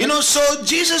 So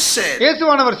Jesus said,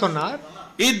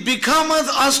 it becometh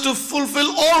us to fulfill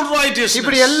all righteousness.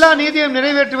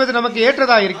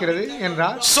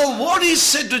 So what he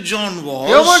said to John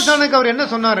was,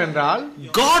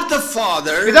 God the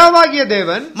Father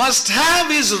must have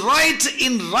his right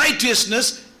in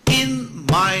righteousness in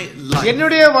my life.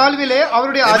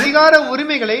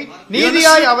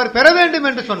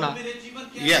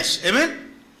 Yes, amen.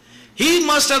 He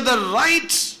must have the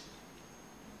right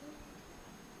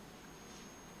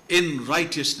in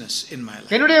righteousness in my life.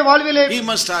 He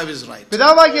must have his right.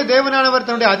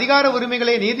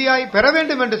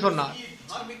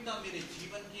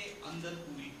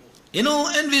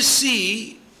 And we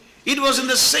see it was in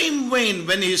the same vein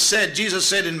when Jesus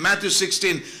said in Matthew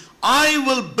 16, I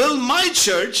will build my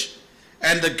church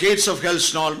and the gates of hell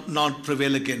shall not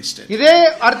prevail against it. இதே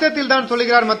அர்த்தத்தில் தான்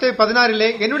சொல்கிறார் மத்தேயு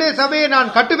 16 என்னுடைய சபையை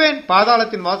நான் கட்டுவேன்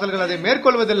பாதாளத்தின் வாசல்கள் அதை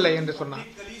மேற்கொள்வதில்லை என்று சொன்னார்.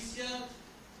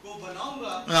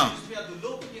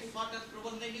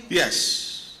 Yes.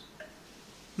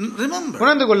 Remember.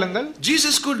 உணர்ந்து கொள்ளுங்கள்.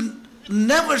 Jesus could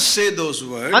never say those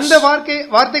words. அந்த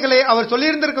வார்த்தைகளை அவர் சொல்லி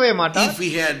இருந்திருக்கவே மாட்டார். If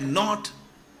he had not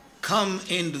come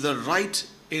into the right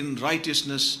in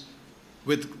righteousness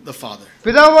with the Father.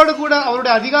 பிதாவோடு கூட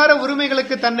அவருடைய அதிகார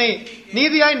உரிமைகளுக்கு தன்னை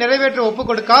நீதியாய் நிறைவேற்ற ஒப்பு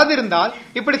கொடுக்காதிருந்தால்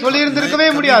இப்படி சொல்லி இருந்திருக்கவே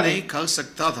முடியாது. कह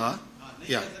सकता था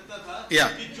या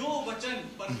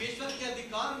परमेश्वर के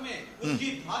अधिकार में उसकी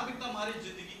धार्मिकता हमारी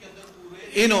जिंदगी के अंदर पूरे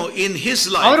You know, in his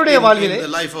life, அவருடைய வாழ்விலே, in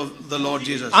the life of the Lord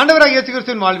Jesus. ஆண்டவராகிய இயேசு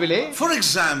கிறிஸ்துவின் வாழ்விலே, For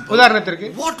example, உதாரணத்திற்கு,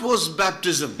 what was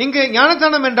baptism? இங்கு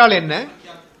ஞானஸ்நானம் என்றால் என்ன?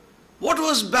 What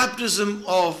was baptism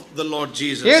of the Lord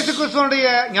Jesus? இயேசு கிறிஸ்துவினுடைய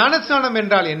ஞானஸ்நானம்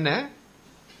என்றால் என்ன?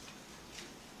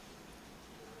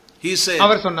 He said,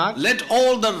 அவர் சொன்னார், let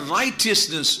all the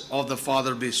righteousness of the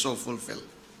Father be so fulfilled.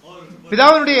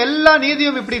 பிதாவினுடைய எல்லா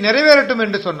நீதியும் இப்படி நிறைவேறட்டும்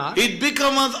என்று சொன்னார். It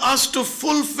becometh us to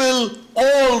fulfill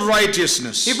all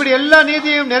righteousness. இப்படி எல்லா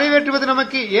நீதியையும் நிறைவேற்றுவது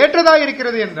நமக்கு ஏற்றதாக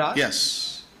இருக்கிறது என்றார். Yes.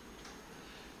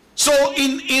 So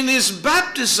in his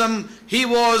baptism he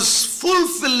was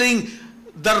fulfilling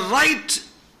the right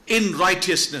in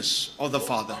righteousness of the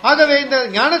Father. ஆகவே இந்த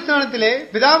ஞானஸ்நானத்திலே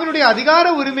பிதாவினுடைய அதிகார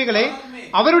உரிமைகளை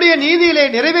அவருடைய நீதியிலே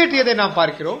நிறைவேற்றியதை நாம்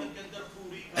பார்க்கிறோம்.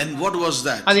 And what was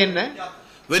that? அது என்ன?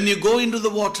 When you go into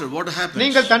the water, what happens?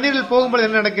 நீங்கள் தண்ணீரில் போகும்போது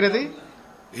என்ன நடக்கிறது?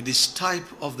 It is type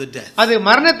of the death. அது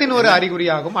மரணத்தின் ஒரு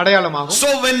அறிகுறியாகும், அடையாளமாகும். So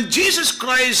when Jesus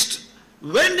Christ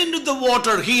went into the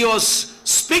water, he was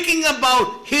speaking about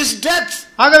his death.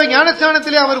 ஆகவே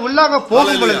ஞானஸ்நானத்திலே அவர் உள்ளாக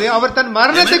போகும் பொழுது அவர் தன்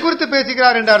மரணத்தை குறித்து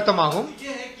பேசுகிறார் என்று அர்த்தமாகும்.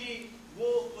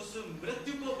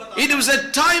 It was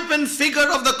a type and figure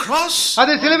of the cross.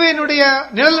 அது சிலுவையினுடைய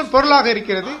நிழல் பொருளாக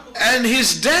இருக்கிறது. And his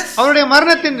death, அவருடைய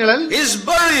மரணத்தின் நிழல், his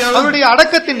burial, அவருடைய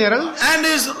அடக்கத்தின் நிழல்,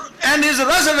 and his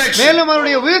resurrection. மேலும்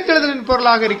அவருடைய உயிர்த்தெழுதலின்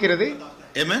பொருளாக இருக்கிறது.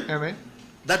 Amen. Amen.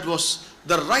 That was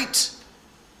the right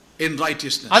in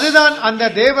righteousness. அதுதான் அந்த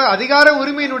தேவ அதிகார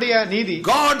உரிமையினுடைய நீதி.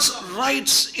 God's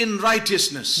rights in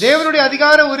righteousness. தேவனுடைய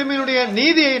அதிகார உரிமையினுடைய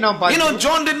நீதியை நாம் You know, பார்க்கிறோம்.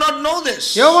 John did not know this.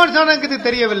 யோவான் ஸ்நானனுக்கு இது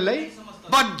தெரியவில்லை.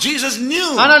 But Jesus knew.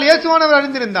 ஆனால் இயேசுவானவர்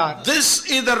அறிந்திருந்தார். This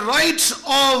is the rights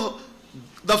of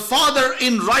the Father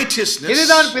in righteousness.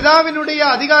 இதுதான் பிதாவினுடைய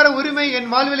அதிகார உரிமை என்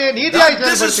வாழ்விலே நீதியாய் This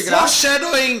is செயல்படுத்துகிறார்.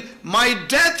 foreshadowing my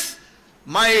death,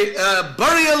 my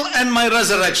burial and my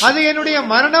resurrection. அது என்னுடைய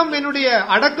மரணம், என்னுடைய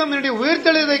அடக்கம், என்னுடைய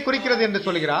உயிர்த்தெழுதலை குறிக்கிறது என்று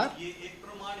சொல்கிறார்.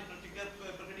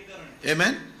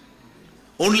 Amen.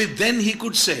 Only then he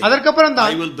could say, அதற்கப்புறம் I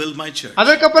தான் will build my church.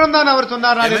 அதற்கப்புறம் தான் அவர்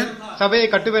சொன்னார், நான் Amen. சபையை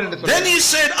கட்டுவேன் என்று Then சொன்னார். he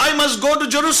said, I must go to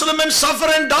Jerusalem and suffer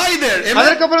and die there. Amen.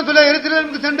 அதற்கப்புறம் சொல்ல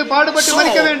எருசலேமுக்கு சென்று பாடுபட்டு So-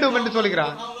 மரிக்க வேண்டும் என்று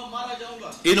சொல்கிறார்.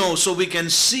 You know, so we can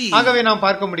see ஆகவே நாம்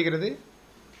பார்க்க முடிகிறது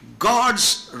God's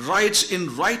rights in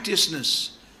righteousness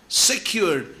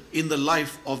secured in the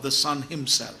life of the Son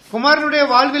himself. குமாரனுடைய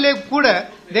வாழ்விலே கூட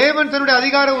தேவன் தன்னுடைய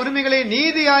அதிகார உரிமைகளை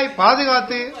நீதியாய்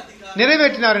பாதுகாத்து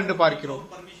நிறைவேற்றினார் என்று பார்க்கிறோம்.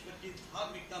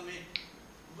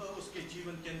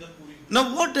 Now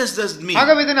what does this mean?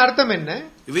 ஆகவே இதன் அர்த்தம் என்ன?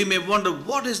 We may wonder,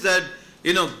 what is that?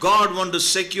 You know, God wants to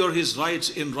secure his rights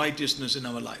in righteousness in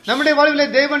our lives. நம்முடைய வாழ்விலே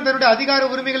தேவன் தன்னுடைய அதிகார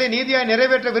உரிமைகளை நீதியாய்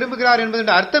நிறைவேற்ற விரும்புகிறார்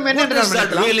என்பதன் அர்த்தம் என்ன What என்று does நாம் that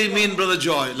நினைக்கலாம். really mean, Brother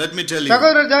Joy? Let me tell you.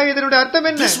 சகோதரர் ஜாய், இதனுடைய அர்த்தம்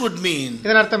என்ன? This would mean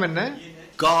இதன் அர்த்தம் என்ன?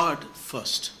 God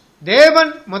first.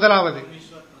 தேவன் முதலாவது.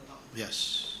 Yes.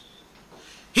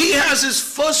 He has his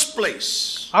first place.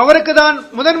 அவருக்கு தான்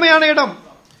முதன்மையான இடம்.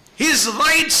 His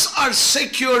rights are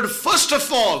secured first of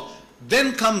all, then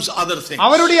comes other things.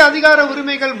 அவருடைய அதிகார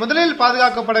உரிமைகள் முதலில்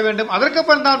பாதுகாக்கப்பட வேண்டும்,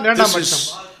 அதற்கப்புறம் தான் இரண்டாம் பட்சம்.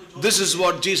 This is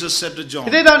what Jesus said to John.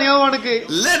 இதைதான் யோவானுக்கு,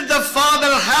 Let the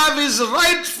Father have his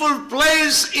rightful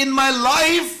place in my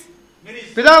life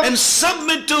and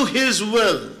submit to his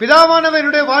will. பிதாவானவர்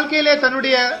என்னுடைய வாழ்க்கையிலே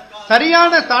தன்னுடைய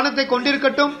சரியான ஸ்தானத்தை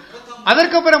கொண்டிருக்கட்டும்,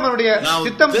 அதற்கப்புறம் அவருடைய Now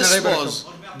சித்தம் this நிறைவேறட்டும். was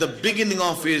the beginning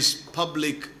of his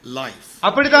public life.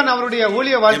 அப்படித்தான் அவருடைய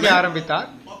ஊழிய வாழ்க்கையை Amen. ஆரம்பித்தார்.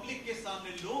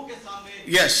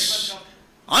 Yes.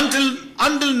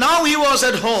 Until now he was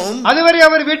at home. அதுவரை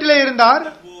அவர் வீட்டிலே இருந்தார்.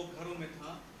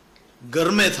 घर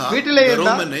में था, வீட்டிலே घरों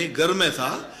இருந்தார். में नहीं, घर में था,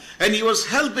 and he was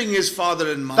helping his father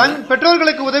and than mother.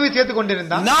 பெற்றோர்களுக்கு உதவி செய்து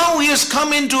கொண்டிருந்தார். Now he has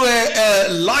come into a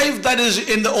life that is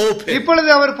in the open,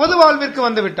 இப்பொழுது அவர் பொது வாழ்விற்கு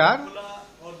வந்து விட்டார்.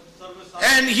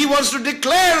 and he wants to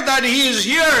declare that he is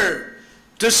here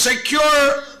to secure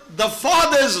the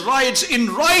father's rights in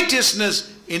righteousness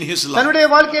in his life. தன்னுடைய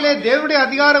வாழ்க்கையிலே தேவனுடைய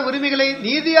அதிகார உரிமைகளை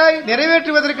நீதியாய்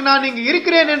நிறைவேற்றுவதற்கு நான் இங்கு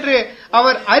இருக்கிறேன் என்று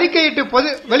அவர் அறிக்கையிட்டு பொது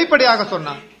வெளிப்படையாக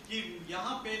சொன்னார்.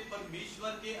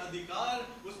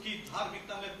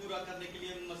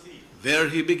 Where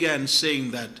he began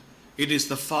saying that it is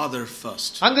the father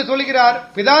first. அங்கு சொல்கிறார்,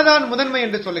 பிதாதான் முதன்மை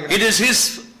என்று சொல்கிறார். It is his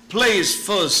place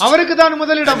first அவருக்கு தான்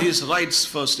முதலிடம், and his rights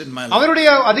first in my life. அவருடைய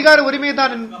அதிகார உரிமை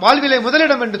தான் என் வாழ்விலே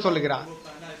முதலிடம் என்று சொல்கிறார்.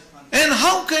 And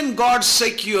how can God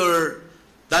secure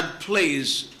that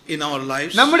place in our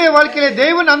lives? நம்முடைய வாழ்க்கையிலே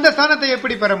தேவன் அந்த ஸ்தானத்தை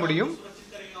எப்படி பெற முடியும்?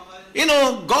 You know,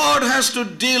 God has to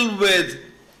deal with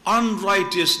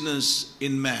unrighteousness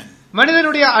in man.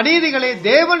 மனிதனுடைய அநீதிகளை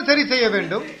தேவன் சரி செய்ய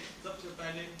வேண்டும்.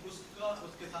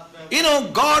 You know,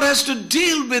 God has to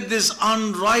deal with this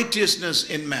unrighteousness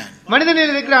in man.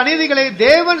 மனிதனில் இருக்கிற அநீதிகளை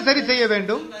தேவன் சரி செய்ய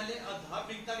வேண்டும்.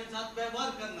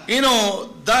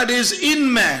 that is in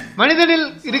man. மனிதனில்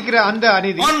இருக்கிற அந்த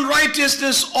அநீதி,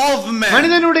 Unrighteousness of man.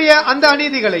 மனிதனுடைய அந்த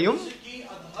அநீதிகளையும்,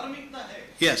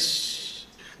 yes,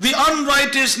 the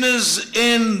unrighteousness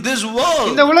in this world,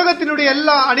 இந்த உலகத்தினுடைய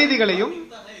எல்லா அநீதிகளையும்,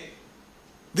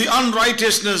 the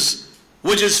unrighteousness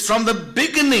which is from the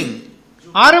beginning,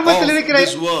 ஆரம்பத்தில்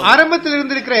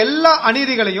இருந்திருக்கிற எல்லா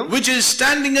அநீதிகளையும், which is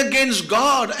standing against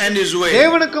God and his way,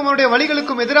 தேவனுக்கும் அவருடைய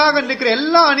வழிகளுக்கும் எதிராக இருக்கிற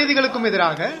எல்லா அநீதிகளுக்கும்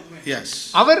எதிராக, yes,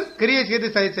 அவர் கிரியை செய்து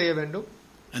சரி செய்ய வேண்டும்.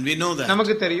 and we know that,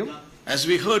 நமக்கு தெரியும். as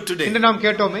we heard today, இன்று நாம்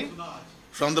கேட்டோமே,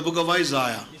 from the book of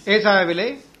Isaiah, ஏசாயாவிலே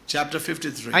chapter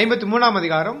 53, 53ஆம்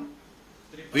அதிகாரம்,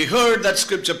 we heard that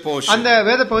scripture portion. அந்த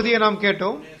வேத பகுதியை நாம்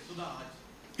கேட்டோம்.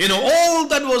 All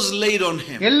that was laid on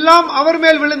him, எல்லாம் அவர்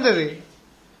மேல் விழுந்தது.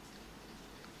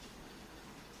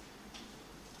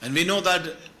 and we know that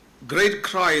great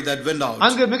cry that went out,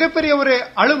 அங்கு மிகப்பெரிய ஒரு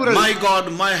அழுகுரல், my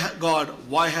God,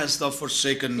 why hast thou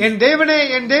forsaken me? என் தேவனே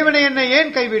என்னை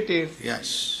ஏன் கைவிட்டீர், yes,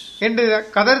 என்று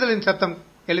கதறுதலின் சத்தம்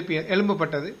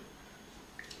எழும்பப்பட்டது.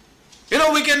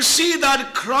 We can see that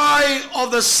cry of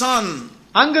the son.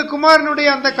 அங்கு குமாரனுடைய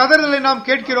அந்த கதறுதலை நாம்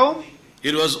கேட்கிறோம்.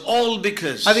 It was all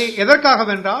because அது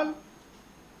எதற்காகவென்றால்,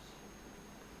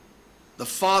 the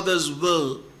father's will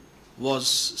was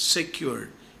secured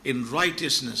in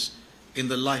righteousness in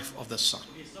the life of the son.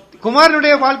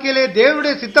 குமாரனுடைய வாழ்க்கையிலே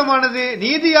தேவனுடைய சித்தமானது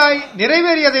நீதியாய்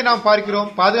நிறைவேறியதை நாம் பார்க்கிறோம்,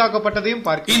 பாதுகாக்கப்பட்டதையும்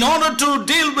பார்க்கிறோம். In order to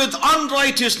deal with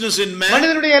unrighteousness in man,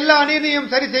 மனிதனுடைய எல்லா அநீதியையும்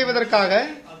சரி செய்வதற்காக,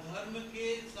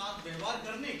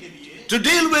 to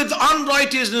deal with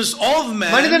unrighteousness of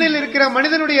man, மனிதனில் இருக்கிற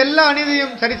மனிதனுடைய எல்லா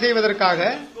அநீதியையும் சரி செய்வதற்காக,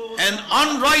 and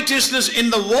unrighteousness in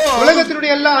the world,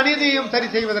 உலகத்தினுடைய எல்லா அநீதியையும் சரி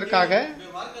செய்வதற்காக,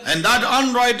 and that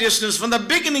unrighteousness from the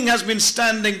beginning has been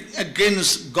standing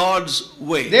against God's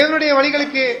way. தேவனுடைய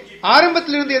வழிகளுக்கு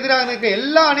ஆரம்பத்திலிருந்து எதிராக இருக்கிற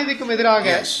எல்லா அநீதிக்கும் எதிராக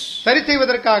சரி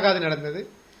செய்வதற்காக அது நடந்தது.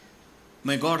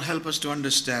 May God help us to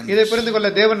understand. இதை புரிந்து கொள்ள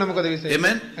தேவன் நமக்கு உதவி செய்வார்.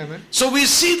 Amen. Amen. So we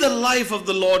see the life of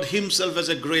the Lord himself as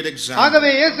a great example.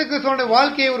 ஆகவே இயேசு கிறிஸ்துவின்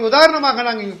வாழ்க்கையை ஒரு உதாரணமாக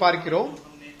நாங்கள் இங்கு பார்க்கிறோம்.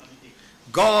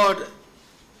 God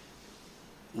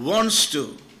wants to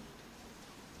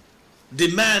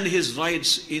demand his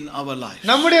rights in our life.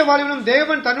 நம்முடைய வாழ்விலும்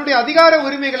தேவன் தன்னுடைய அதிகார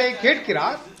உரிமைகளை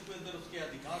கேட்கிறார்.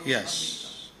 Yes.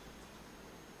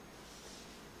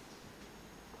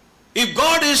 If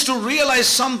God is to realize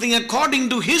something according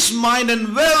to his mind and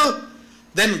will,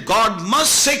 then God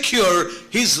must secure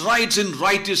his rights in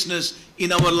righteousness in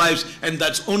our lives, and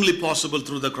that's only possible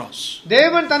through the cross.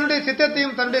 தேவன் தன்னுடைய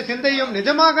சித்தத்தையும் தன்னுடைய சிந்தையும்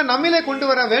நிஜமாக நம்மிலே கொண்டு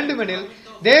வர வேண்டுமெனில்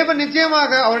தேவன்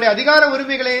நிச்சயமாக அவருடைய அதிகார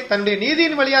உரிமைகளை தன்னுடைய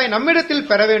நீதியின் வழியாய் நம்மிடத்தில்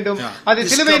பெற வேண்டும். அது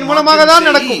சிலுவையின் மூலமாக தான்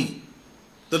நடக்கும்.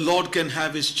 The Lord can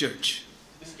have his church.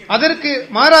 அதற்கு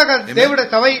மாறாக தேவனுடைய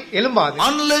சபை எழும்பாது.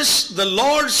 Unless the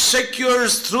Lord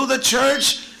secures through the church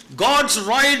God's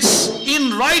rights in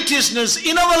righteousness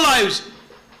in our lives,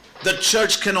 the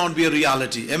church cannot be a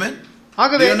reality. Amen.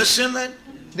 Do you understand that?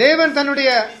 தேவன்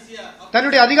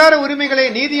தன்னுடைய அதிகார உரிமைகளை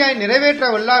நீதியாய்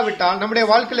நிறைவேற்றவில்லாவிட்டால், நம்முடைய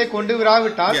வாழ்க்கையை கொண்டு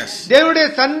வராவிட்டால், தேவனுடைய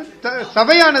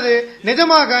சபையானது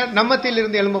நிஜமாக நம்மத்தில்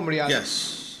இருந்து எழும்ப முடியாது.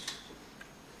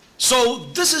 So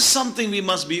this is something we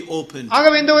must be open to.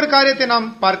 ஆகவே இந்த ஒரு காரியத்தை நாம்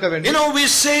பார்க்க வேண்டும். We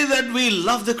say that we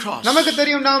love the cross. நமக்கு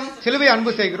தெரியும் நாம் சிலுவை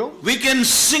அன்பு செய்கிறோம். We can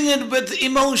sing it with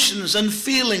emotions and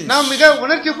feelings. நாம் மிக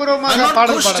உணர்ச்சிபூர்வமாக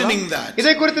பாடல் பாடலாம்.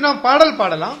 இதை குறித்து நாம் பாடல்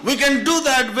பாடலாம். We can do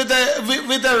that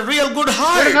with a real good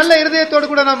heart. ஒரு நல்ல இதயத்தோடு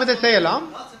கூட நாம் இதை செய்யலாம்.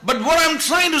 But what I'm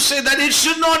trying to say that it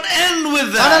should not end with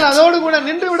that. ஆனால் அதோடு கூட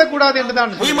நின்று விட கூடாது என்று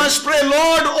தான் We must pray,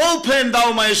 Lord, open thou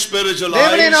my spiritual eyes.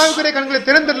 தேவனே நாவுக்குரிய கண்களை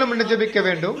திறந்தருளும் என்று ஜெபிக்க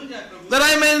வேண்டும். That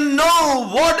I may know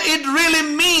what it really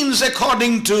means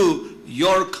according to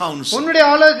your counsel. உன்னுடைய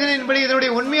ஆலோசனையின்படி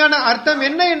இதனுடைய உண்மையான அர்த்தம்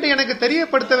என்ன என்று எனக்கு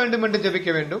தெரியப்படுத்த வேண்டும் என்று ஜெபிக்க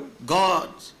வேண்டும்.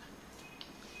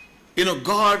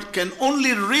 God can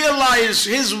only realize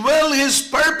his will, his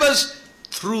purpose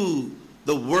through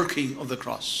the working of the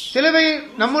cross. சிலுவை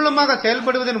நம்மூலமாக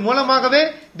செயல்படுவதன் மூலமாகவே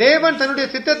தேவன் தன்னுடைய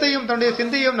சித்தத்தையும் தன்னுடைய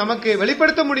சிந்தையும் நமக்கு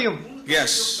வெளிப்படுத்த முடியும்.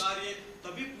 Yes.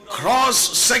 Cross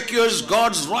secures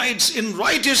God's rights in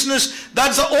righteousness.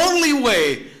 That's the only way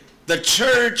the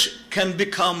church can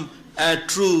become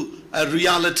a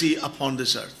reality upon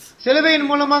this earth. சிலுவையின்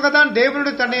மூலமாக தான்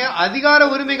தேவனுடைய தன்னுடைய அதிகார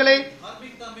உரிமைகளை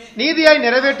நீதியாய்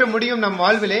நிறைவேற்ற முடியும் நம்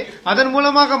வாழ்விலே. அதன்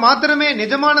மூலமாக மாத்திரமே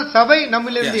நிஜமான சபை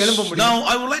நம்மிலிருந்து எழும்ப முடியும். Now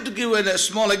I would like to give a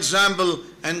small example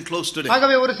and close today.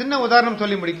 ஆகவே ஒரு சின்ன உதாரணம்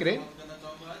சொல்லி முடிக்கிறேன்.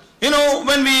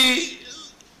 When we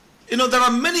there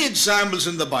are many examples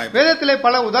in the Bible. வேதத்திலே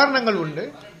பல உதாரணங்கள் உண்டு.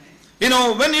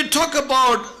 When you talk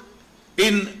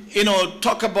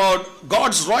about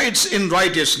God's rights in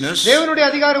righteousness, தேவனுடைய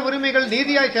அதிகார உரிமைகள்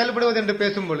நீதியாய் செயல்படுவது என்று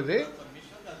பேசும் பொழுது,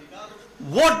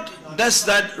 what does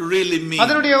that really mean?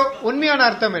 அதனுடைய உண்மையான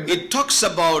அர்த்தம் என்ன? It talks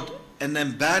about an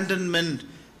abandonment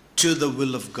to the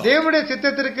will of God. தேவனுடைய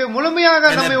சித்தத்திற்கு முழுமையாக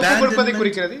நம்மை ஒப்புக்கொடுப்பதை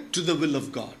குறிக்கிறது. To the will of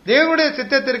God. தேவனுடைய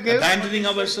சித்தத்திற்கு abandoning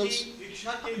ourselves.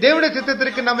 தேவனுடைய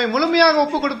சித்தத்திற்கு நம்மை முழுமையாக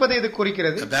ஒப்புக்கொடுப்பதை இது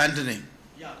குறிக்கிறது. Abandoning.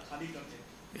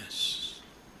 Yes.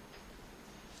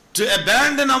 To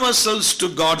abandon ourselves to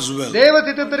God's will. தேவ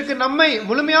சித்தத்திற்கு நம்மை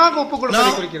முழுமையாக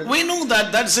ஒப்புக்கொடுப்பதை குறிக்கிறது. We know that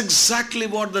that's exactly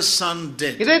what the son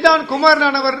did. இதைதான்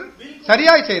குமாரனானவர்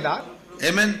சரியாய் செய்தார்.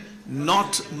 Amen.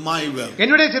 Not my will.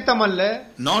 என்னுடைய சித்தம் அல்ல.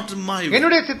 Not my will.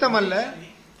 என்னுடைய சித்தம் அல்ல.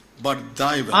 But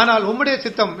thy will. ஆனால் உம்முடைய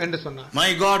சித்தம் என்று சொன்னார். My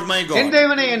God, my God. என்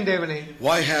தேவனே, என் தேவனே.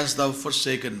 Why hast thou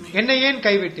forsaken me? என்னை ஏன்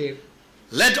கைவிட்டீர்?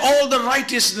 Let all the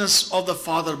righteousness of the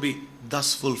Father be thus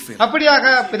fulfilled. அப்படியாக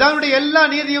பிதாவுடைய எல்லா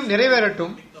நீதியும்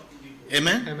நிறைவேறட்டும்.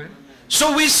 Amen. Amen. So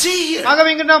we see here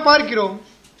ஆகவே இங்கு நாம் பார்க்கிறோம்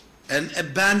an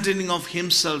abandoning of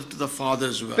himself to the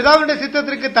Father's will. பிதாவுடைய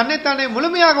சித்தத்திற்கு தன்னைத்தானே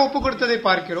முழுமையாக ஒப்புக்கொடுத்ததை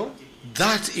பார்க்கிறோம்.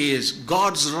 That is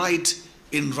God's right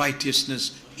in righteousness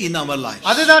in our lives.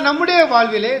 அதுதான் நம்முடைய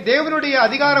வாழ்விலே தேவனுடைய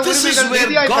அதிகார உரிமைகள்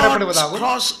நீதியாய் பெறப்படுவதாகும்.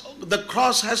 The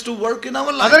cross has to work in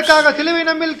our lives. அதற்காக சிலுவை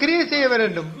நம்மில் கிரியை செய்ய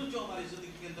வேண்டும்.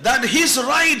 That his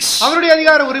rights அவருடைய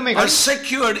அதிகார உரிமைகள் are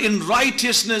secured in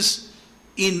righteousness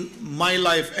in my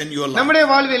life and your life. நம்முடைய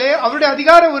வாழ்விலே அவருடைய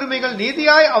அதிகார உரிமைகள்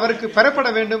நீதியாய் அவருக்கு பெறப்பட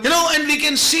வேண்டும். And we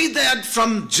can see that from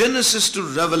Genesis to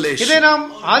Revelation. இதை நாம்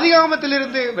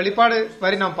ஆதியாகமத்திலிருந்து வெளிப்பாடு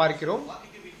வரை நாம் பார்க்கிறோம்.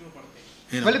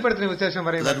 வெளிப்படுத்தின விசேஷம்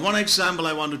வரை. That one example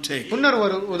I want to take. இன்னொரு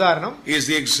ஒரு உதாரணம் is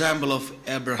the example of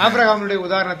Abraham. ஆபிரகாமுடைய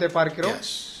உதாரணத்தை பார்க்கிறோம்.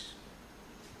 Yes.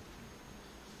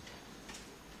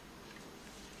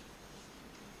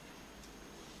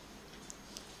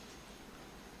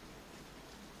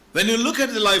 When you look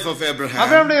at the life of Abraham,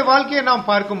 ஆபிரகாமுடைய வாழ்க்கையை நாம்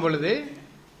பார்க்கும் பொழுது,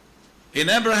 in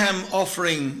Abraham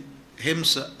offering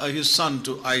his son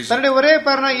to Isaac, தன்னுடைய ஒரே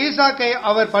பேரனான ஈசாக்கை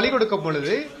அவர் பலி கொடுக்கும்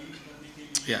பொழுது,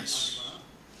 yes,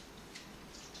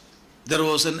 there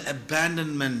was an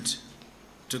abandonment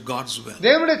to God's will.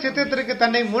 தேவனுடைய சித்தத்திற்கு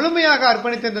தன்னை முழுமையாக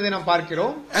அர்ப்பணித்ததை நாம்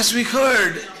பார்க்கிறோம். As we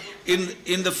heard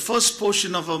in the first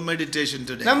portion of our meditation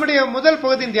today, நம்முடைய முதல்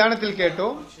பகுதியின் தியானத்தில்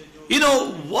கேட்டோம்.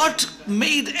 what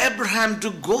made Abraham to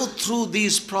go through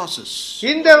these process?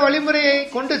 இந்த வழிமுறையை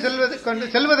கொண்டு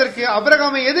செல்வதற்கு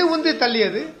ஆபிரகாமை எது உந்தி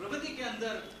தள்ளியது?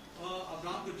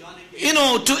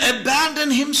 To abandon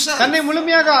himself. தன்னை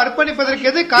முழுமையாக அர்ப்பணிப்பதற்கு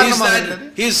எது காரணமாக இருந்தது?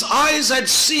 His eyes had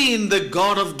seen the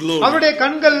God of glory. அவருடைய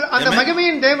கண்கள் அந்த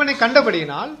மகிமையின் தேவனை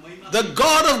கண்டபடியினால், the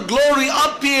God of glory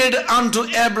appeared unto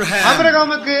Abraham.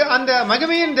 ஆபிரகாமுக்கு அந்த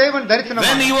மகிமையின் தேவன் தரிசனமானார்.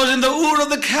 When he was in the Ur of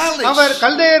the Chaldees. அவர்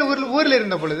கல்தேயர் ஊரில்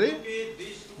இருந்த பொழுது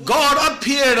God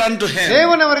appeared unto him.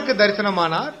 தேவன் அவருக்கு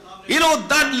தரிசனமானார்.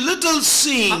 that little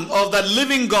seeing of that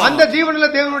living God. அந்த ஜீவனுள்ள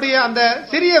தேவனுடைய அந்த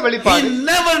சிறிய வெளிப்பாடு. He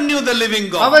never knew the living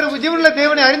God. அவர் ஜீவனுள்ள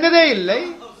தேவனை அறிந்ததே இல்லை.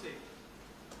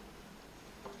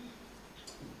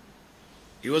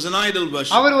 He was an idol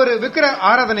worshiper. அவர் ஒரு விக்கிர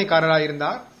ஆராதனைக்காரராய்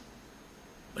இருந்தார்.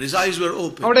 But his eyes were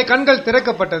open. அவருடைய கண்கள்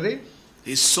திறக்கப்பட்டது.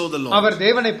 He saw the Lord. அவர்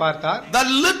தேவனை பார்த்தார். That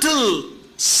little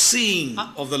seeing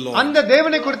of the Lord. அந்த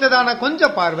தேவனை குறித்ததான கொஞ்ச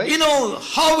பார்வை,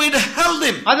 how it held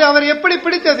him. அது அவர் எப்படி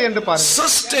பிடித்தது என்று பாருங்கள்.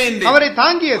 Sustained him. அவரை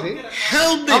தாங்கியது,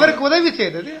 helped him. அவருக்கு உதவி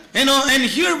செய்தது. And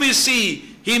here we see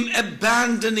him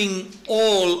abandoning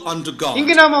all unto God.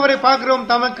 இங்கு நாம் அவரை பார்க்கிறோம்,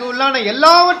 தமக்கு உள்ளான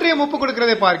எல்லாவற்றையும் ஒப்புக்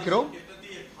கொடுக்கிறதை பார்க்கிறோம்.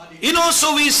 So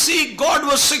we see God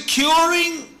was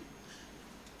securing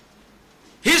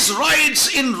his rights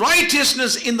in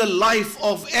righteousness in the life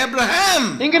of Abraham.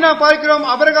 இங்கு நாம் பார்க்கிறோம்,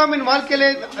 ஆபிரகாமின் வாழ்க்கையிலே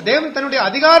தேவன் தன்னுடைய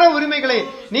அதிகார உரிமைகளை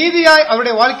நீதியாய்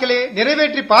அவருடைய வாழ்க்கையிலே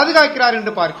நிறைவேற்றி பாதுகாக்கிறார்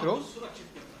என்று பார்க்கிறோம்.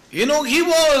 He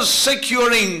was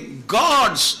securing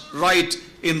God's right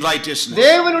in righteousness.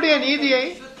 தேவனுடைய நீதியை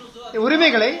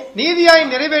உரிமைகளை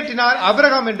நீதியாய் நிறைவேற்றினார்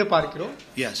ஆபிரகாம் என்று பார்க்கிறோம்.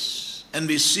 Yes. And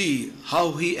we see how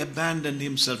he abandoned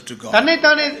himself to God.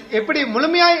 தன்னைத்தானே எப்படி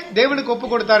முழுமையாய் தேவனுக்கு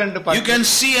ஒப்புக் கொடுத்தார் என்று பார்க்கிறோம். You can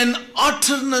see an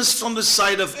utterness from the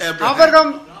side of Abraham.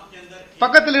 Abraham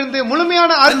பக்கத்திலிருந்து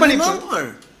முழுமையான அர்ப்பணிப்பு.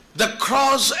 The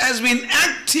cross has been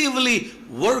actively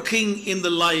working in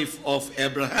the life of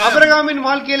Abraham. ஆபிரகாமின்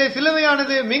வாழ்க்கையிலே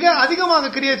சிலுவையானது மிக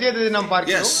அதிகமாக கிரியை செய்ததை நாம்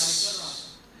பார்க்கிறோம்.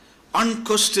 Yes.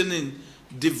 Unquestioning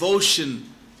devotion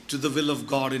to the will of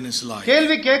God in his life.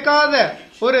 கேள்வி கேட்காத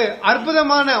ஒரு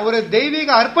அற்புதமான ஒரு தெய்வீக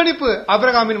அர்ப்பணிப்பு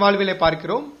ஆபிரகாமின் வாழ்விலே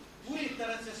பார்க்கிறோம்.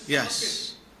 Yes.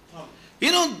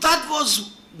 That was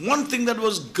one thing that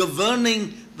was governing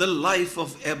the life of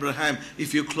Abraham if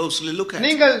you closely look at it.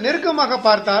 நீங்கள் நெருக்கமாக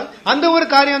பார்த்தால் அந்த ஒரு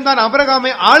காரியம் தான்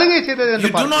ஆபிரகாமை ஆளுகை செய்தது என்று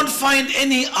பார்க்கிறோம். You do not find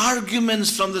any arguments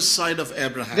from the side of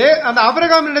Abraham. அந்த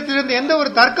ஆபிரகாமினிடத்திலிருந்து எந்த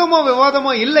ஒரு தர்க்கமோ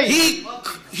விவாதமோ இல்லை.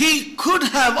 He could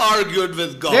have argued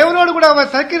with God. தேவனோடு கூட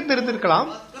அவர் தர்க்கித்து இருந்திருக்கலாம்.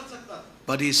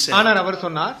 But he said, ஆனால் அவர்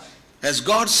சொன்னார், as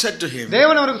God said to him,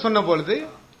 தேவன் அவருக்கு சொன்ன பொழுது,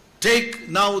 take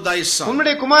now thy son.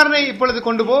 உன்னுடைய குமாரனை இப்பொழுது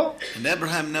கொண்டு போ. And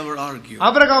Abraham never argued.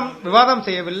 Abraham விவாதம்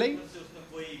செய்யவில்லை.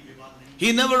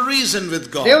 He never reasoned with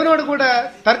God. தேவனோடு கூட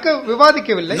தர்க்க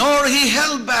விவாதிக்கவில்லை. Nor he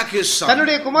held back his son.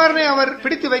 தன்னுடைய குமாரனை அவர்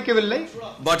பிடித்து வைக்கவில்லை.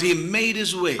 But he made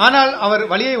his way. ஆனால் அவர்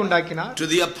வழியை உண்டாக்கினார். To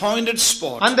the appointed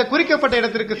spot. அந்த குறிக்கப்பட்ட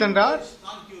இடத்திற்கு சென்றார்.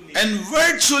 And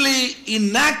virtually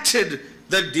enacted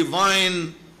the divine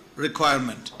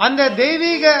requirement. அந்த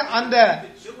தெய்வீக அந்த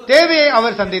தேவையை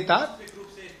அவர் சந்தித்தார்.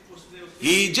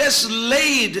 He just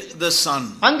laid the son.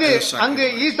 அங்கு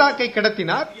ஈசாக்கை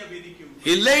கிடத்தினார்.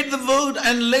 He laid the wood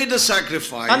and laid the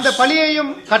sacrifice. அந்த பலியையும்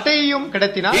கட்டையையும்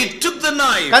கிடத்தினார். He took the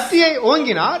knife. கத்தியை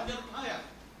ஓங்கினார்.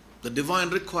 The divine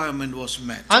requirement was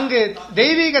met. அங்கு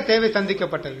தெய்வீக தேவை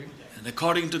சந்திக்கப்பட்டது. And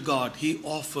according to God, he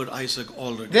offered Isaac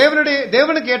already.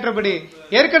 தேவனுக்கு ஏற்றபடி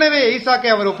ஏற்கனவே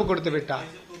ஈசாக்கை அவர் ஒப்பு கொடுத்து விட்டார்,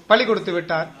 பலி கொடுத்து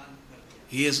விட்டார்.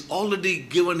 He has already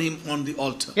given him on the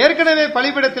altar. ஏற்கனவே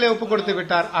பலிபீடத்திலே ஒப்பு கொடுத்து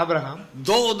விட்டார் Abraham.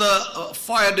 Though the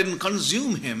fire didn't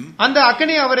consume him, அந்த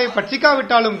அக்கினி அவரை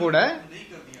பட்சிக்காவிட்டாலும் கூட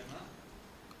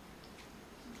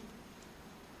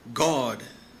God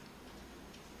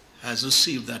has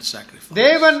received that sacrifice.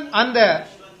 தேவன் அந்த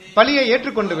பலியை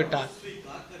ஏற்றுக்கொண்டு விட்டார்.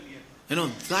 You know,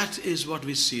 that is what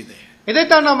we see there.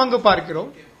 இதைத்தான் நாம் அங்கு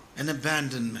பார்க்கிறோம். An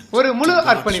abandonment. ஒரு முழு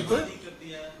அர்ப்பணிப்பு.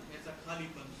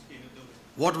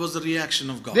 What was the reaction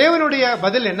of God? தேவனுடைய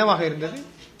பதில் என்னவாக இருந்தது?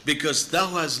 Because thou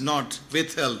hast not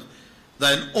withheld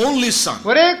thine only son.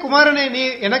 ஒரே குமாரனை நீ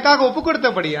எனக்காக ஒப்பு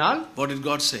கொடுத்தபடியால், What did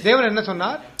God say? தேவன் என்ன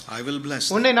சொன்னார்? I will bless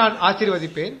thee. உன்னை நான்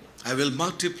ஆசீர்வதிப்பேன். I will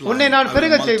multiply. உன்னை நான்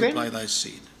பெருகச் செய்வேன். Thy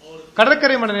seed.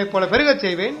 கடற்கரை மணலைப் போல பெருகச்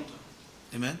செய்வேன்.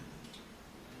 Amen.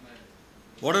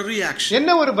 What a reaction. என்ன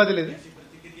ஒரு பதில் இது?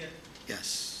 Yes.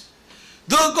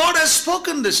 Though God has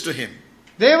spoken this to him.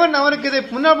 தேவன் அவருக்கு இதை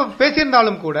முன்னால்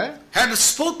பேசியிருந்தாலும் கூட, had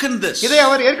spoken this, இதை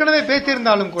அவர் ஏற்கனவே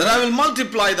பேசியிருந்தாலும் கூட, that I will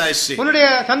multiply thy seed. உன்னுடைய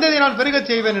சந்ததியை நான் பெருகச்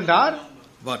செய்வேன் என்றார்.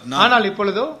 But now, ஆனால்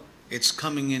இப்பொழுதோ it's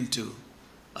coming into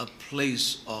a place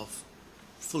of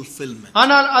fulfillment.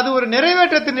 ஆனால் அது ஒரு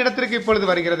நிறைவேற்றத்தின் இடத்திற்கு இப்பொழுது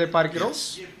வருகிறதை பார்க்கிறோம்.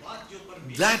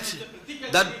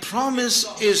 That promise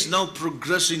is now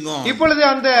progressing on. இப்பொழுது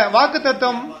அந்த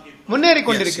வாக்குத்தத்தம் முன்னேறி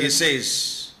கொண்டிருக்கிறது. He says,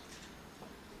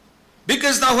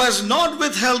 because thou hast not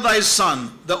withheld thy son,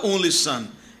 the only son,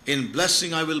 in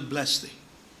blessing I will bless thee.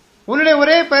 உன்னுடைய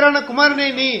ஒரே பேரான குமாரனை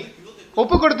நீ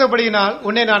ஒப்பு கொடுத்தபடியினால்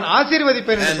உன்னை நான்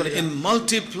ஆசீர்வதிப்பேன் என்று சொல்கிறார். And in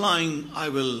multiplying I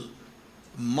will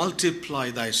multiply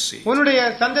thy seed. உன்னுடைய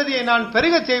சந்ததியை நான்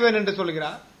பெருகச் செய்வேன் என்று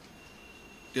சொல்கிறார்.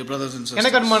 Dear brothers and sisters,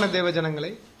 எனக்கு அன்பான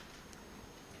தேவஜனங்களே,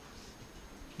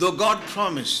 though God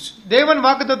promised, தேவன்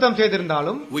வாக்குத்தத்தம்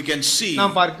செய்திருந்தாலும் we can see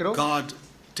நாம் பார்க்கிறோம் God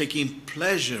taking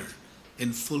pleasure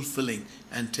in fulfilling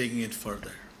and taking it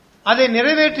further. அதை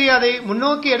நிறைவேற்றி அதை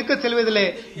முன்னோக்கி எடுக்க செல்வதிலே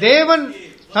தேவன்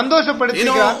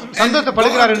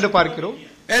சந்தோஷப்படுகிறார் என்று பார்க்கிறோம்.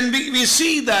 And we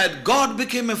see that God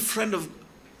became a friend of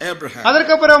Abraham.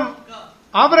 அதற்கப்புறம்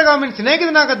ஆபிரகாமின்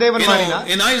சிநேகிதனாக தேவன் மாறினார்.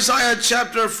 In Isaiah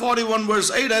chapter 41 verse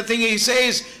 8, I think he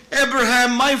says, Abraham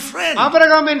my friend.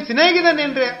 ஆபிரகாமின் சிநேகிதன்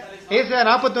என்று ஏசாயா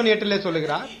 41:8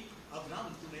 சொல்லுகிறார்.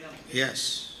 Yes.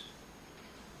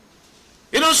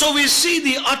 You know, so we see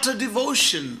the utter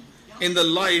devotion in the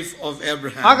life of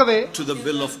Abraham to the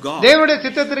will of God. தேவனுடைய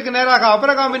சித்தத்திற்கு நேராக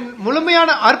ஆபிரகாமின் முழுமையான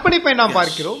அர்ப்பணிப்பை நாம்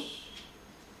பார்க்கிறோம்.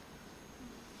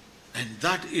 And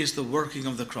that is the working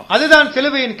of the cross. அதுதான்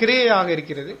சிலுவையின் கிரியையாக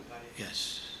இருக்கிறது. Yes.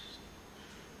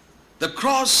 The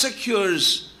cross secures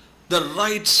the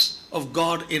rights of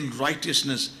God in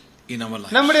righteousness in our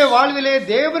lives. நம்முடைய வாழ்விலே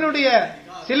தேவனுடைய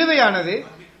சிலுவையானது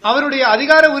அவருடைய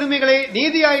அதிகார உரிமைகளை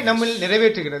நீதியாய் நம்மில்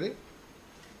நிறைவேற்றுகிறது.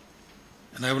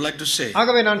 And I would like to say,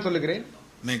 ஆகவே நான் சொல்லுகிறேன்,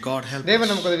 may God help தேவன்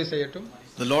us. நமக்கு உதவி செய்யட்டும்.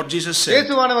 The Lord Jesus said,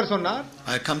 இயேசுவானவர் சொன்னார்,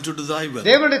 I come to do thy will.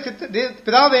 தேவனுடைய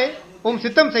பிதாவே உம்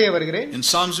சித்தம் செய்ய வருகிறேன். In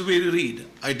Psalms we read,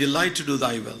 I delight to do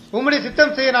thy will. உம்முடைய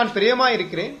சித்தம் செய்ய நான் பிரியமாய்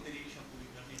இருக்கிறேன்.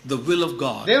 The will of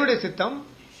God. தேவனுடைய சித்தம்,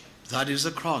 that is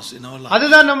the cross in our life.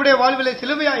 அதுதான் நம்முடைய வாழ்விலே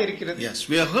சிலுவையாய் இருக்கிறது. Yes,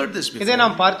 we have heard this before. இதை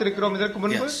நாம் பார்த்திருக்கிறோம் இதற்கு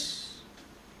முன்பு. Yes.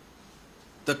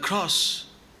 The cross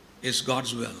is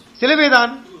God's will.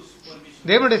 சிலுவைதான்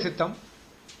தேவனுடைய சித்தம்.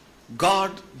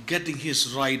 God getting his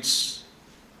rights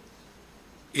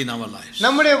in our lives.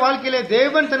 நம்முடைய வாழ்க்கையிலே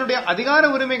தேவன் தன்னுடைய அதிகார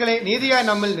உரிமைகளை நீதியாய்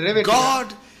நம்மில் நிறைவேற்றுகிறார். God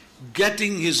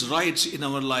getting his rights in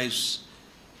our lives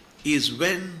is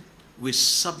when we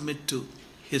submit to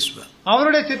his will.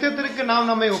 அவருடைய சித்தத்திற்கு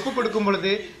நாம் நம்மை ஒப்புக் கொடுக்கும்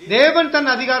பொழுது தேவன்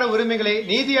தன் அதிகார உரிமைகளை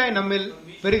நீதியாய் நம்மில்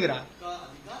பெறுகிறார்.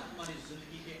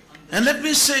 And let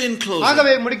me say in closing,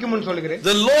 ஆகவே முடிக்கும் முன் சொல்கிறேன்,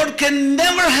 the Lord can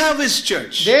never have his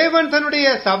church தேவன் தன்னுடைய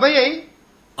சபையை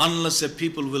unless a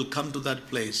people will come to that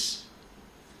place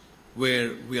where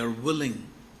we are willing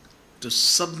to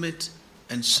submit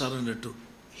and surrender to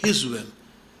his will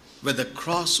where the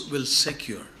cross will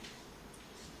secure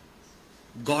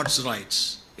God's rights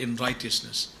in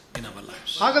righteousness in our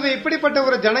lives. ஆகவே இப்படிப்பட்ட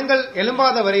ஒரு ஜனங்கள்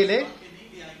எழும்பாத வரையிலே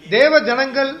தேவ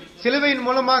ஜனங்கள் சிலுவையின்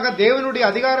மூலமாக தேவனுடைய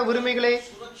அதிகார உரிமைகளை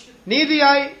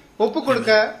நீதியாய் ஒப்புக்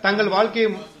கொடுக்க தங்கள் வாழ்க்கையை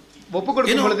ஒப்புக்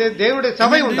கொடுக்கும் பொழுது தேவனுடைய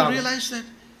சபை Do you உண்டாகும். realize that?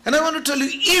 And I want to tell you,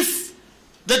 if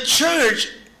the church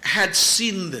had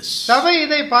seen this, சபை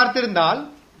இதை பார்த்திருந்தால்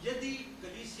यदि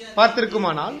कलीसिया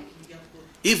பார்த்திருக்குமானால்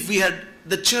if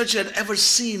the church had ever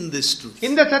seen this truth,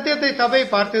 இந்த சத்தியத்தை சபை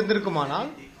பார்த்திருந்திருக்குமானால்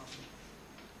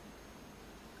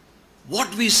what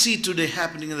we see today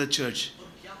happening in the church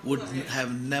would have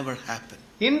never happened.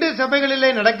 இன்று சபைகளிலே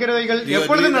நடக்கிறவைகள் you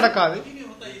எப்பொழுதும் agree நடக்காது.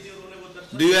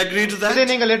 Do you agree to இதை that?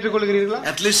 நீங்கள் ஏற்றுக்கொள்கிறீர்களா?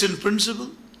 At least in principle?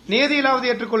 நீதியிலாவது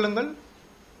ஏற்றுக்கொள்ளுங்கள்.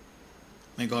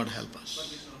 May God help us.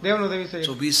 தேவன் உதவி So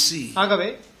செய்யும். we see ஆகவே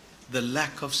the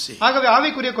lack of sin. ஆகவே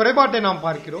ஆவிக்குரிய குறைபாட்டை நாம்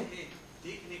பார்க்கிறோம்.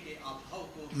 देखने के अभाव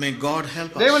को May God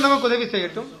help தேவன் us. நமக்கு உதவி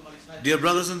செய்யட்டும். Dear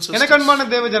brothers and எனக்கு sisters, அன்பான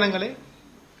தேவ ஜனங்களே,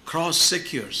 cross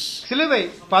secures சிலுவை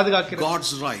பாதுகாக்கிறது.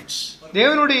 God's rights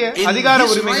தேவனுடைய in அதிகார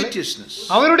His உரிமைகளை righteousness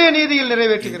அவருடைய நீதியில் in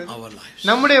நிறைவேற்றுகிறது. our lives.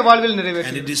 நம்முடைய வாழ்வில் And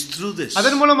நிறைவேற்றுகிறது. it is through this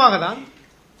அதன் மூலமாக தான்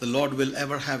the Lord will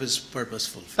ever have His purpose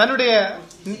fulfilled. தன்னுடைய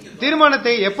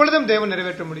தீர்மானத்தை எப்பொழுதும் தேவன்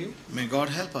நிறைவேற்ற முடியும். May God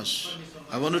help us.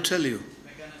 I want to tell you,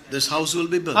 this house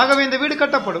will be built ஆகவே இந்த வீடு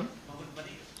கட்டப்படும்.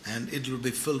 and it will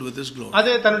be filled with His glory.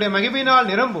 அது தன்னுடைய மகிமையினால்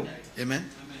நிரம்பும். Amen?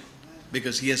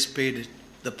 Because He has paid it,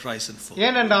 the price in full.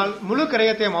 ஏனென்றால் முழு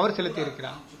கிரயத்தையும் அவர் செலுத்தி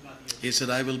இருக்கிறார். He said,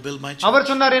 I will build my our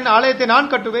church. சொன்னார், என் ஆலயத்தை நான்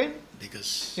கட்டுவேன். Because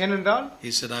ஏனென்றால்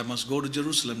He said, I must go to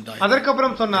Jerusalem, die.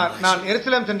 அதற்கப்புறம் சொன்னார், நான்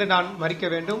எருசலேம் சென்று நான் மரிக்க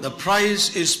வேண்டும். The price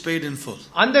is paid in full.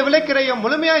 அந்த விலைக்கிரயம்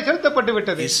முழுமையாய் செலுத்தப்பட்டு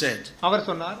விட்டது. He said, அவர்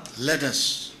சொன்னார், let us,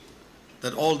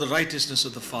 that all the righteousness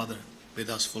of the Father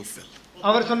with us fulfill.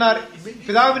 அவர் சொன்னார்,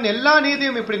 பிதாவின் எல்லா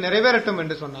நீதியும் இப்படி நிறைவேறட்டும்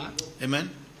என்று சொன்னார். Amen?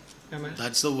 Amen.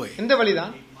 That's the way. இந்த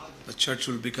வழிதான் The church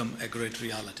will become a great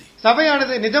reality.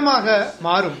 சபையானது நிஜமாக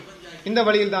மாறும். இந்த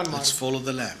வழியில் தான் Let's மாறும். follow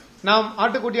the Lamb. நாம்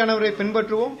ஆட்டுக்குட்டியானவரை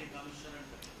பின்பற்றுவோம்.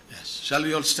 Yes. Shall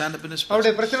we all stand up in His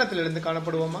அவருடைய presence? பிரச்சனத்தில் இருந்து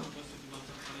காணப்படுவோமா?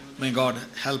 May God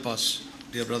help us,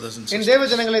 dear brothers and N sisters. தேவ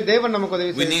ஜனங்களே, தேவன் நமக்கு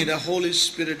உதவி We செய்யும். need a Holy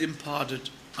Spirit imparted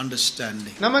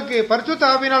understanding. நமக்கு பரிசுத்த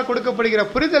ஆவியினால் கொடுக்கப்படுகிற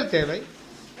புரிதல் தேவை.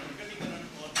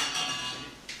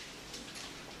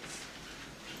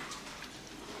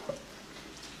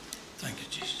 Thank you,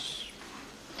 Jesus.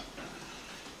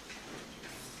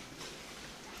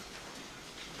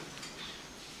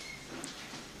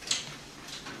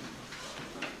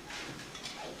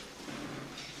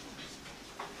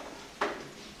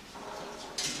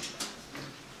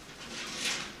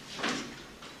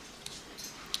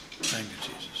 Thank you,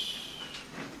 Jesus.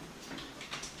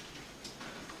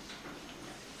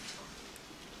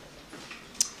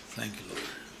 Thank you, Lord.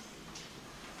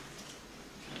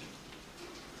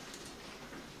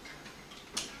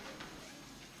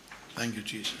 Thank you,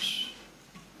 Jesus.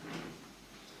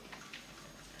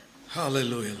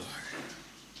 Hallelujah, Lord.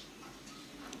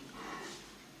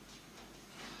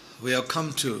 We have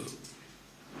come to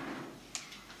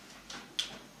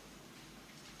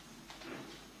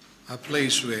a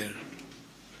place where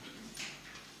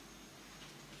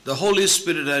the Holy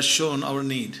Spirit has shown our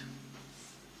need.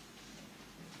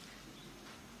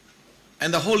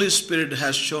 And the Holy Spirit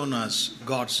has shown us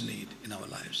God's need in our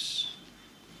lives.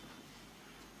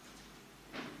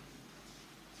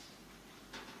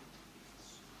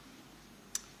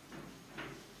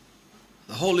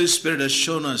 The Holy Spirit has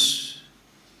shown us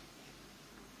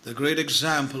the great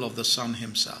example of the Son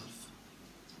Himself.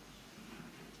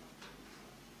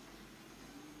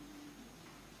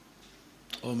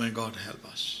 Oh, may God help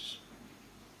us.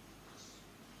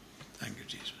 Thank you,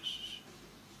 Jesus.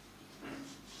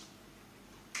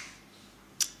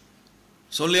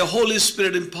 So only a Holy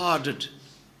Spirit imparted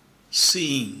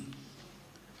seeing,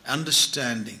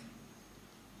 understanding,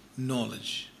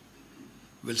 knowledge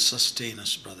will sustain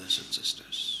us, brothers and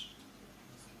sisters.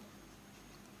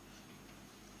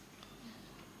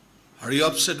 Are you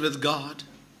upset with God?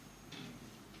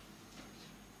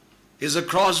 Is the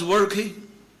cross working?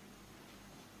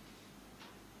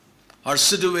 Are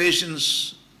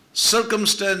situations,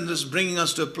 circumstances bringing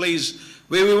us to a place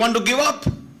where we want to give up?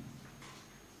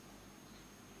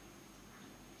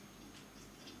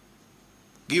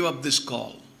 Give up this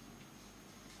call.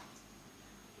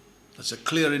 That's a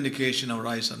clear indication our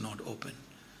eyes are not open.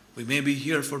 We may be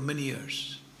here for many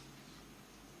years.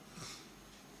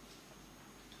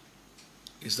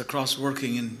 Is the cross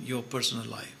working in your personal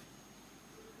life?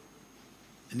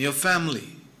 In your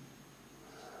family?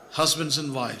 Husbands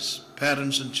and wives,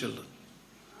 parents and children,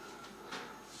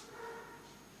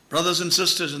 brothers and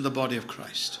sisters in the body of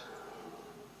Christ.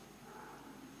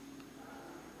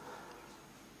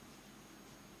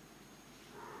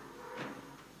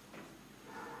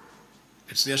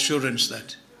 It's the assurance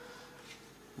that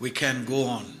we can go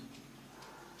on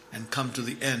and come to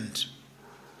the end,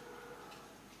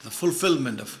 the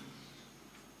fulfillment of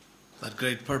that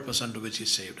great purpose unto which He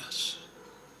saved us.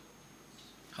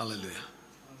 Hallelujah.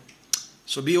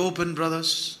 So be open,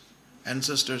 brothers and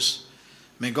sisters.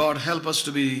 May God help us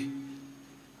to be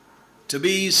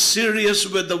serious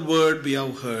with the word we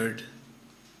have heard.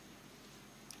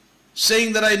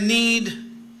 Saying that I need,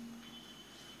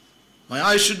 my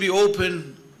eyes should be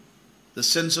open, the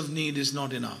sense of need is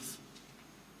not enough.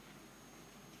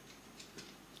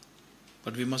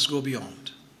 But we must go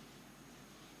beyond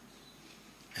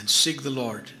and seek the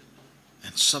Lord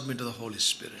and submit to the Holy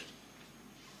Spirit.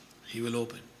 He will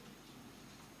open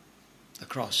the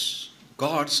cross.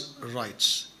 God's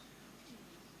rights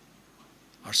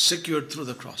are secured through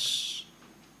the cross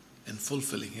in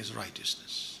fulfilling His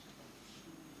righteousness.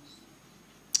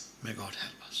 May God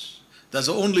help us. That's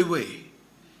the only way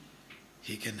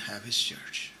He can have His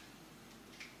church.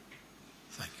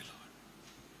 Thank you, Lord.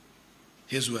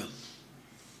 His will.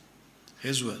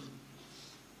 His will.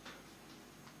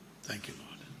 Thank you, Lord.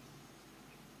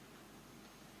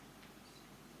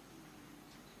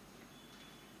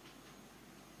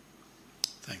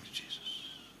 Thank you, Jesus.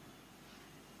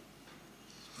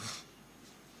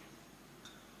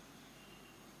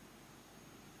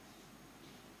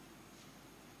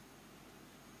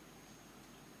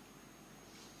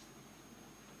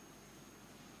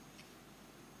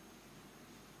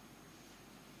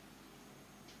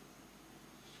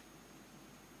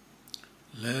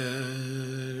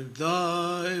 Let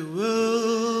thy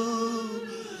will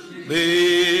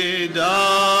be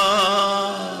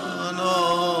done,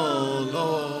 O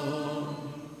Lord.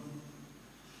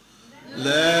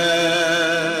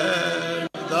 Let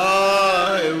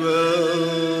thy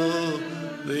will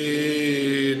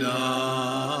be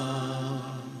done.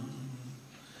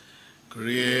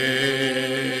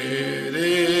 Create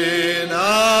in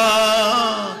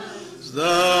us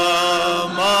the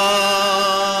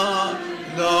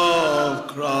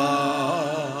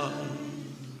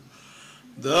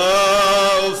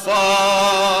the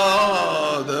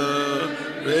Father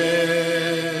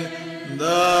in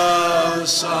the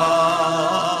Son,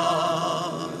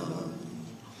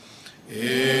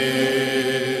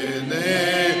 in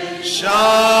a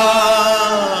shining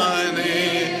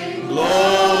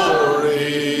glory,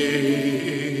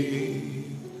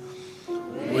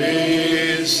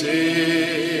 we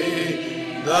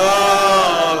see the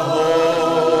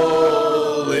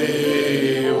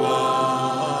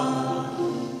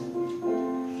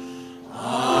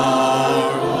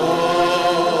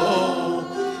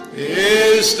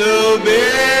to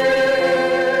be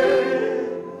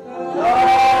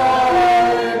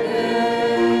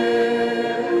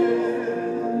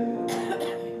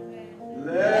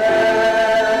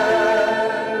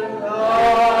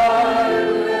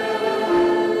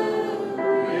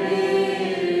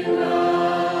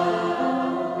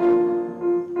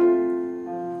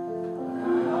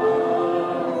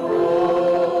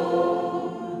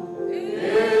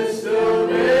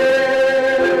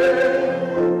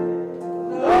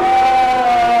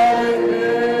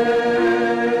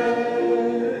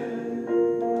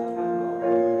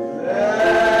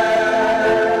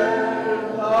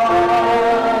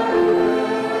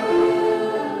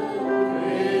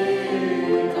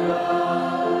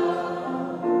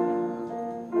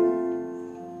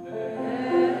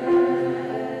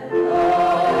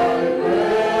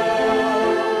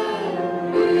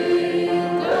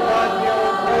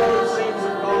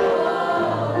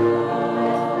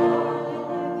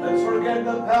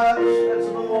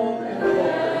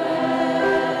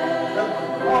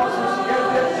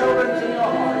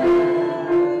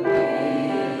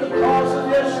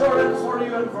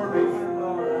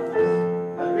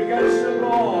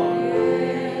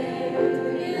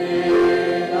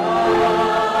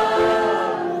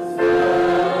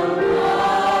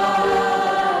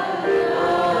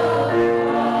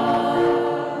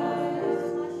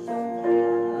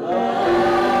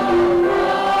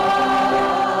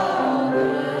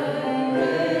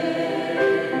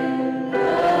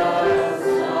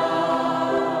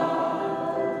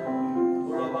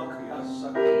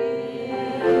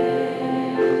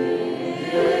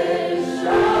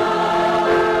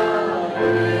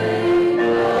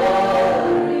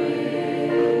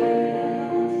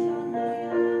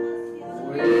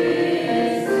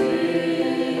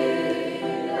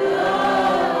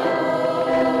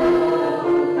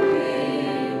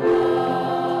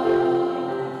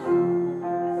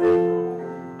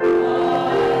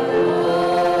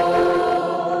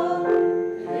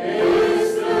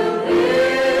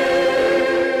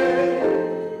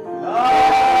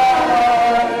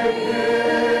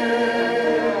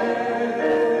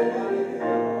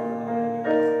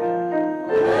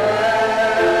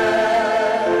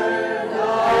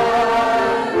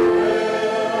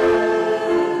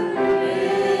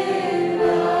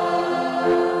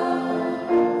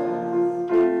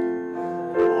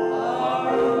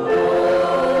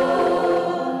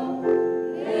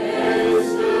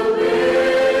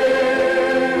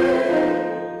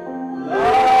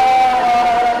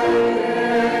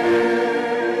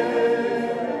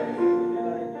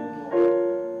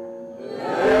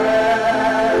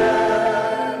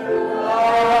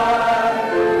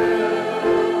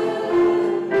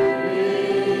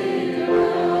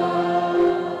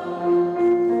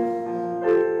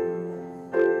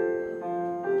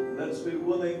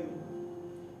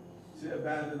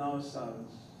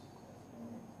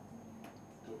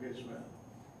His will.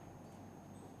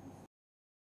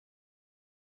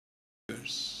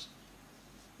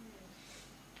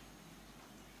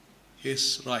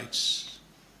 His rights,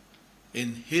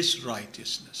 in His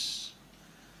righteousness,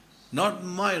 not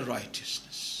my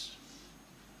righteousness.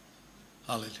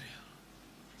 Hallelujah.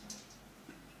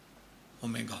 Oh,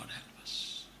 may God help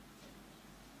us.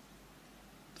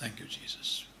 Thank you,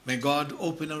 Jesus. May God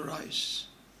open our eyes,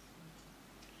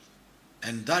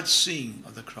 and that seeing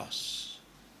of the cross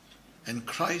and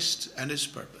Christ and His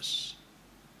purpose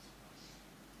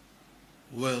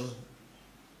will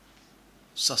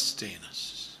sustain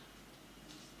us,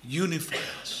 unify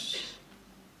us,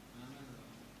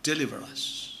 deliver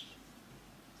us,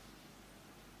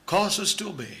 cause us to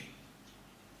obey,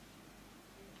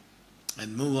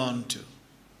 and move on to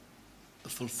the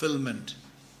fulfillment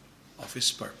of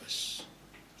His purpose,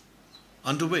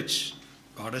 unto which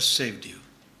God has saved you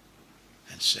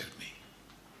and saved me.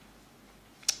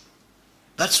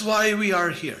 That's why we are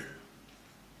here.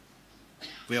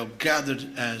 We are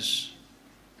gathered as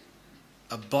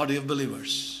a body of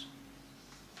believers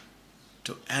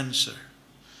to answer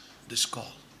this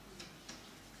call.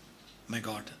 May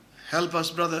God help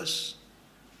us, brothers.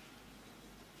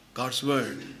 God's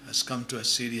word has come to a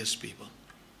serious people.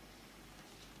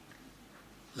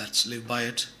 Let's live by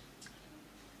it.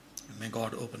 And may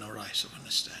God open our eyes of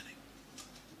understanding.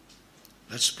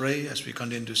 Let's pray as we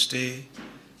continue to stay,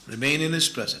 remain in His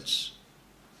presence.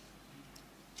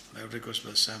 I would request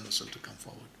Brother Sam Russell to come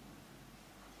forward.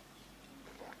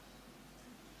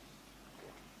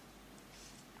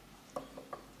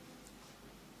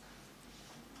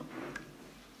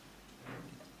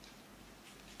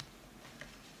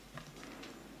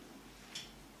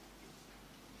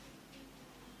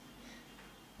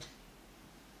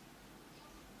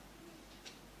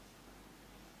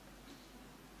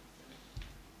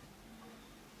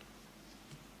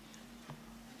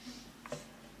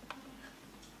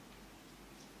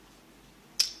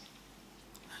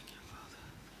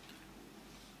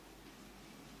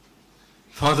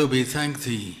 Father, we thank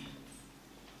Thee.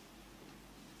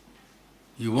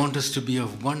 You want us to be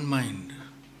of one mind.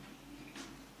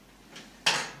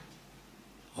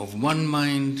 Of one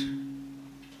mind,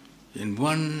 in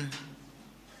one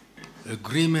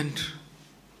agreement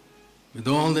with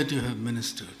all that You have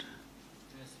ministered.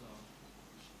 Yes, Lord.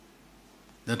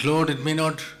 That, Lord, it may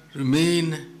not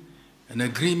remain an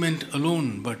agreement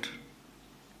alone, but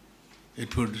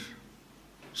it would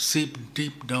seep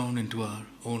deep down into our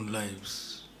own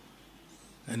lives,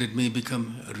 and it may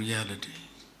become a reality.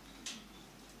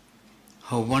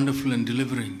 How wonderful and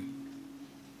delivering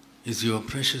is Your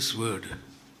precious word.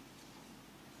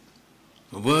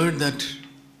 A word that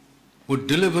would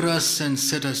deliver us and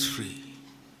set us free.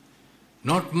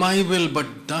 Not my will,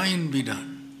 but Thine be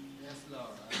done. Yes, Lord.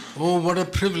 Oh, what a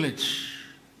privilege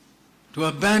to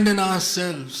abandon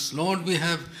ourselves. Lord, we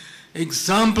have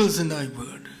examples in Thy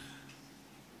word.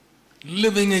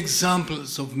 Living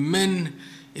examples of men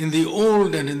in the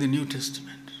Old and in the New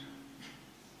Testament.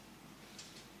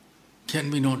 Can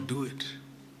we not do it?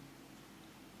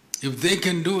 If they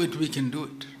can do it, we can do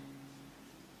it.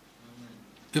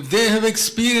 If they have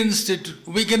experienced it,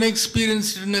 we can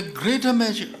experience it in a greater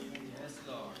measure. Yes,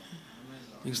 Lord. Amen,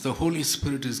 Lord. Because the Holy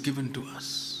Spirit is given to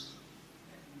us.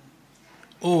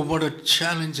 Oh, what a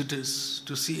challenge it is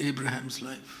to see Abraham's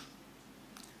life.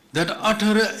 That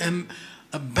utter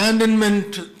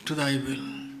abandonment to Thy will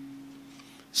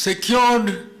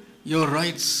secured Your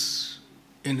rights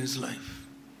in his life,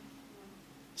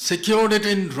 secured it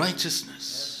in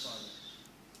righteousness.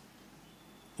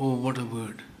 Oh, what a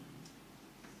word.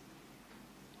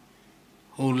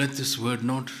 Oh, let this word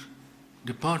not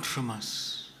depart from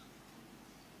us,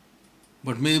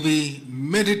 but may we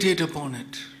meditate upon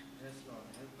it.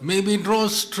 May we draw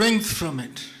strength from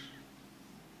it.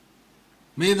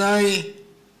 May Thy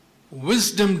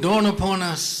wisdom dawn upon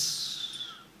us,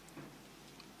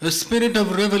 a spirit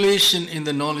of revelation in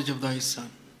the knowledge of Thy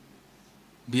Son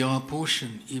be our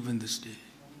portion even this day.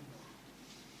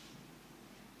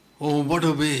 Oh, what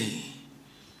a way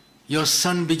Your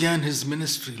Son began His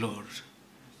ministry, Lord.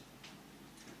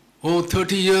 Oh,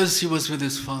 30 years He was with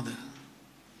His Father.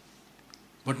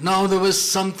 But now there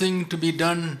was something to be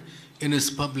done in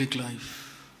His public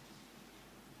life.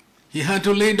 He had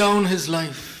to lay down His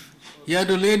life. He had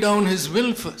to lay down His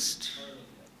will first.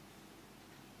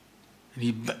 And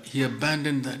he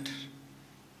abandoned that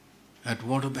at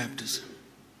water baptism.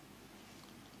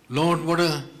 Lord, what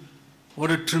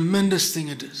a tremendous thing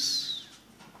it is.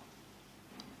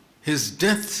 His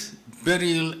death,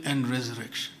 burial, and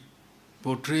resurrection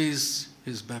portrays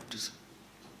His baptism.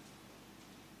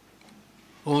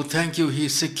 Oh, thank You, He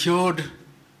secured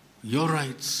your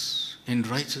rights in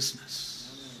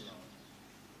righteousness.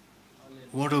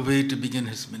 What a way to begin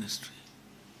his ministry.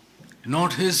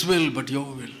 Not his will, but your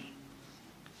will.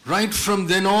 Right from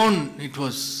then on, it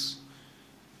was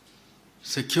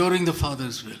securing the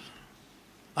Father's will.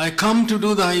 I come to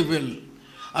do thy will.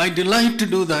 I delight to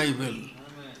do thy will. Amen.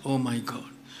 Oh my God.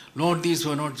 Lord, these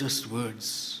were not just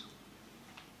words.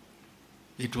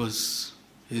 It was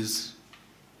his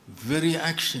very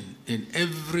action in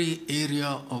every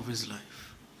area of his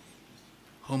life.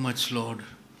 How much, Lord,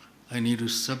 I need to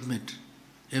submit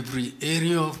every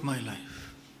area of my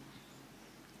life.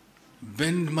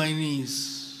 Bend my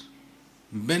knees,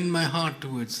 bend my heart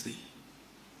towards thee.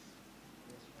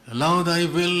 Allow thy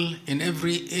will in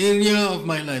every area of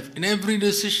my life, in every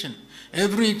decision,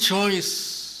 every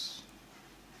choice,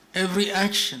 every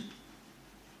action.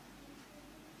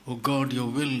 Oh God, your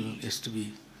will is to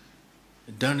be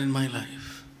done in my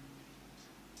life.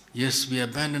 Yes, we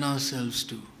abandon ourselves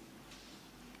too.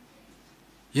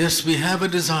 Yes, we have a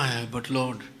desire, but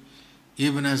Lord,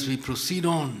 even as we proceed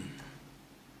on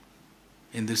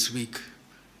in this week,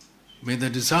 may the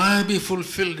desire be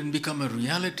fulfilled and become a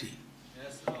reality.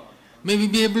 Yes, Lord. May we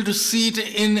be able to see it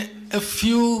in a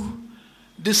few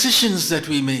decisions that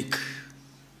we make.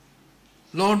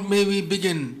 Lord, may we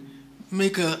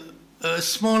make a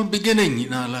small beginning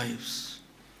in our lives.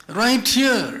 Right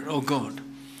here, oh God.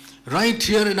 Right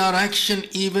here in our action,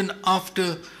 even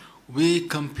after we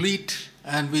complete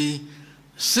and we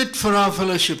sit for our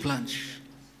fellowship lunch.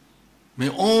 May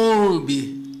all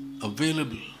be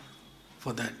available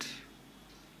for that.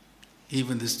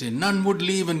 Even this day, none would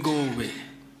leave and go away.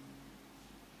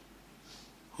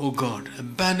 Oh God,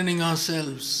 abandoning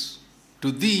ourselves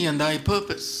to thee and thy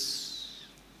purpose,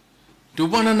 to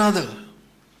one another.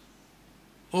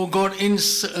 Oh God, in a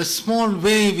small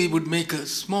way we would make a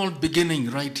small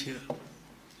beginning right here.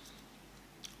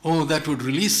 Oh, that would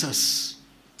release us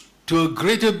to a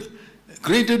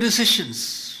greater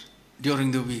decisions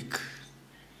during the week.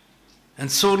 And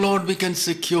so, Lord, we can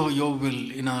secure your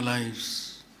will in our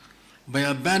lives by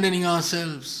abandoning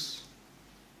ourselves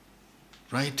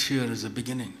right here as a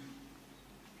beginning.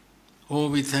 Oh,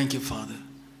 we thank you, Father.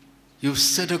 You've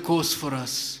set a course for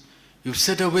us. You've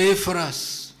set a way for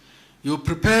us. You've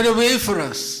prepared a way for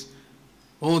us.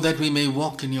 Oh, that we may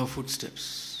walk in your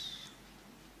footsteps.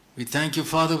 We thank you,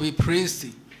 Father. We praise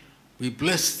thee. We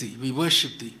bless thee. We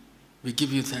worship thee. We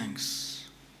give you thanks.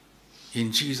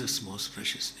 In Jesus' most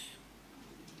precious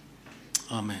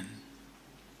name. Amen.